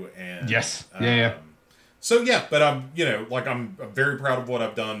do. And So but I'm I'm very proud of what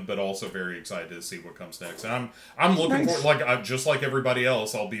I've done, but also very excited to see what comes next. And I'm looking for just like everybody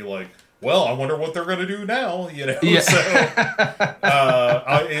else. I'll be like, well, I wonder what they're going to do now. So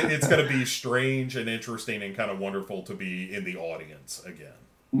it's going to be strange and interesting and kind of wonderful to be in the audience again.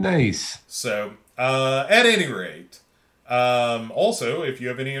 Nice. So, at any rate, also, if you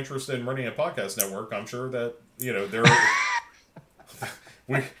have any interest in running a podcast network, I'm sure that, there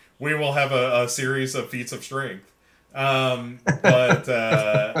we will have a series of feats of strength. But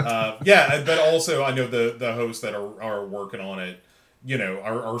also I know the hosts that are working on it,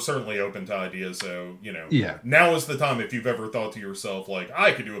 are certainly open to ideas. So, now is the time, if you've ever thought to yourself, like,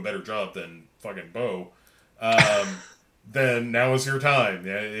 I could do a better job than fucking Bo, then now is your time.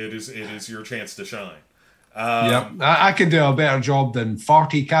 It is your chance to shine. I can do a better job than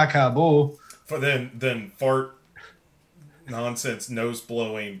Farty Caca Bo. Then fart nonsense nose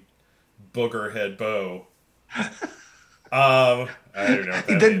blowing booger head Bo. I don't know.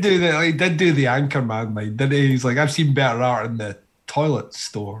 He did do the Anchorman line, didn't he? He's like, I've seen better art in the toilet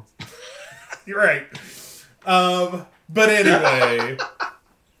store. You're right. But anyway,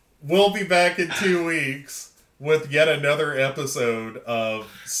 we'll be back in 2 weeks with yet another episode of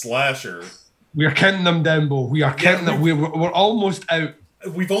Slasher. We are counting them down, Bo. We are counting them. We're almost out.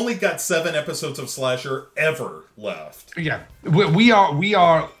 we've only got 7 episodes of Slasher ever left. Yeah, we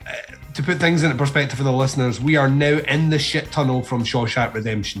are to put things into perspective for the listeners, we are now in the shit tunnel from Shawshank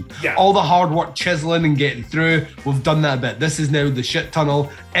Redemption. Yeah. All the hard work chiseling and getting through, we've done that a bit. This is now the shit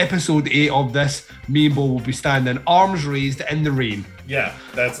tunnel. Episode 8 of this, me and Bo will be standing arms raised in the rain. Yeah,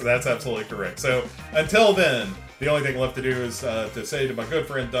 that's absolutely correct. So until then, the only thing left to do is to say to my good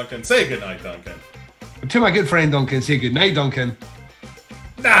friend Duncan, say goodnight, Duncan. To my good friend Duncan, say goodnight, Duncan.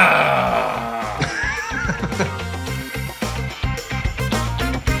 Nah!